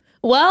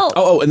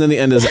 Well, and then the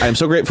end is, I'm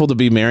so grateful to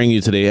be marrying you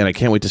today, and I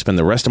can't wait to spend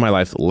the rest of my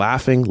life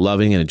laughing,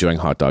 loving, and enjoying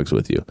hot dogs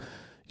with you.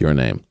 Your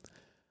name.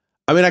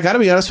 I mean, I got to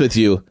be honest with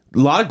you. A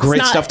lot of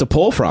great stuff to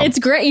pull from. It's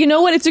great. You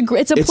know what? It's a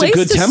place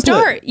good to template.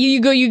 start.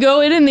 You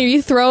go in and there,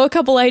 you throw a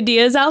couple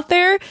ideas out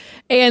there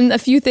and a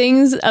few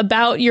things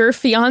about your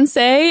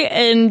fiance,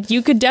 and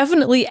you could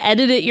definitely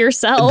edit it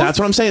yourself. That's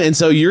what I'm saying. And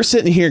so you're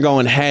sitting here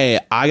going, hey,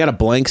 I got a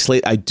blank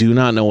slate. I do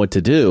not know what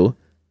to do.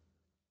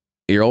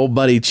 Your old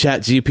buddy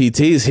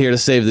ChatGPT is here to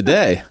save the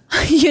day.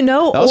 You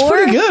know, that was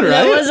pretty good,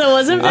 right? It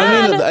wasn't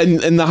bad.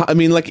 I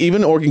mean, like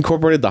even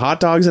incorporated the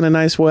hot dogs in a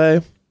nice way.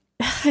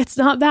 It's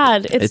not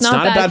bad. It's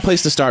not a bad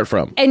place to start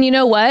from. And you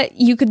know what?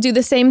 You could do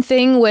the same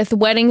thing with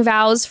wedding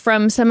vows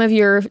from some of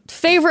your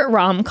favorite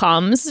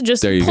rom-coms.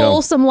 Just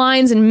pull some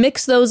lines and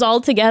mix those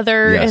all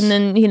together. Yes. And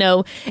then,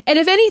 and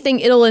if anything,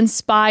 it'll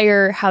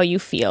inspire how you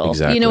feel.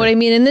 Exactly. You know what I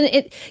mean? And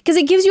then because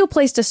it gives you a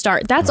place to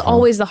start. That's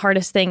always the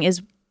hardest thing,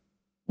 is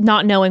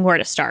not knowing where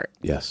to start.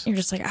 Yes. You're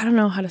just like, I don't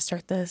know how to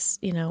start this,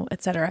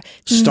 etc.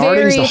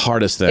 Starting is the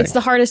hardest thing. It's the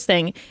hardest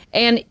thing.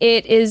 And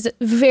it is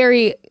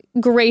very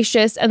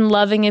gracious and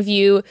loving of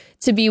you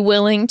to be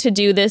willing to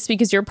do this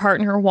because your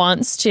partner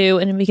wants to,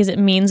 and because it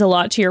means a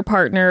lot to your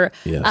partner.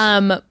 Yes.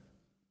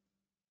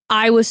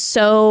 I was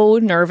so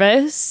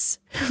nervous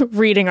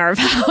reading our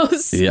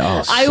vows.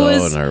 Yeah, I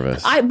was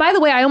nervous. By the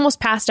way, I almost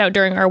passed out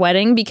during our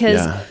wedding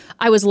because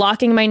I was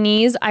locking my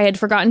knees. I had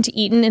forgotten to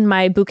eat, and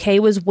my bouquet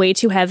was way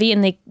too heavy,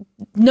 and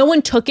no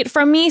one took it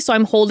from me, so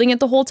I'm holding it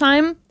the whole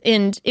time.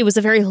 And it was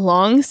a very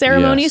long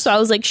ceremony, so I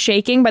was like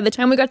shaking. By the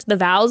time we got to the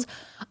vows,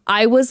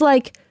 I was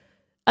like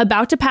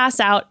about to pass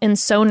out and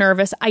so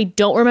nervous. I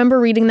don't remember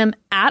reading them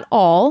at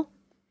all.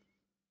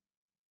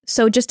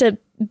 So just a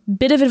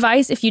bit of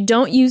advice: if you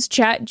don't use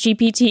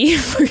ChatGPT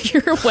for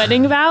your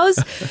wedding vows,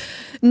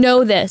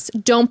 know this.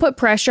 Don't put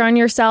pressure on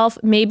yourself.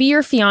 Maybe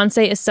your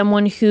fiance is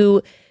someone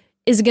who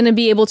is going to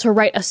be able to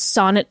write a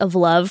sonnet of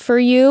love for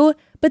you,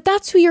 but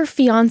that's who your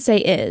fiance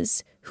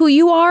is. who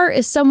you are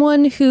is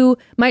someone who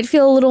might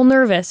feel a little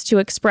nervous to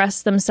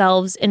express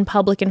themselves in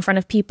public in front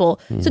of people.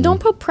 So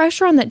don't put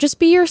pressure on that. Just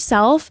be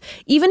yourself.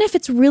 Even if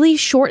it's really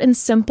short and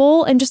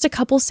simple and just a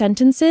couple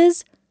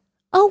sentences.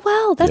 Oh,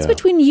 wow, that's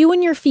between you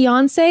and your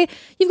fiance.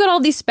 You've got all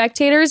these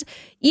spectators.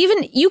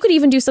 You could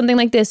even do something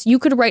like this. You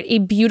could write a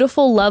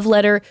beautiful love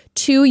letter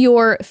to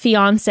your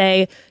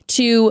fiance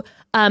to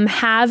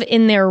have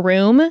in their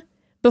room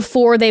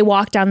before they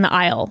walk down the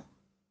aisle.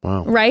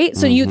 Wow. Right?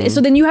 So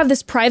so then you have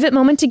this private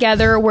moment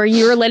together where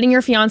you're letting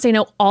your fiance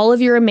know all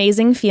of your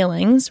amazing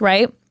feelings,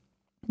 right?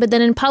 But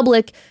then in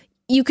public,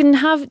 you can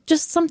have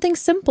just something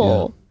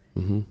simple.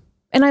 Yeah. Mm-hmm.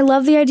 And I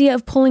love the idea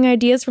of pulling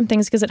ideas from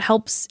things because it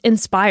helps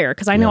inspire.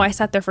 Because I know I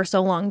sat there for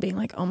so long being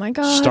like, oh my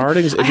God,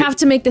 I have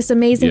to make this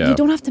amazing. You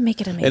don't have to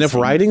make it amazing. And if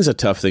writing's a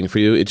tough thing for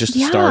you, it just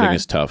starting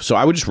is tough. So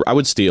I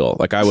would steal.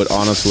 Like I would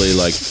honestly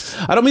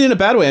I don't mean in a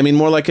bad way. I mean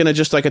more like in a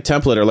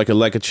template or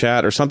like a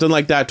chat or something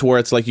like that to where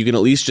it's like you can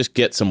at least just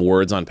get some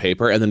words on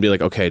paper and then be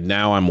like, okay,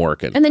 now I'm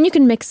working. And then you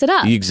can mix it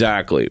up.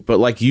 Exactly. But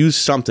like use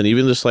something,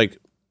 even just like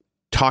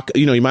talk,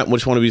 you might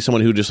just want to be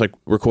someone who just like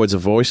records a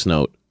voice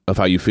note of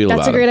how you feel about it.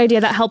 That's a great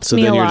idea. That helps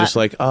me a lot. So then you're just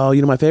like, oh,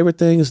 my favorite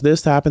thing is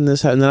this happened,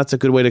 and that's a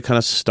good way to kind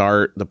of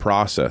start the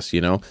process, So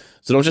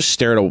don't just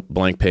stare at a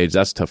blank page.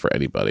 That's tough for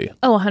anybody.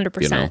 Oh,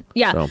 100%.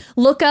 Yeah. So.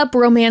 Look up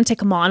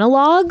romantic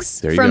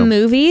monologues from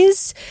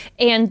movies,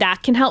 and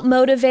that can help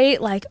motivate.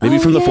 Like maybe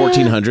from the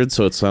 1400s,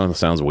 so it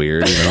sounds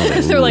weird.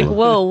 They're like,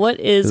 whoa, what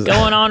is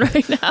going on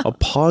right now?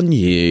 Upon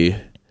ye.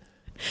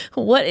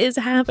 What is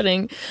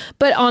happening?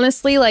 But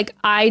honestly, like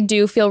I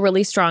do feel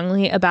really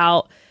strongly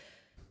about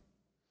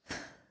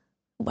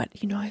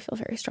I feel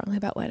very strongly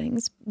about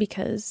weddings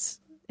because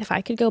if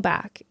I could go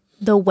back,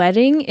 the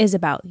wedding is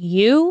about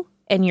you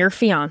and your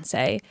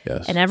fiance.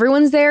 Yes. And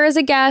everyone's there as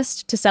a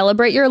guest to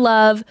celebrate your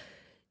love.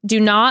 Do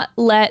not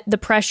let the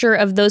pressure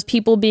of those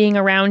people being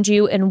around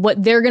you and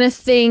what they're going to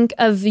think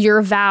of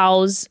your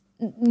vows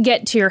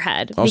get to your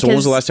head. Also, when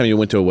was the last time you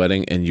went to a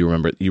wedding and you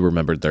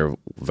remembered their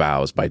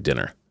vows by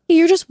dinner?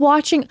 You're just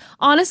watching,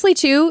 honestly,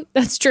 too,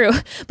 that's true,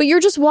 but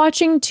you're just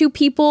watching two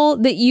people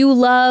that you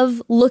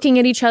love looking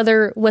at each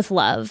other with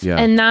love. Yeah.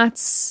 And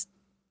that's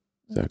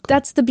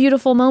the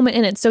beautiful moment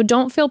in it. So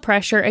don't feel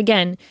pressure.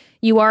 Again,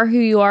 you are who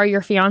you are.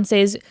 Your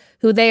fiance's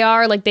who they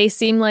are. Like they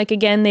seem like,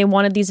 again, they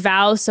wanted these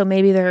vows. So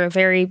maybe they're a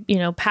very,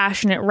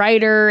 passionate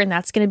writer and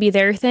that's going to be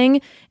their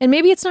thing. And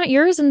maybe it's not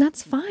yours and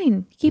that's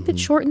fine. Keep it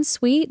short and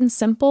sweet and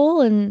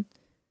simple. And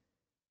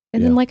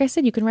then, like I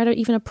said, you can write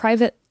even a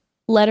private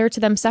letter to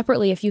them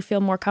separately if you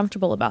feel more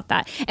comfortable about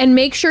that. And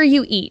make sure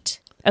you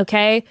eat,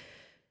 okay?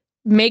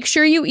 Make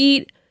sure you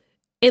eat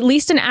at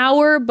least an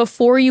hour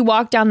before you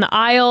walk down the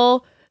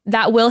aisle.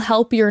 That will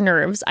help your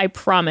nerves, I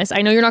promise.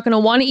 I know you're not going to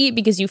want to eat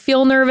because you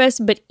feel nervous,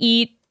 but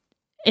eat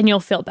and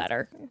you'll feel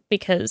better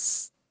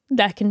because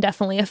that can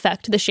definitely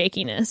affect the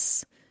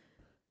shakiness.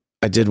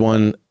 I did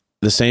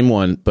the same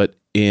one, but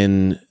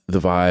in the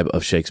vibe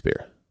of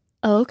Shakespeare.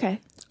 Oh,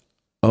 okay.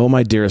 Oh,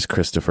 my dearest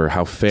Christopher,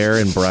 how fair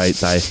and bright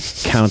thy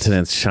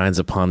countenance shines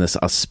upon this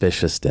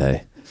auspicious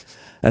day.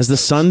 As the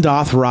sun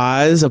doth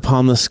rise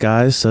upon the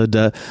skies,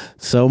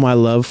 so my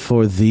love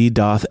for thee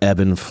doth ebb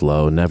and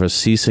flow, never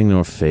ceasing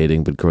nor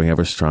fading, but growing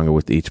ever stronger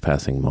with each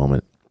passing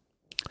moment.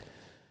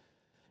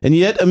 And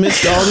yet,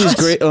 amidst all these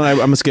great,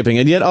 I'm skipping.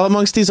 And yet, all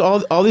amongst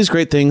all these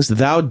great things,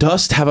 thou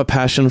dost have a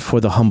passion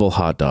for the humble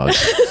hot dog.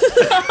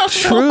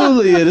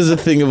 Truly, it is a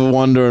thing of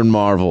wonder and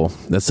marvel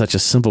that such a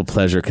simple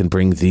pleasure can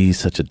bring thee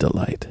such a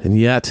delight. And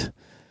yet,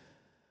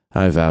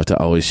 I vow to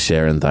always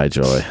share in thy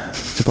joy,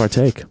 to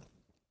partake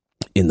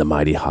in the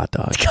mighty hot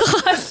dog.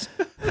 God.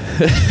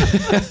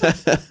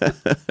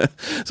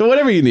 So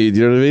whatever you need,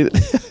 you know what I mean?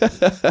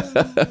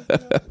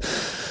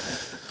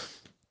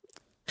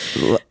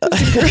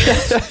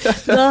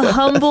 The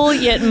humble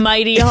yet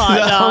mighty hot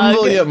dog. The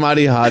humble yet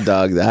mighty hot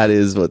dog. That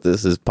is what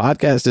this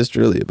podcast is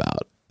truly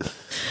about.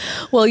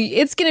 Well,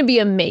 it's going to be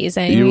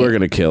amazing. You are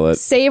going to kill it.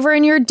 Savor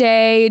in your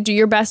day. Do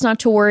your best not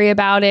to worry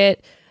about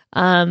it.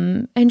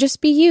 And just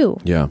be you.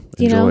 Yeah.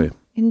 Enjoy.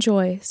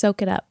 Enjoy.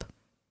 Soak it up.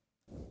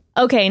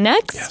 Okay,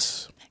 next.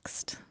 Yes.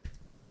 Next.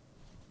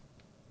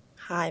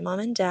 Hi, Mom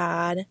and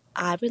Dad.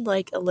 I would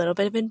like a little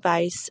bit of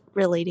advice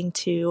relating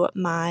to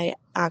my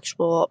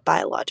actual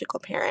biological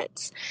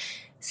parents.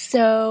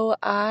 So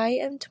I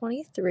am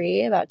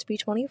 23, about to be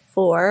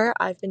 24.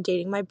 I've been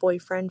dating my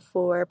boyfriend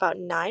for about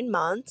 9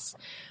 months.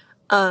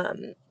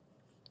 And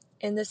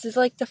this is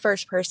like the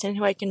first person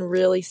who I can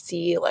really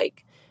see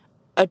like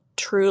a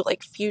true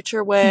like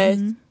future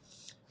with.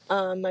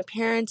 Mm-hmm. My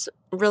parents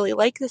really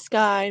like this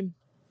guy.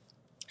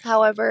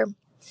 However,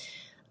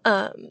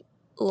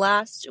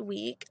 last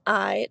week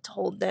I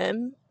told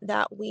them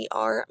that we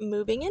are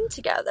moving in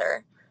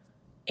together,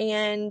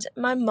 and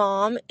my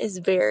mom is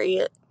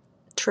very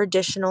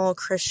traditional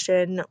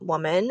Christian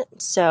woman,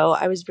 so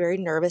I was very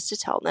nervous to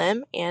tell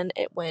them, and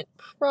it went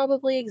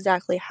probably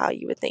exactly how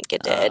you would think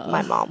it did.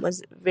 My mom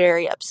was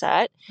very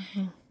upset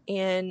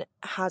and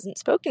hasn't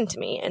spoken to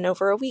me in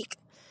over a week,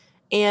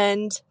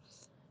 and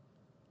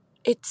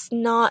it's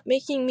not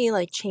making me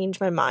like change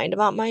my mind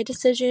about my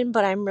decision,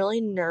 but I'm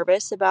really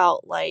nervous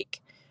about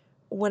like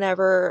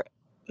whenever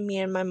me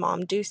and my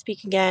mom do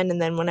speak again,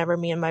 and then whenever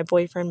me and my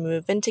boyfriend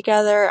move in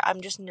together,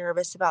 I'm just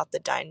nervous about the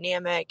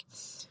dynamic,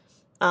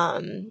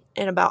 and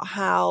about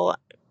how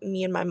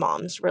me and my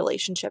mom's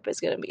relationship is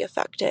going to be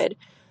affected.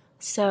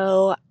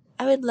 So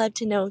I would love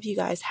to know if you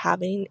guys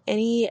have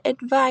any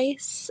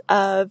advice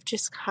of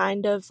just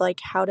kind of like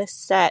how to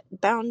set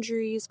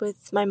boundaries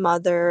with my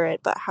mother,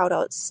 but how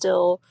to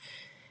still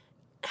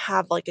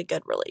have like a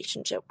good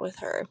relationship with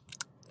her.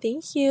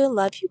 Thank you.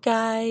 Love you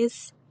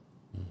guys.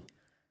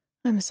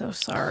 I'm so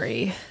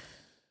sorry.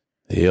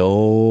 The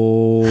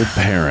old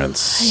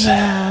parents.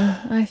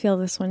 Yeah, I feel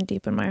this one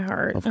deep in my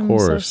heart. Of I'm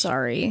course. so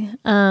sorry.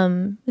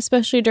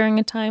 Especially during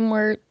a time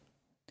where,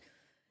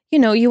 you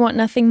know, you want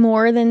nothing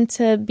more than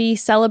to be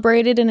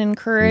celebrated and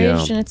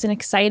encouraged, and it's an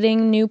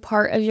exciting new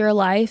part of your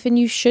life, and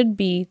you should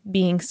be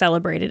being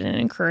celebrated and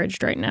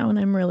encouraged right now. And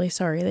I'm really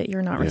sorry that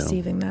you're not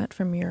receiving that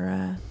from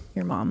your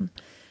mom.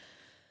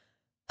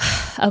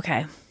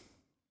 Okay.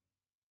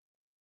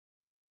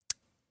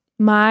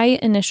 My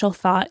initial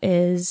thought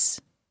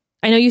is,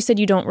 I know you said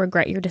you don't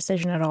regret your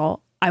decision at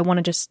all. I want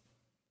to just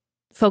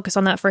focus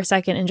on that for a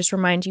second and just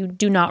remind you,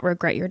 do not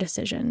regret your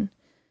decision.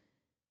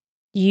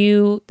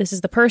 This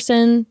is the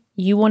person,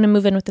 you want to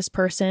move in with this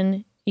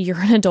person, you're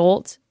an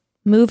adult,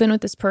 move in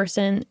with this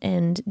person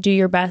and do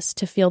your best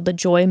to feel the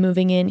joy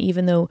moving in,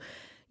 even though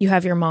you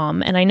have your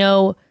mom. And I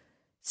know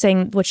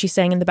saying what she's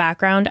saying in the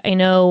background, I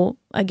know,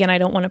 again, I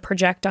don't want to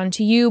project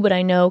onto you, but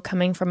I know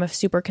coming from a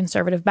super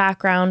conservative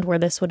background where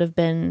this would have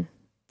been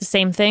the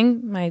same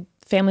thing, my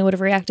family would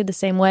have reacted the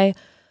same way.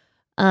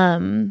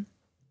 There's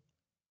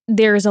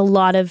a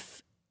lot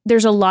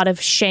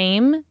of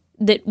shame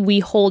that we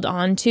hold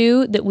on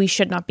to that we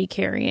should not be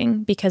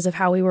carrying because of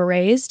how we were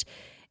raised.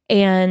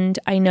 And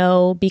I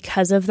know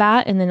because of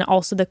that, and then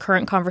also the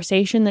current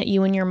conversation that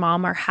you and your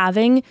mom are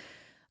having,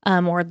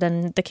 or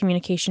then the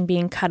communication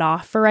being cut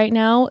off for right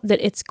now,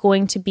 that it's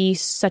going to be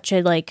such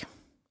a like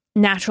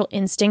natural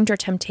instinct or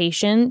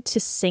temptation to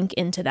sink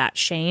into that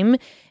shame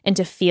and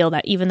to feel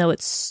that, even though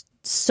it's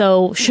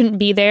so shouldn't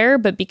be there,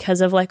 but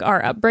because of like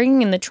our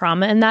upbringing and the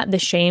trauma and that, the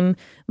shame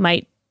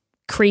might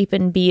creep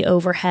and be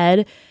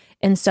overhead.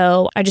 And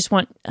so I just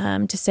want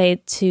to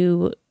say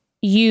to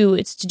you,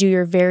 it's to do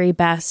your very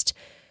best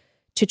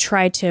to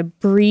try to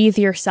breathe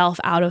yourself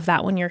out of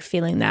that when you're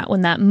feeling that.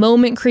 When that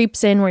moment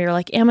creeps in where you're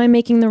like, am I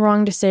making the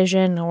wrong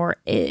decision? Or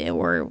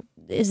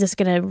is this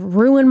going to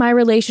ruin my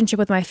relationship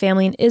with my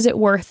family? And is it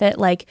worth it?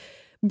 Like,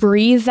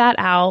 breathe that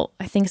out.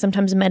 I think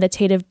sometimes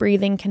meditative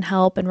breathing can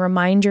help, and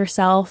remind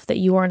yourself that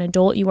you are an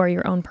adult. You are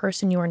your own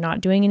person. You are not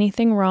doing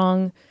anything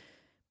wrong.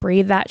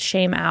 Breathe that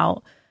shame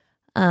out.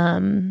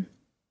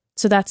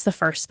 So that's the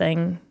first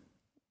thing.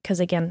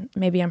 Because again,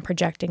 maybe I'm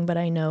projecting, but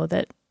I know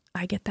that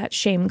I get that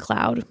shame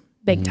cloud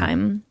big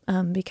time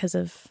because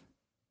of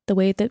the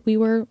way that we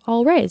were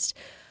all raised.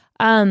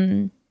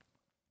 Second,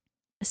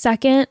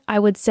 I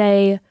would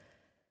say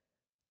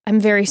I'm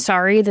very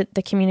sorry that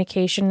the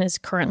communication is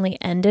currently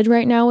ended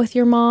right now with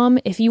your mom.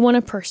 If you want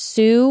to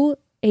pursue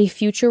a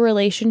future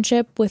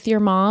relationship with your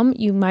mom,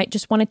 you might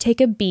just want to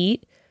take a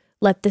beat.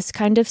 Let this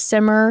kind of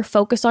simmer,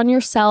 focus on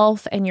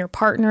yourself and your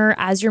partner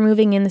as you're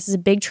moving in. This is a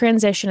big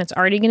transition. It's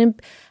already going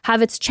to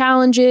have its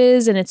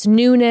challenges and its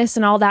newness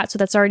and all that. So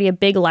that's already a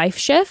big life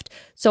shift.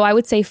 So I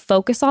would say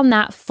focus on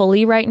that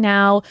fully right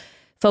now.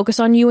 Focus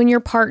on you and your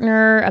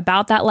partner,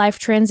 about that life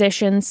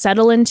transition,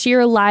 settle into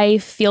your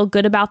life, feel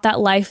good about that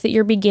life that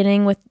you're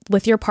beginning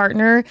with your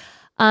partner.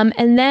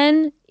 And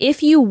then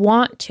if you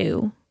want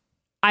to,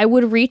 I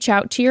would reach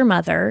out to your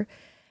mother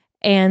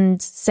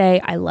and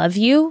say, I love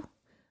you.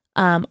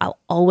 I'll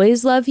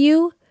always love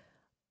you.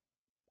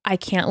 I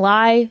can't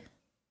lie.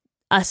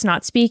 Us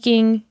not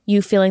speaking,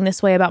 you feeling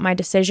this way about my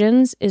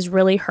decisions is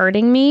really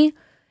hurting me.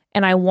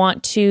 And I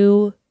want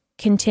to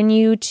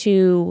continue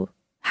to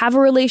have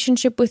a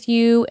relationship with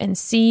you and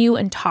see you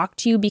and talk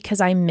to you because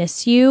I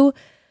miss you.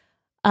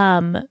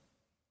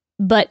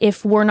 But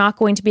if we're not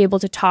going to be able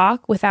to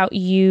talk without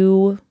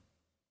you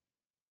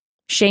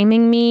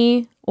shaming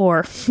me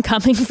or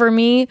coming for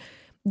me,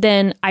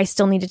 then I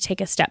still need to take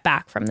a step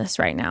back from this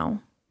right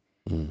now.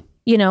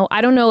 You know,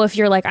 I don't know if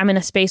you're like, I'm in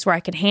a space where I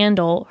can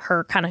handle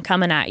her kind of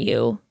coming at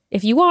you.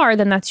 If you are,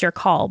 then that's your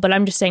call. But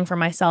I'm just saying for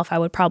myself, I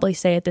would probably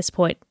say at this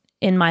point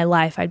in my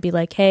life, I'd be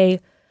like, hey,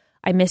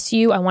 I miss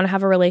you. I want to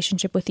have a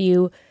relationship with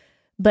you.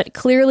 But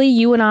clearly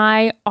you and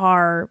I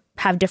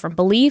have different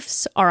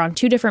beliefs, are on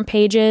two different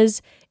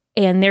pages,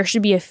 and there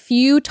should be a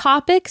few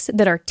topics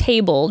that are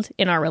tabled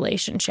in our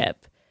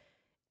relationship.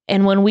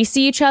 And when we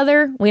see each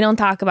other, we don't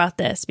talk about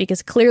this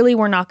because clearly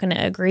we're not going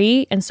to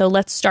agree. And so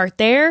let's start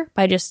there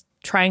by just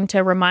trying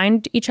to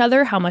remind each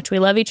other how much we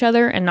love each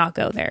other and not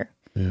go there.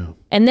 Yeah.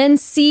 And then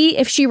see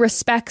if she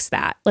respects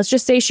that. Let's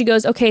just say she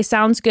goes, okay,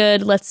 sounds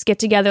good. Let's get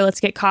together. Let's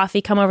get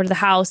coffee. Come over to the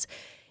house.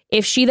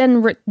 If she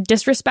then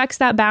disrespects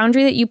that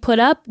boundary that you put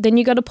up, then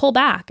you got to pull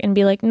back and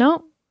be like,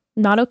 no,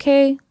 not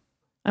okay.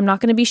 I'm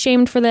not going to be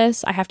shamed for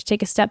this. I have to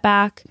take a step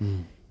back.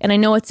 And I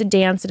know it's a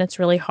dance and it's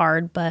really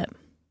hard, but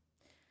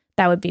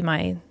that would be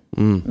my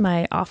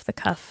off the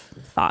cuff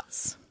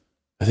thoughts.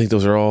 I think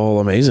those are all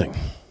amazing.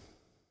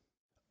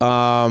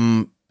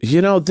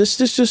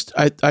 This is just,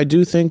 I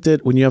do think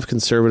that when you have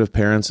conservative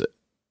parents,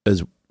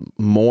 this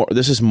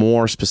is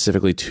more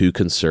specifically to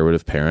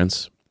conservative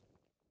parents.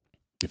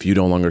 If you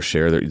no longer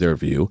share their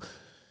view,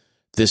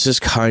 this is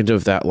kind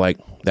of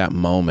that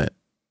moment.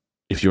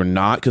 If you're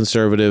not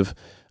conservative,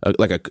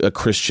 like a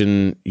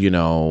Christian,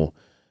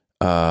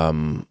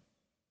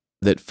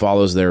 that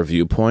follows their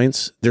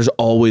viewpoints, there's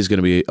always going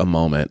to be a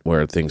moment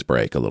where things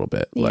break a little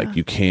bit. Yeah. Like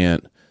you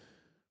can't,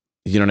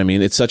 you know what I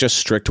mean? It's such a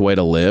strict way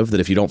to live that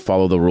if you don't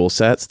follow the rule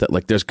sets, that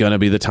like there's going to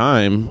be the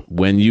time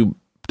when you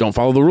don't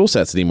follow the rule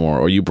sets anymore,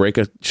 or you break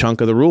a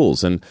chunk of the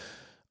rules. And,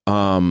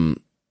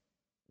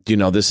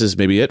 this is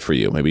maybe it for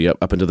you. Maybe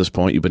up until this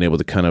point, you've been able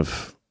to kind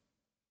of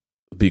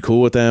be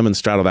cool with them and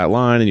straddle that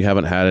line, and you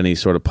haven't had any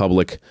sort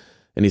of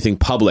anything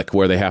public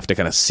where they have to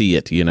kind of see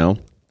it,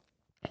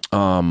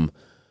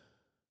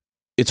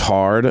 It's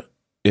hard.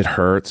 It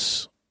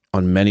hurts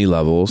on many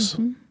levels.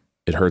 Mm-hmm.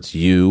 It hurts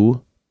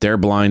you. They're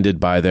blinded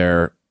by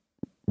their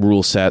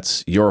rule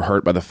sets. You're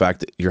hurt by the fact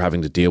that you're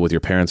having to deal with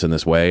your parents in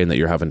this way, and that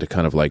you're having to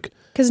kind of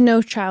because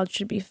no child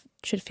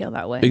should feel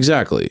that way.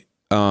 Exactly.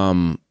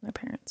 My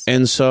parents.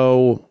 And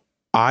so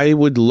I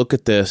would look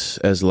at this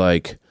as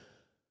like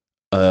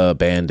a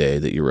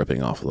Band-Aid that you're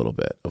ripping off a little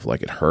bit of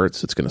like, it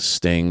hurts. It's going to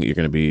sting. It's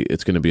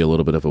going to be a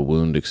little bit of a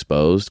wound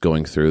exposed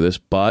going through this,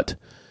 but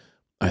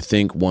I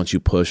think once you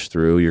push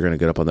through, you're going to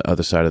get up on the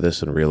other side of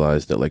this and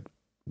realize that like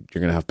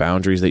you're going to have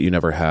boundaries that you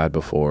never had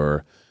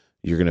before.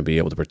 You're going to be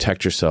able to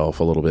protect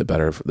yourself a little bit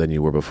better than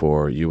you were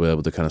before. You will be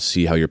able to kind of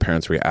see how your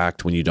parents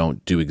react when you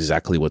don't do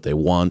exactly what they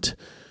want,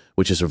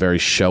 which is a very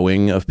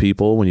showing of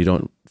people when you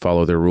don't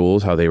follow their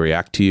rules, how they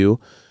react to you.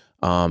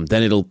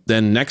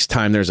 Then next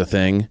time there's a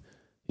thing,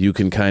 you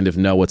can kind of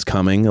know what's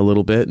coming a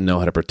little bit and know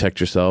how to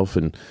protect yourself.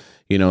 And,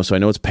 so I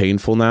know it's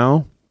painful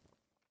now,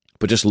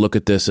 but just look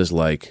at this as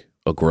like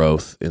a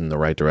growth in the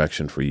right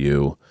direction for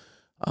you,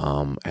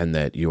 and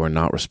that you are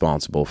not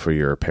responsible for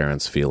your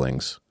parents'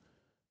 feelings.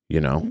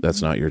 Mm-hmm.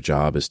 That's not your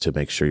job, is to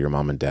make sure your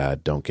mom and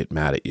dad don't get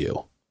mad at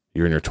you.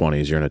 You're in your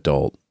 20s, you're an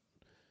adult.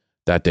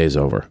 That day's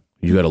over.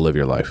 You got to live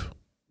your life,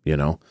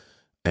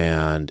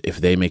 and if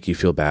they make you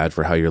feel bad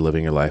for how you're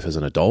living your life as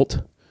an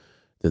adult,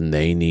 then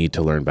they need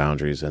to learn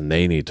boundaries, and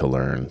they need to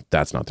learn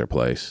that's not their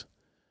place.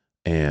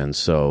 And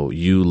so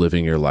you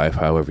living your life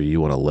however you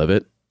want to live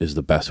it is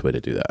the best way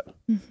to do that.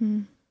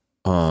 Mm-hmm.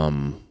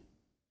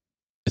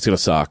 It's going to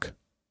suck.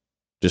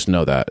 Just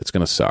know that it's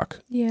going to suck.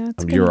 Yeah.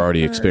 You're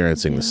already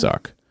experiencing the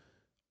suck.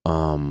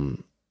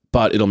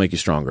 But it'll make you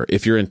stronger.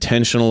 If you're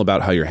intentional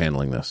about how you're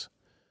handling this,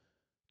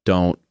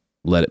 don't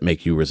let it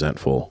make you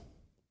resentful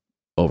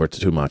over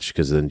too much,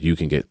 because then you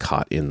can get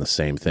caught in the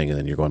same thing and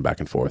then you're going back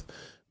and forth.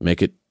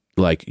 Make it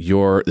like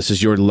this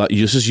is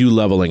you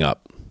leveling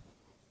up.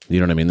 You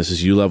know what I mean? This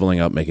is you leveling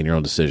up, making your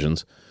own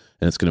decisions,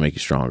 and it's going to make you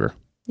stronger.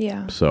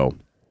 Yeah. So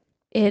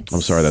I'm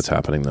sorry that's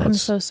happening though. I'm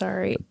so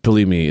sorry.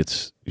 Believe me,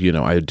 it's,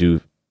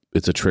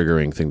 it's a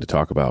triggering thing to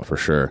talk about for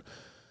sure.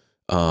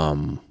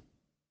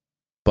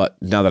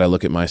 But now that I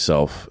look at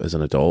myself as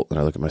an adult, and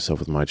I look at myself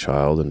with my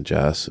child and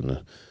Jess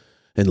and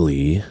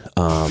Lee,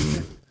 I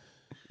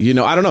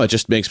don't know. It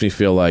just makes me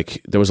feel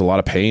like there was a lot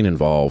of pain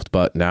involved,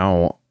 but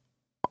now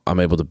I'm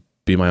able to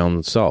be my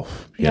own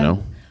self, you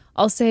know?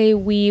 I'll say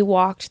we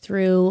walked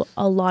through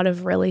a lot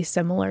of really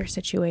similar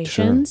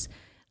situations.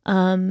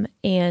 Sure.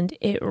 And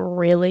it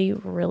really,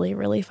 really,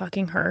 really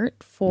fucking hurt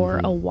for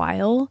a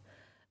while,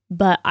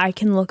 but I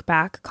can look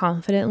back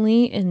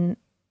confidently and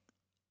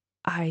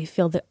I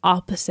feel the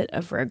opposite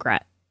of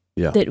regret.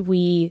 Yeah. That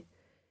we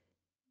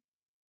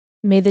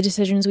made the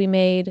decisions we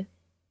made,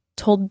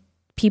 told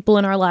people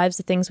in our lives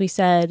the things we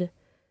said,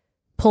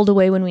 pulled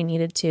away when we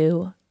needed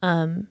to.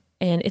 And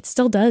it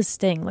still does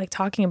sting. Like,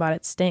 talking about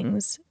it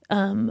stings.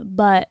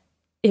 But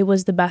it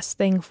was the best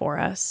thing for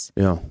us.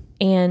 Yeah.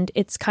 And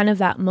it's kind of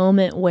that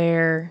moment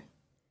where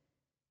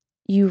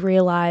you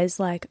realize,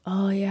 like,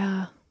 oh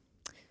yeah,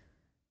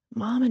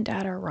 mom and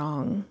dad are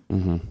wrong.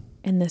 Mm-hmm.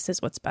 And this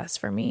is what's best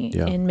for me.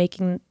 Yeah. And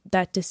making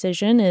that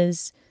decision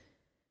is,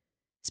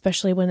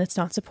 especially when it's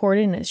not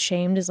supported and it's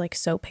shamed, is like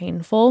so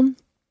painful.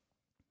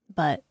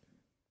 But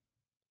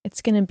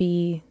it's going to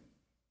be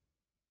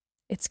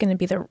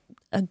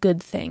a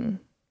good thing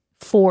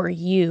for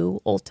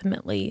you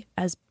ultimately,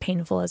 as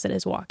painful as it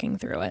is walking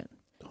through it.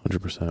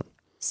 100%.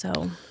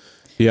 So,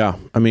 yeah,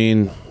 I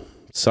mean,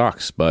 it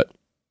sucks, but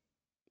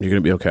you're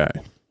going to be okay.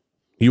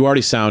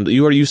 You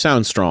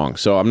sound strong,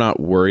 so I'm not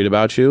worried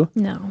about you.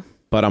 No.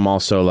 But I'm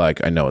also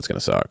like, I know it's going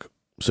to suck.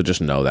 So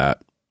just know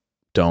that.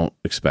 Don't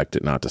expect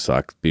it not to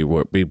suck. Be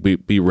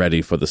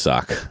ready for the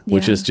suck,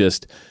 which is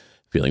just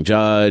feeling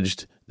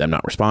judged, them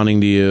not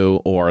responding to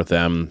you, or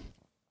them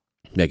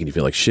making you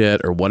feel like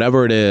shit, or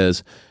whatever it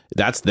is.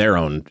 That's their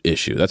own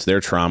issue. That's their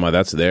trauma.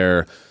 That's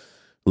their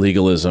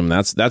legalism.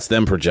 That's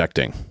them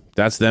projecting.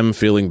 That's them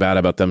feeling bad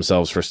about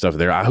themselves for stuff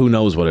there. Who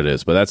knows what it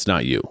is, but that's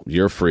not you.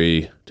 You're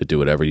free to do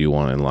whatever you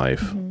want in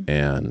life,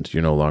 and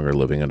you're no longer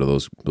living under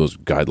those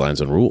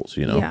guidelines and rules,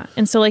 you know? Yeah.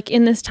 And so like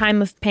in this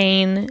time of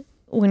pain,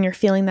 when you're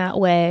feeling that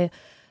way,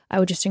 I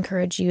would just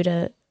encourage you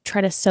to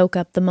try to soak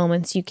up the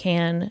moments you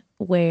can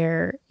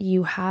where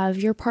you have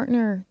your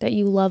partner that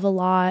you love a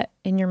lot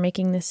and you're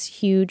making this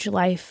huge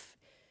life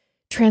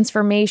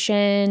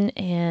transformation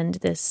and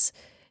this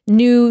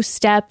new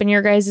step in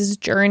your guys'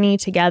 journey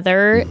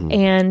together,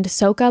 and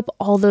soak up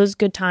all those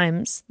good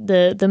times.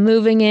 The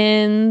moving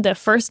in, the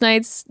first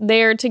nights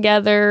there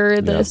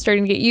together, the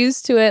starting to get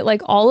used to it,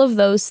 like all of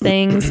those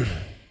things.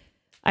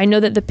 I know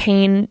that the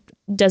pain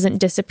doesn't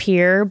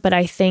disappear, but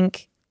I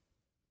think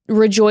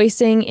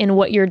rejoicing in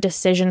what your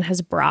decision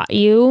has brought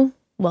you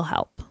will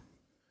help.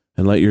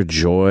 And let your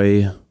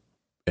joy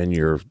and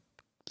your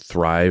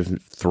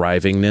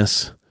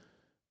thrivingness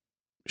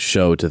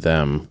show to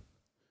them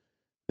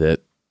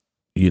that,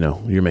 you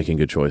know, you're making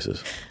good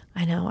choices.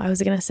 I know. I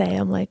was going to say,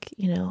 I'm like,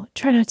 you know,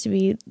 try not to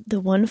be the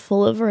one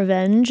full of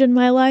revenge in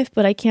my life,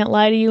 but I can't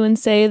lie to you and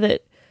say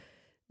that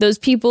those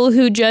people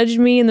who judge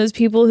me and those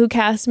people who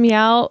cast me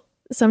out,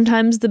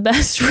 sometimes the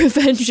best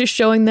revenge is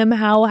showing them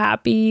how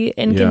happy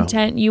and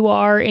content you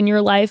are in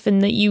your life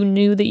and that you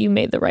knew that you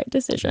made the right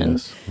decision.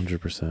 Yes,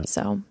 100%.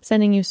 So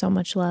sending you so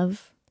much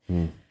love.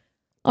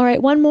 All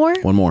right, one more.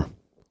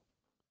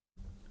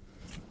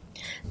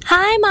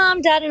 Hi,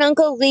 Mom, Dad, and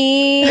Uncle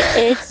Lee.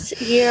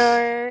 It's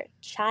your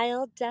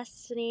child,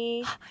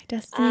 Destiny. Hi,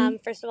 Destiny.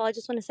 First of all, I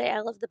just want to say I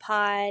love the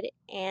pod,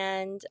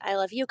 and I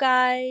love you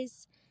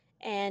guys,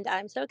 and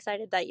I'm so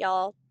excited that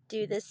y'all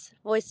do this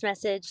voice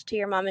message to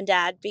your mom and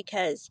dad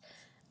because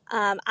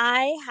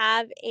I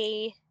have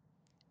a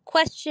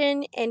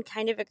question and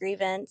kind of a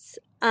grievance.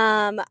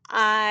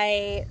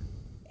 I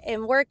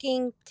am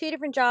working 2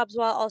 different jobs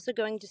while also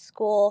going to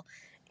school,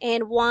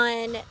 and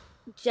one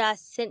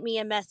just sent me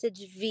a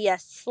message via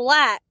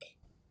Slack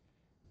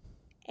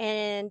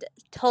and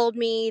told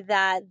me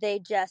that they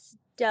just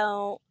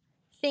don't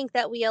think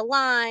that we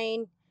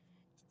align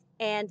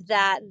and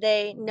that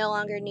they no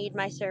longer need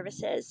my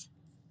services.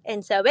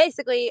 And so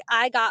basically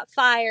I got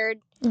fired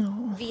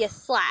via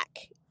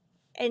Slack.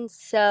 And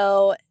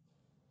so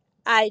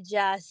I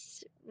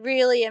just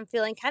really am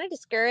feeling kind of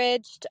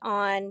discouraged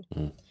on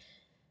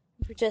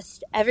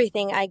just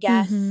everything, I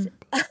guess.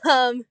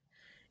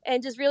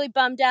 And just really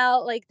bummed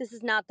out. Like, this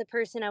is not the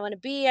person I want to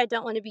be. I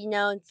don't want to be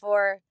known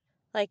for,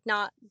 like,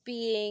 not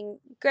being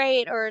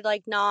great or,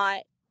 like,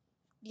 not,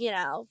 you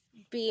know,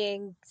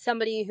 being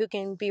somebody who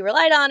can be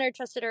relied on or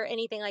trusted or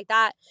anything like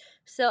that.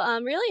 So,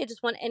 really, I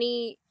just want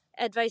any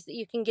advice that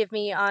you can give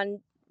me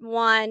on,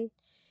 1,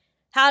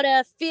 how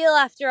to feel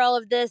after all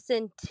of this,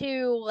 and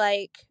 2,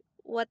 like,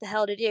 what the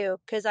hell to do.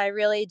 Because I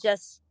really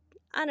just,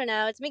 I don't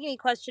know, it's making me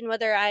question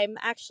whether I'm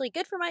actually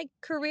good for my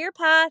career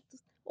path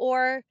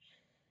or,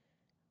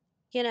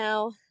 you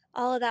know,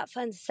 all of that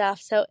fun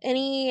stuff. So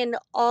any and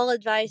all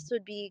advice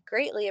would be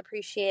greatly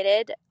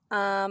appreciated.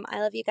 I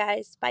love you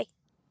guys. Bye.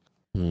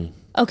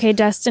 Okay,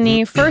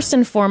 Destiny, first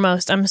and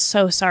foremost, I'm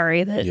so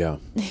sorry that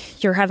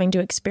you're having to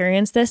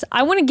experience this.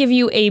 I want to give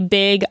you a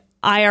big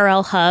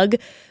IRL hug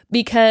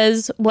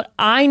because what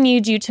I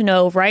need you to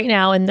know right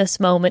now in this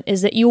moment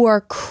is that you are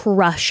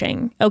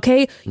crushing,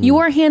 okay? You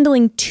are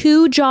handling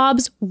 2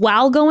 jobs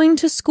while going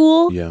to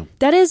school. Yeah.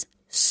 That is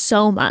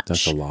so much.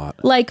 That's a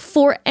lot. Like,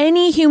 for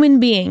any human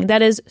being,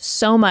 that is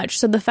so much.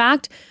 So the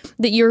fact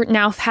that you're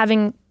now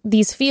having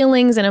these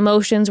feelings and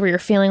emotions where you're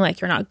feeling like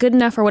you're not good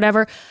enough or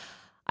whatever,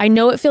 I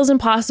know it feels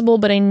impossible,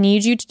 but I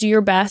need you to do your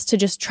best to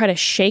just try to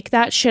shake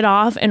that shit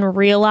off and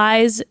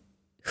realize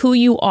who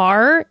you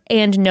are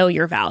and know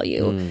your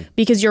value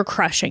because you're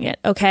crushing it,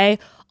 okay?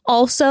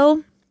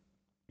 Also,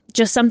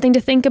 just something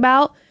to think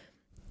about.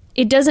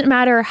 It doesn't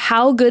matter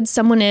how good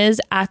someone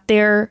is at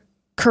their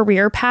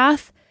career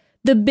path.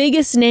 The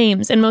biggest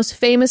names and most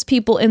famous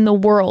people in the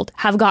world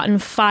have gotten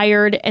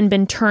fired and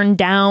been turned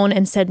down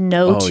and said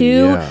no to.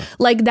 Yeah.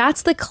 Like,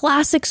 that's the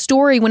classic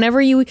story. Whenever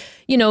you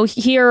know,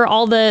 hear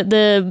all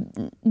the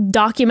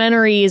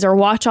documentaries or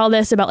watch all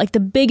this about like the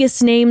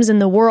biggest names in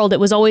the world,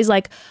 it was always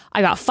like,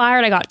 I got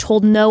fired, I got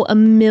told no a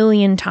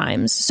million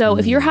times. So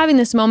if you're having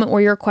this moment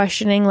where you're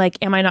questioning, like,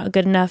 am I not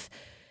good enough?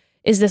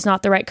 Is this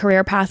not the right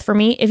career path for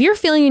me? If you're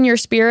feeling in your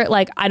spirit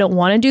like, I don't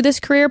want to do this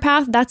career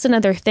path, that's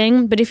another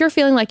thing. But if you're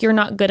feeling like you're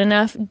not good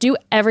enough, do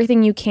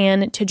everything you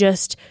can to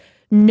just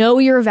know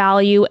your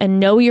value and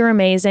know you're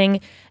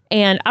amazing.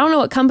 And I don't know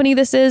what company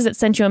this is that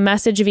sent you a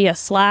message via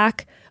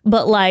Slack,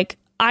 but like,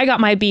 I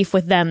got my beef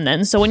with them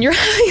then. So when you're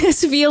having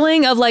this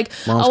feeling of like,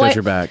 Mom's got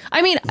your back.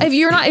 I mean, if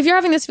you're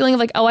having this feeling of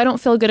like, oh, I don't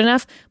feel good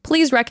enough,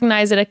 please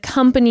recognize that a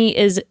company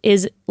is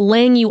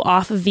laying you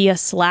off via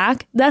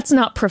Slack. That's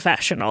not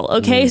professional.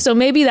 Okay. So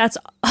maybe that's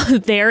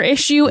their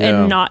issue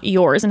and not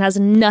yours and has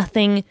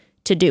nothing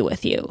to do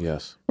with you.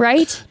 Yes.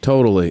 Right?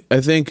 Totally.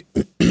 I think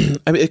I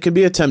mean, it could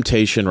be a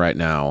temptation right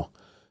now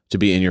to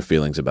be in your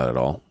feelings about it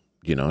all,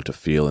 you know, to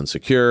feel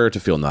insecure, to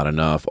feel not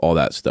enough, all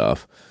that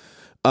stuff.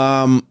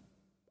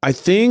 I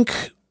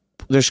think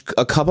there's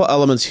a couple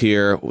elements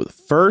here.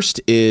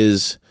 First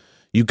is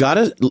you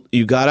gotta,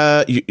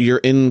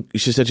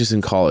 she said she's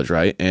in college,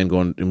 right? And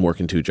going and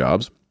working 2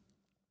 jobs.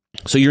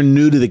 So you're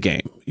new to the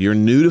game. You're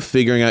new to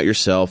figuring out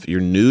yourself.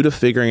 You're new to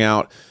figuring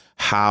out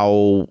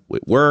how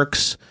it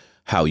works,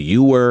 how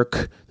you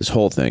work, this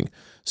whole thing.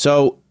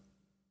 So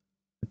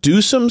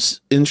do some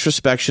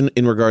introspection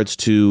in regards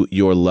to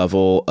your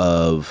level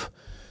of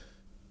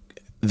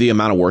the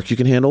amount of work you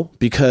can handle,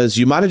 because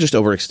you might have just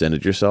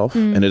overextended yourself,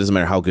 and it doesn't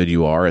matter how good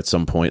you are at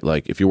some point.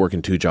 Like if you're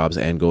working 2 jobs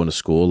and going to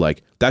school,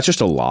 like that's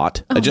just a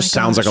lot. It just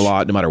sounds like a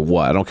lot no matter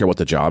what. I don't care what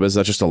the job is.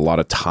 That's just a lot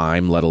of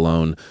time, let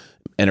alone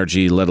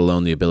energy, let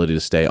alone the ability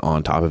to stay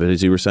on top of it,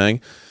 as you were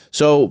saying.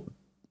 So,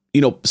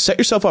 set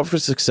yourself up for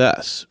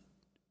success.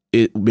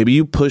 Maybe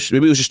it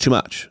was just too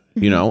much,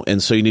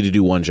 and so you need to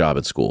do 1 job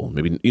at school.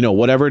 Maybe,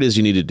 whatever it is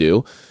you need to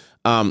do.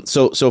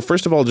 So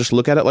first of all, just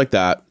look at it like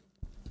that.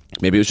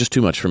 Maybe it was just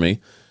too much for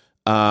me.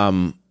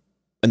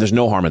 And there's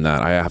no harm in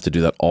that. I have to do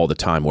that all the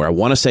time, where I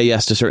want to say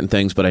yes to certain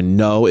things, but I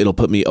know it'll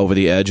put me over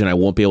the edge and I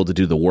won't be able to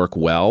do the work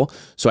well.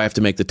 So I have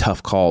to make the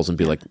tough calls and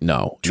be like,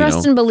 no.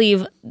 Trust and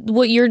believe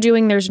what you're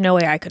doing. There's no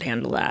way I could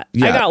handle that.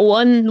 Yeah. I got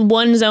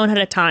one zone at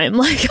a time.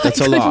 Like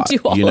that's I couldn't a lot, do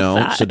all of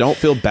that. So don't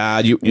feel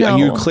bad. You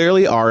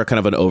clearly are kind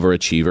of an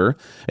overachiever,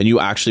 and you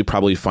actually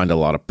probably find a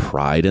lot of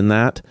pride in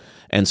that.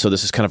 And so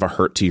this is kind of a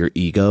hurt to your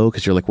ego,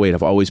 because you're like, wait,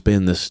 I've always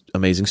been this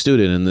amazing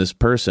student and this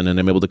person, and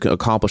I'm able to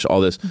accomplish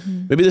all this.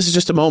 Mm-hmm. Maybe this is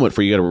just a moment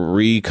for you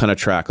to kind of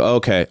track.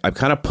 Okay, I've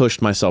kind of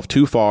pushed myself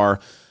too far.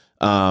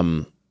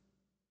 So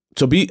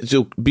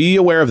be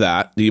aware of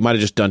that. You might have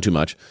just done too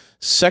much.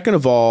 Second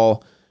of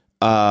all,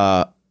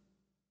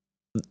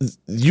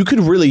 you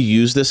could really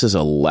use this as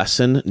a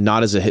lesson,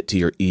 not as a hit to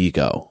your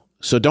ego.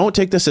 So don't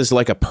take this as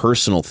like a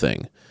personal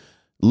thing.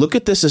 Look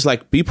at this as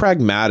like, be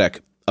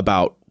pragmatic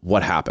about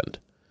what happened.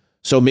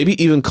 So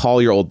maybe even call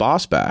your old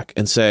boss back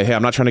and say, hey,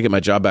 I'm not trying to get my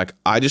job back.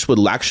 I just would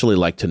actually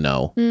like to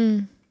know,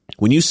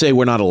 when you say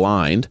we're not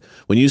aligned,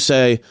 when you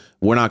say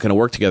we're not going to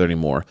work together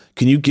anymore,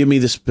 can you give me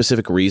the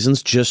specific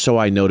reasons just so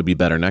I know to be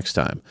better next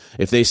time?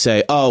 If they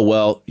say, oh,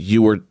 well,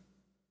 you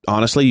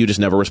just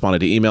never responded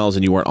to emails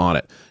and you weren't on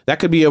it. That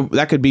could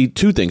be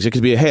 2 things. It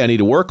could be, hey, I need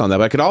to work on that.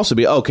 But it could also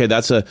be, okay,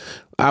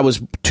 I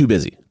was too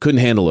busy,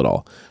 couldn't handle it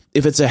all.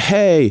 If it's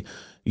hey,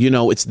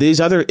 it's these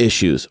other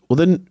issues, well,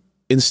 then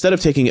instead of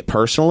taking it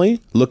personally,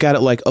 look at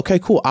it like, okay,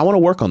 cool, I want to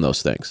work on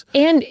those things.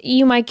 And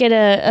you might get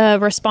a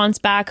response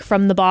back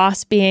from the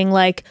boss being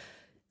like,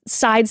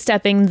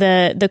 sidestepping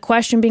the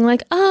question, being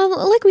like,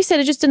 like we said,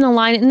 it just didn't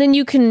align. And then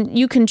you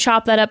can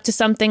chop that up to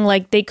something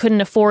like they couldn't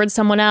afford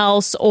someone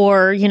else,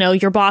 or,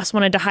 your boss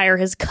wanted to hire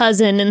his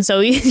cousin. And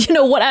so,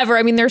 whatever.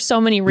 I mean, there's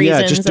so many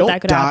reasons just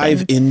that could happen. Don't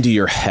dive into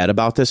your head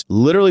about this.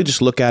 Literally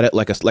just look at it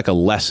like a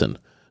lesson.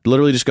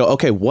 Literally just go,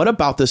 okay, what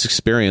about this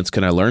experience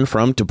can I learn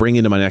from to bring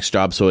into my next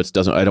job so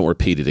I don't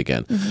repeat it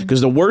again? Because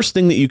the worst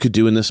thing that you could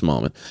do in this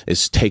moment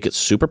is take it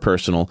super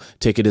personal,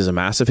 take it as a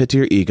massive hit to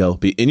your ego,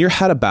 be in your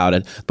head about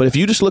it. But if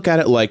you just look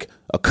at it like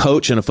a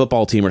coach and a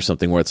football team or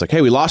something, where it's like,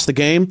 hey, we lost the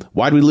game.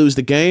 Why'd we lose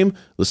the game?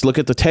 Let's look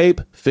at the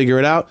tape, figure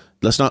it out.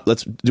 Let's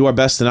do our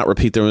best to not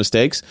repeat their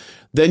mistakes.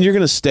 Then you're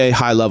going to stay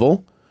high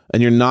level,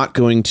 and you're not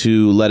going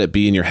to let it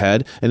be in your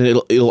head. And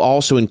it'll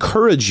also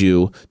encourage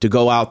you to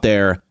go out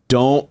there.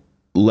 Don't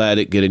let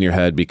it get in your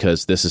head,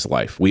 because this is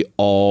life. We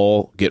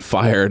all get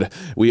fired.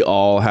 We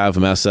all have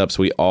mess ups.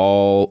 We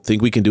all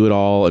think we can do it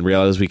all and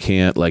realize we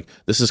can't. Like,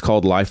 this is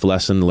called life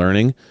lesson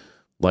learning.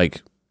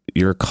 Like,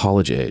 you're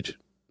college age.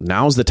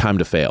 Now's the time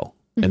to fail,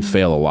 and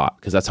fail a lot,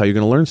 because that's how you're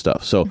going to learn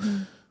stuff. So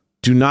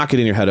do not get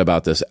in your head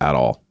about this at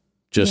all.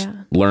 Just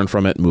learn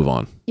from it and move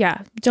on.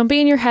 Yeah. Don't be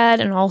in your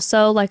head. And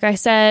also, like I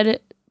said,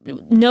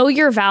 know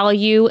your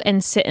value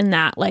and sit in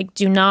that. Like,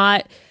 do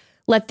not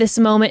let this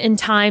moment in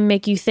time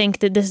make you think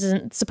that this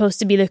isn't supposed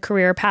to be the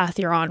career path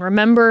you're on.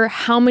 Remember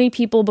how many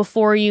people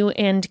before you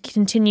and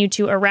continue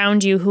to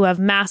around you who have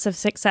massive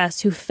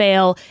success, who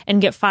fail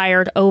and get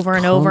fired over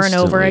and over and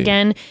over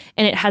again.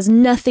 And it has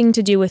nothing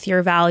to do with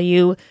your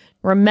value.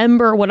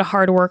 Remember what a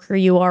hard worker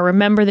you are.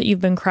 Remember that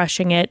you've been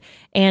crushing it.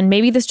 And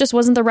maybe this just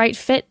wasn't the right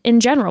fit in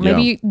general.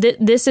 Maybe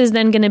this is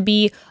then going to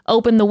be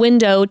open the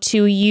window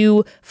to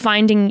you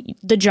finding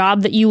the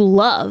job that you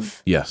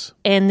love. Yes.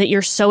 And that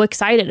you're so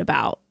excited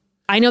about.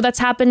 I know that's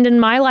happened in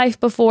my life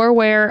before,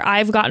 where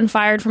I've gotten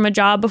fired from a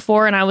job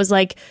before, and I was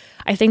like,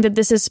 I think that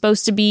this is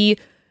supposed to be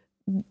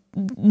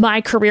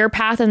my career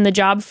path and the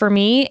job for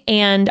me.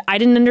 And I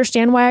didn't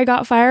understand why I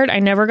got fired. I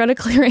never got a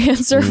clear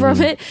answer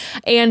from it.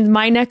 And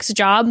my next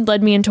job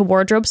led me into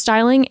wardrobe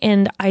styling,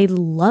 and I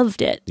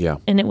loved it. Yeah.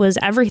 And it was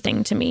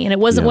everything to me. And it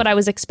wasn't what I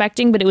was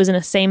expecting, but it was in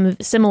a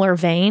similar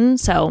vein.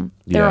 So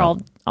they're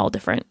all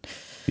different.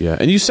 Yeah.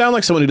 And you sound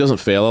like someone who doesn't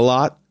fail a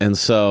lot. And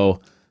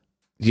so,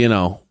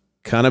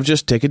 kind of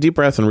just take a deep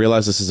breath and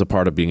realize this is a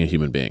part of being a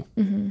human being,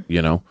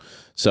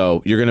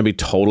 So you're going to be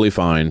totally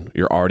fine.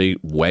 You're already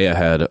way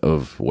ahead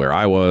of where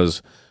I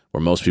was,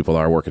 where most people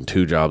are working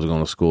 2 jobs,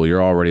 going to school.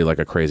 You're already like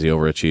a crazy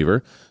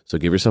overachiever. So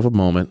give yourself a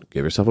moment,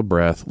 give yourself a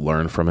breath,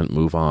 learn from it,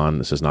 move on.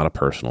 This is not a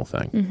personal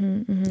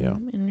thing. Yeah.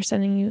 And we're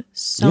sending you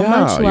so much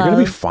love. You're going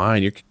to be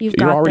fine.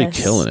 You're already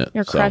killing it.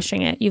 You're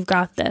crushing it. You've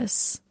got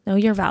this. Know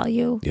your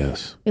value.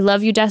 Yes. We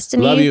love you,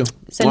 Destiny. Love you.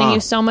 Sending you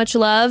so much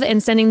love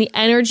and sending the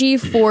energy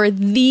for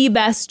the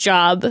best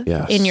job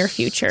in your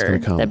future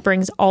that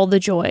brings all the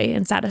joy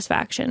and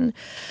satisfaction.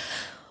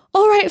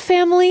 All right,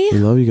 family. We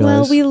love you guys.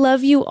 Well, we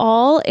love you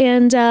all,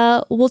 and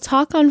we'll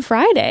talk on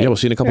Friday. Yeah, we'll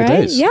see you in a couple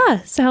days.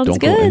 Yeah, sounds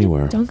good. Don't go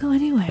anywhere. Don't go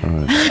anywhere. All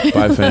right.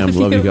 Bye, fam.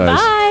 Love you guys.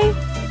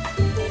 Bye.